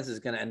defense is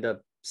going to end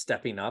up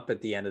stepping up at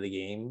the end of the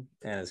game?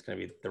 And it's going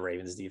to be the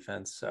Ravens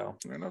defense. So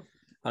I'm going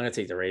to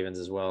take the Ravens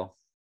as well.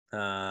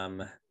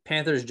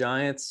 Panthers,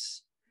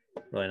 Giants.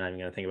 Really not even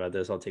going to think about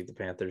this. I'll take the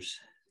Panthers.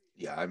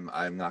 Yeah,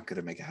 I'm not going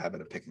to make a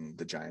habit of picking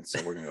the Giants, so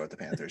we're going to go with the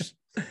Panthers.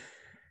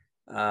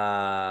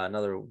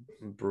 Another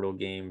brutal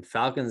game.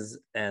 Falcons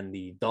and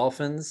the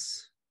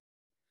Dolphins.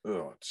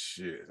 Oh,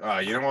 shit.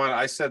 You know what?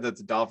 I said that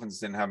the Dolphins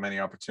didn't have many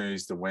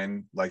opportunities to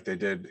win like they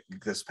did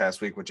this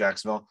past week with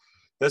Jacksonville.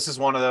 This is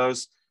one of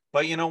those.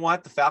 But you know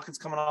what? The Falcons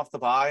coming off the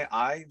bye,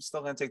 I'm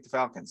still going to take the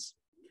Falcons.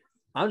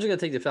 I'm just going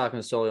to take the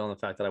Falcons solely on the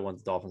fact that I want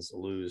the Dolphins to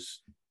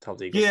lose.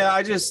 Yeah,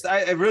 I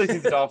really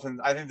think the Dolphins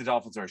 – I think the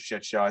Dolphins are a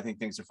shit show. I think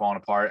things are falling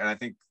apart, and I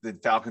think the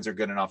Falcons are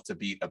good enough to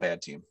beat a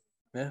bad team.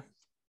 Yeah.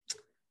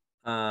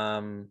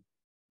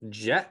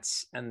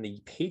 Jets and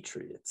the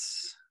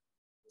Patriots.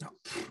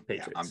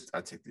 Patriots.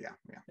 I take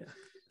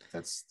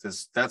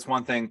That's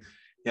one thing.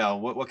 You know,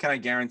 what can I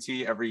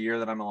guarantee every year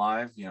that I'm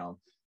alive? You know,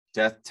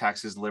 death,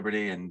 taxes,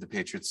 liberty, and the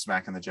Patriots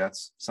smacking the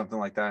Jets, something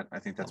like that. I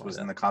think that's what's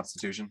in the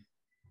Constitution.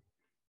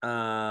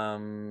 All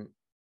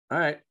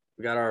right,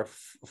 we got our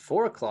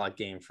 4:00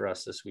 game for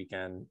us this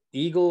weekend.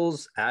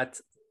 Eagles at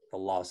the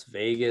Las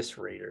Vegas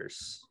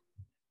Raiders.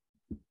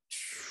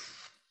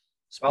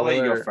 Spoiler, I'll let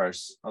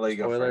you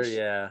go first.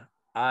 Yeah,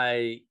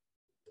 I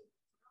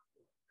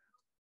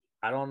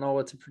don't know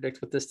what to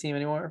predict with this team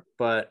anymore,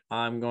 but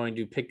I'm going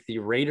to pick the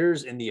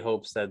Raiders in the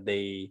hopes that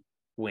they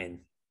win,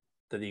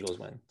 that the Eagles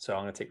win. So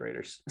I'm going to take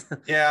Raiders.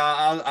 Yeah,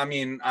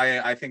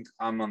 I think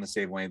I'm on the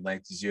same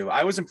wavelength as you.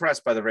 I was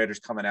impressed by the Raiders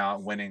coming out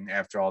and winning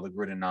after all the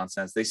Gruden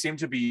nonsense. They seem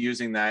to be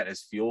using that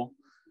as fuel.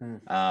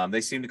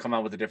 They seem to come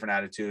out with a different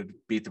attitude,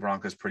 beat the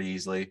Broncos pretty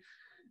easily.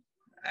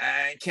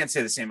 I can't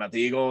say the same about the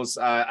Eagles.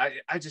 I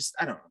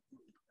don't know.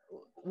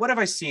 What have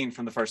I seen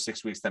from the first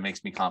 6 weeks that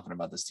makes me confident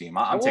about this team?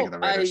 I'm taking the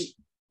Raiders.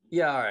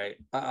 Yeah, all right.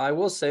 I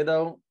will say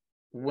though,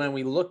 when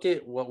we look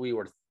at what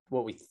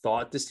we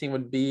thought this team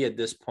would be at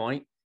this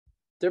point,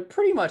 they're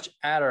pretty much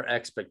at our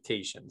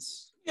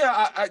expectations. Yeah,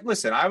 I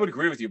listen, I would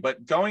agree with you,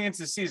 but going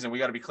into the season, we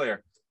got to be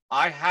clear.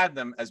 I had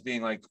them as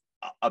being like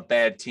a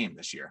bad team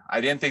this year.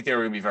 I didn't think they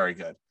were going to be very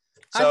good.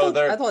 So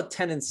I thought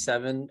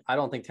 10-7. I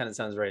don't think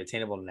 10-7 is very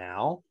attainable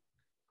now.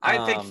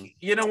 I think,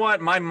 you know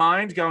what, my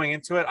mind going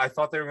into it, I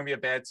thought they were going to be a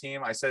bad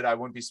team. I said I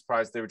wouldn't be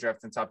surprised if they were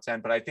drafted in top 10,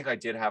 but I think I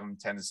did have them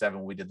 10-7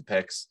 when we did the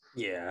picks.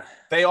 Yeah.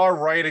 They are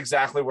right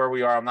exactly where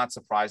we are. I'm not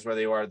surprised where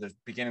they are. The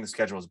beginning of the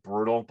schedule is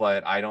brutal,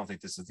 but I don't think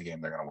this is the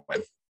game they're going to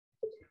win.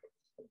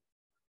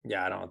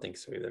 Yeah, I don't think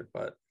so either,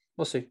 but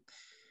we'll see.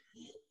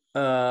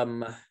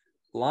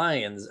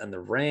 Lions and the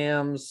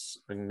Rams,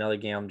 another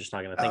game I'm just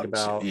not going to think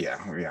about. Yeah.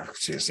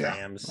 Jeez, yeah.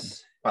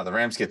 Rams. Wow, the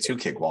Rams get 2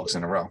 cakewalks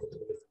in a row.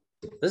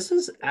 This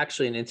is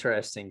actually an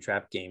interesting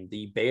trap game.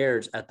 The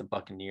Bears at the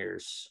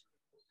Buccaneers.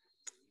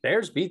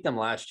 Bears beat them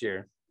last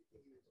year.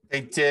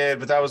 They did,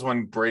 but that was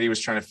when Brady was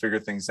trying to figure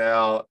things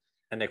out.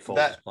 And Nick Foles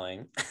was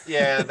playing.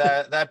 Yeah,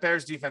 that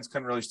Bears defense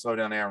couldn't really slow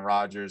down Aaron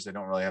Rodgers. They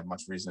don't really have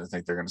much reason to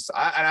think they're going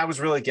to. And I was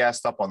really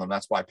gassed up on them.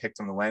 That's why I picked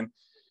them to win.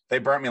 They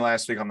burnt me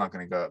last week. I'm not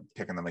going to go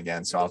picking them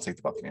again, so I'll take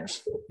the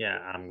Buccaneers. Yeah,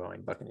 I'm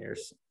going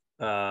Buccaneers.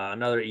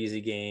 Another easy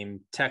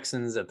game.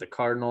 Texans at the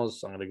Cardinals.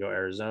 So I'm going to go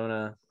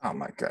Arizona. Oh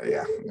my God,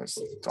 yeah. It's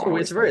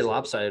a very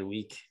lopsided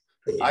week.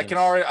 I can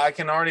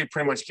already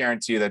pretty much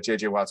guarantee that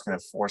JJ Watt's going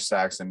to have 4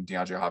 sacks and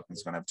DeAndre Hopkins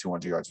is going to have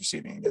 200 yards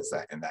receiving against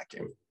that in that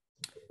game.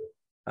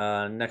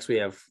 Next we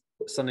have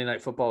Sunday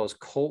Night Football is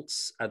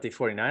Colts at the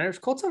 49ers.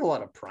 Colts have a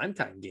lot of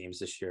primetime games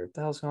this year. What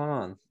the hell's going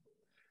on?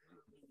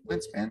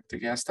 Wins, man. They're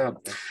gassed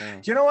up.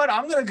 You know what?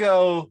 I'm going to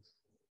go.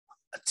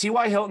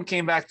 T.Y. Hilton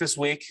came back this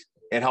week.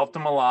 It helped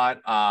them a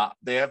lot.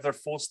 They have their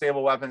full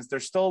stable weapons. They're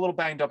still a little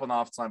banged up on the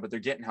offensive line, but they're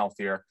getting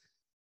healthier.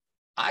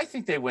 I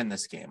think they win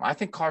this game. I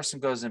think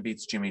Carson goes and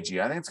beats Jimmy G.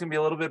 I think it's going to be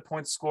a little bit of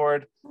points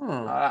scored.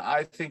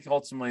 I think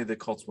ultimately the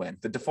Colts win.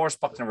 The DeForest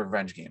Buckner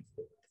revenge game.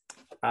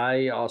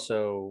 I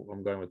also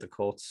am going with the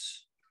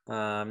Colts.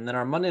 And then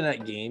our Monday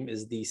night game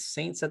is the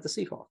Saints at the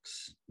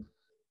Seahawks.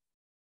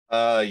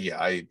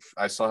 Yeah,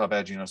 I saw how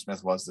bad Geno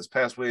Smith was this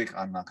past week.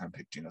 I'm not going to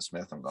pick Geno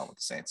Smith. I'm going with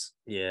the Saints.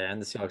 Yeah,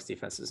 and the Seahawks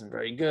defense isn't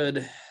very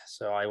good.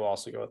 So I will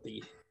also go with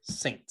the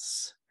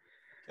Saints.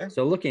 Okay.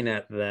 So looking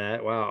at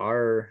that, wow,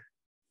 our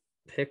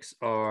picks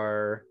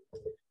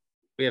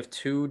we have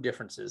 2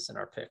 differences in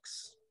our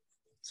picks.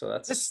 So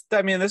that's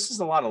this is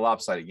a lot of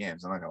lopsided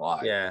games. I'm not gonna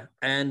lie. Yeah.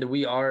 And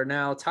we are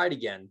now tied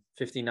again,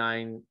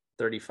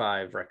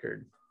 59-35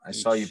 record. I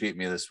saw you beat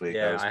me this week.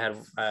 Yeah, I had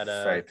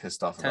very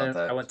pissed off about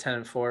that. I went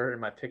 10-4 in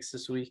my picks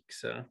this week.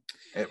 So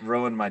it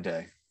ruined my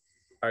day.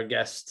 Our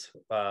guest,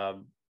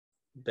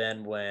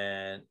 Ben,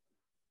 went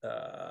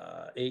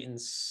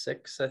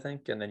 8-6, I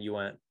think, and then you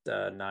went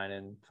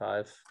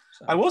 9-5.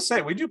 So. I will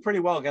say we do pretty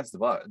well against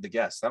the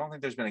guests. I don't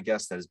think there's been a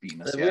guest that has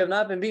beaten us yet. We have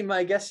not been beaten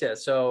by a guest yet,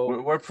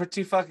 so we're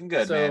pretty fucking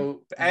good, man.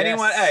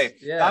 Anyone, hey,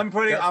 yeah, I'm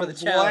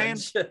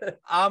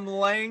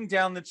laying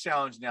down the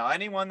challenge now.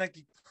 Anyone that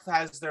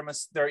has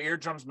their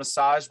eardrums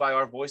massaged by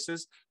our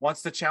voices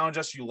wants to challenge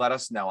us, you let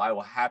us know. I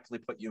will happily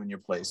put you in your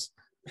place.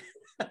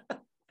 All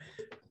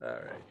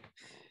right.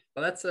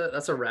 Well, that's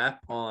a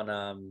wrap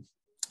on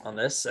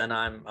this, and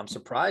I'm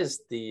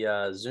surprised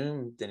the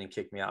Zoom didn't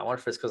kick me out. I wonder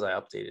if it's because I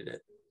updated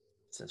it.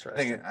 It's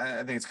interesting.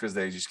 I think it's because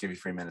they just give you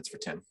free minutes for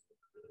Tim.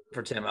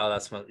 For Tim,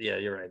 yeah,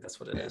 you're right. That's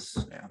what it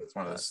is. Yeah, it's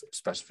one of those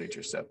special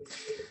features. So,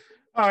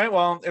 all right.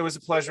 Well, it was a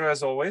pleasure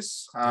as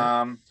always.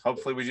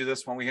 Hopefully, we do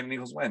this when we get an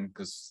Eagles win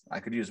because I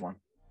could use one.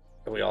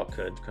 We all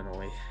could, couldn't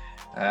we?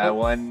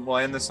 We'll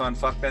end this on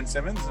fuck Ben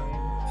Simmons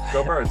and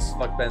go Birds.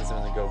 Fuck Ben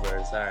Simmons and go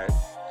Birds. All right.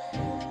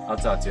 I'll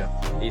talk to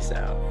you. Peace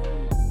out.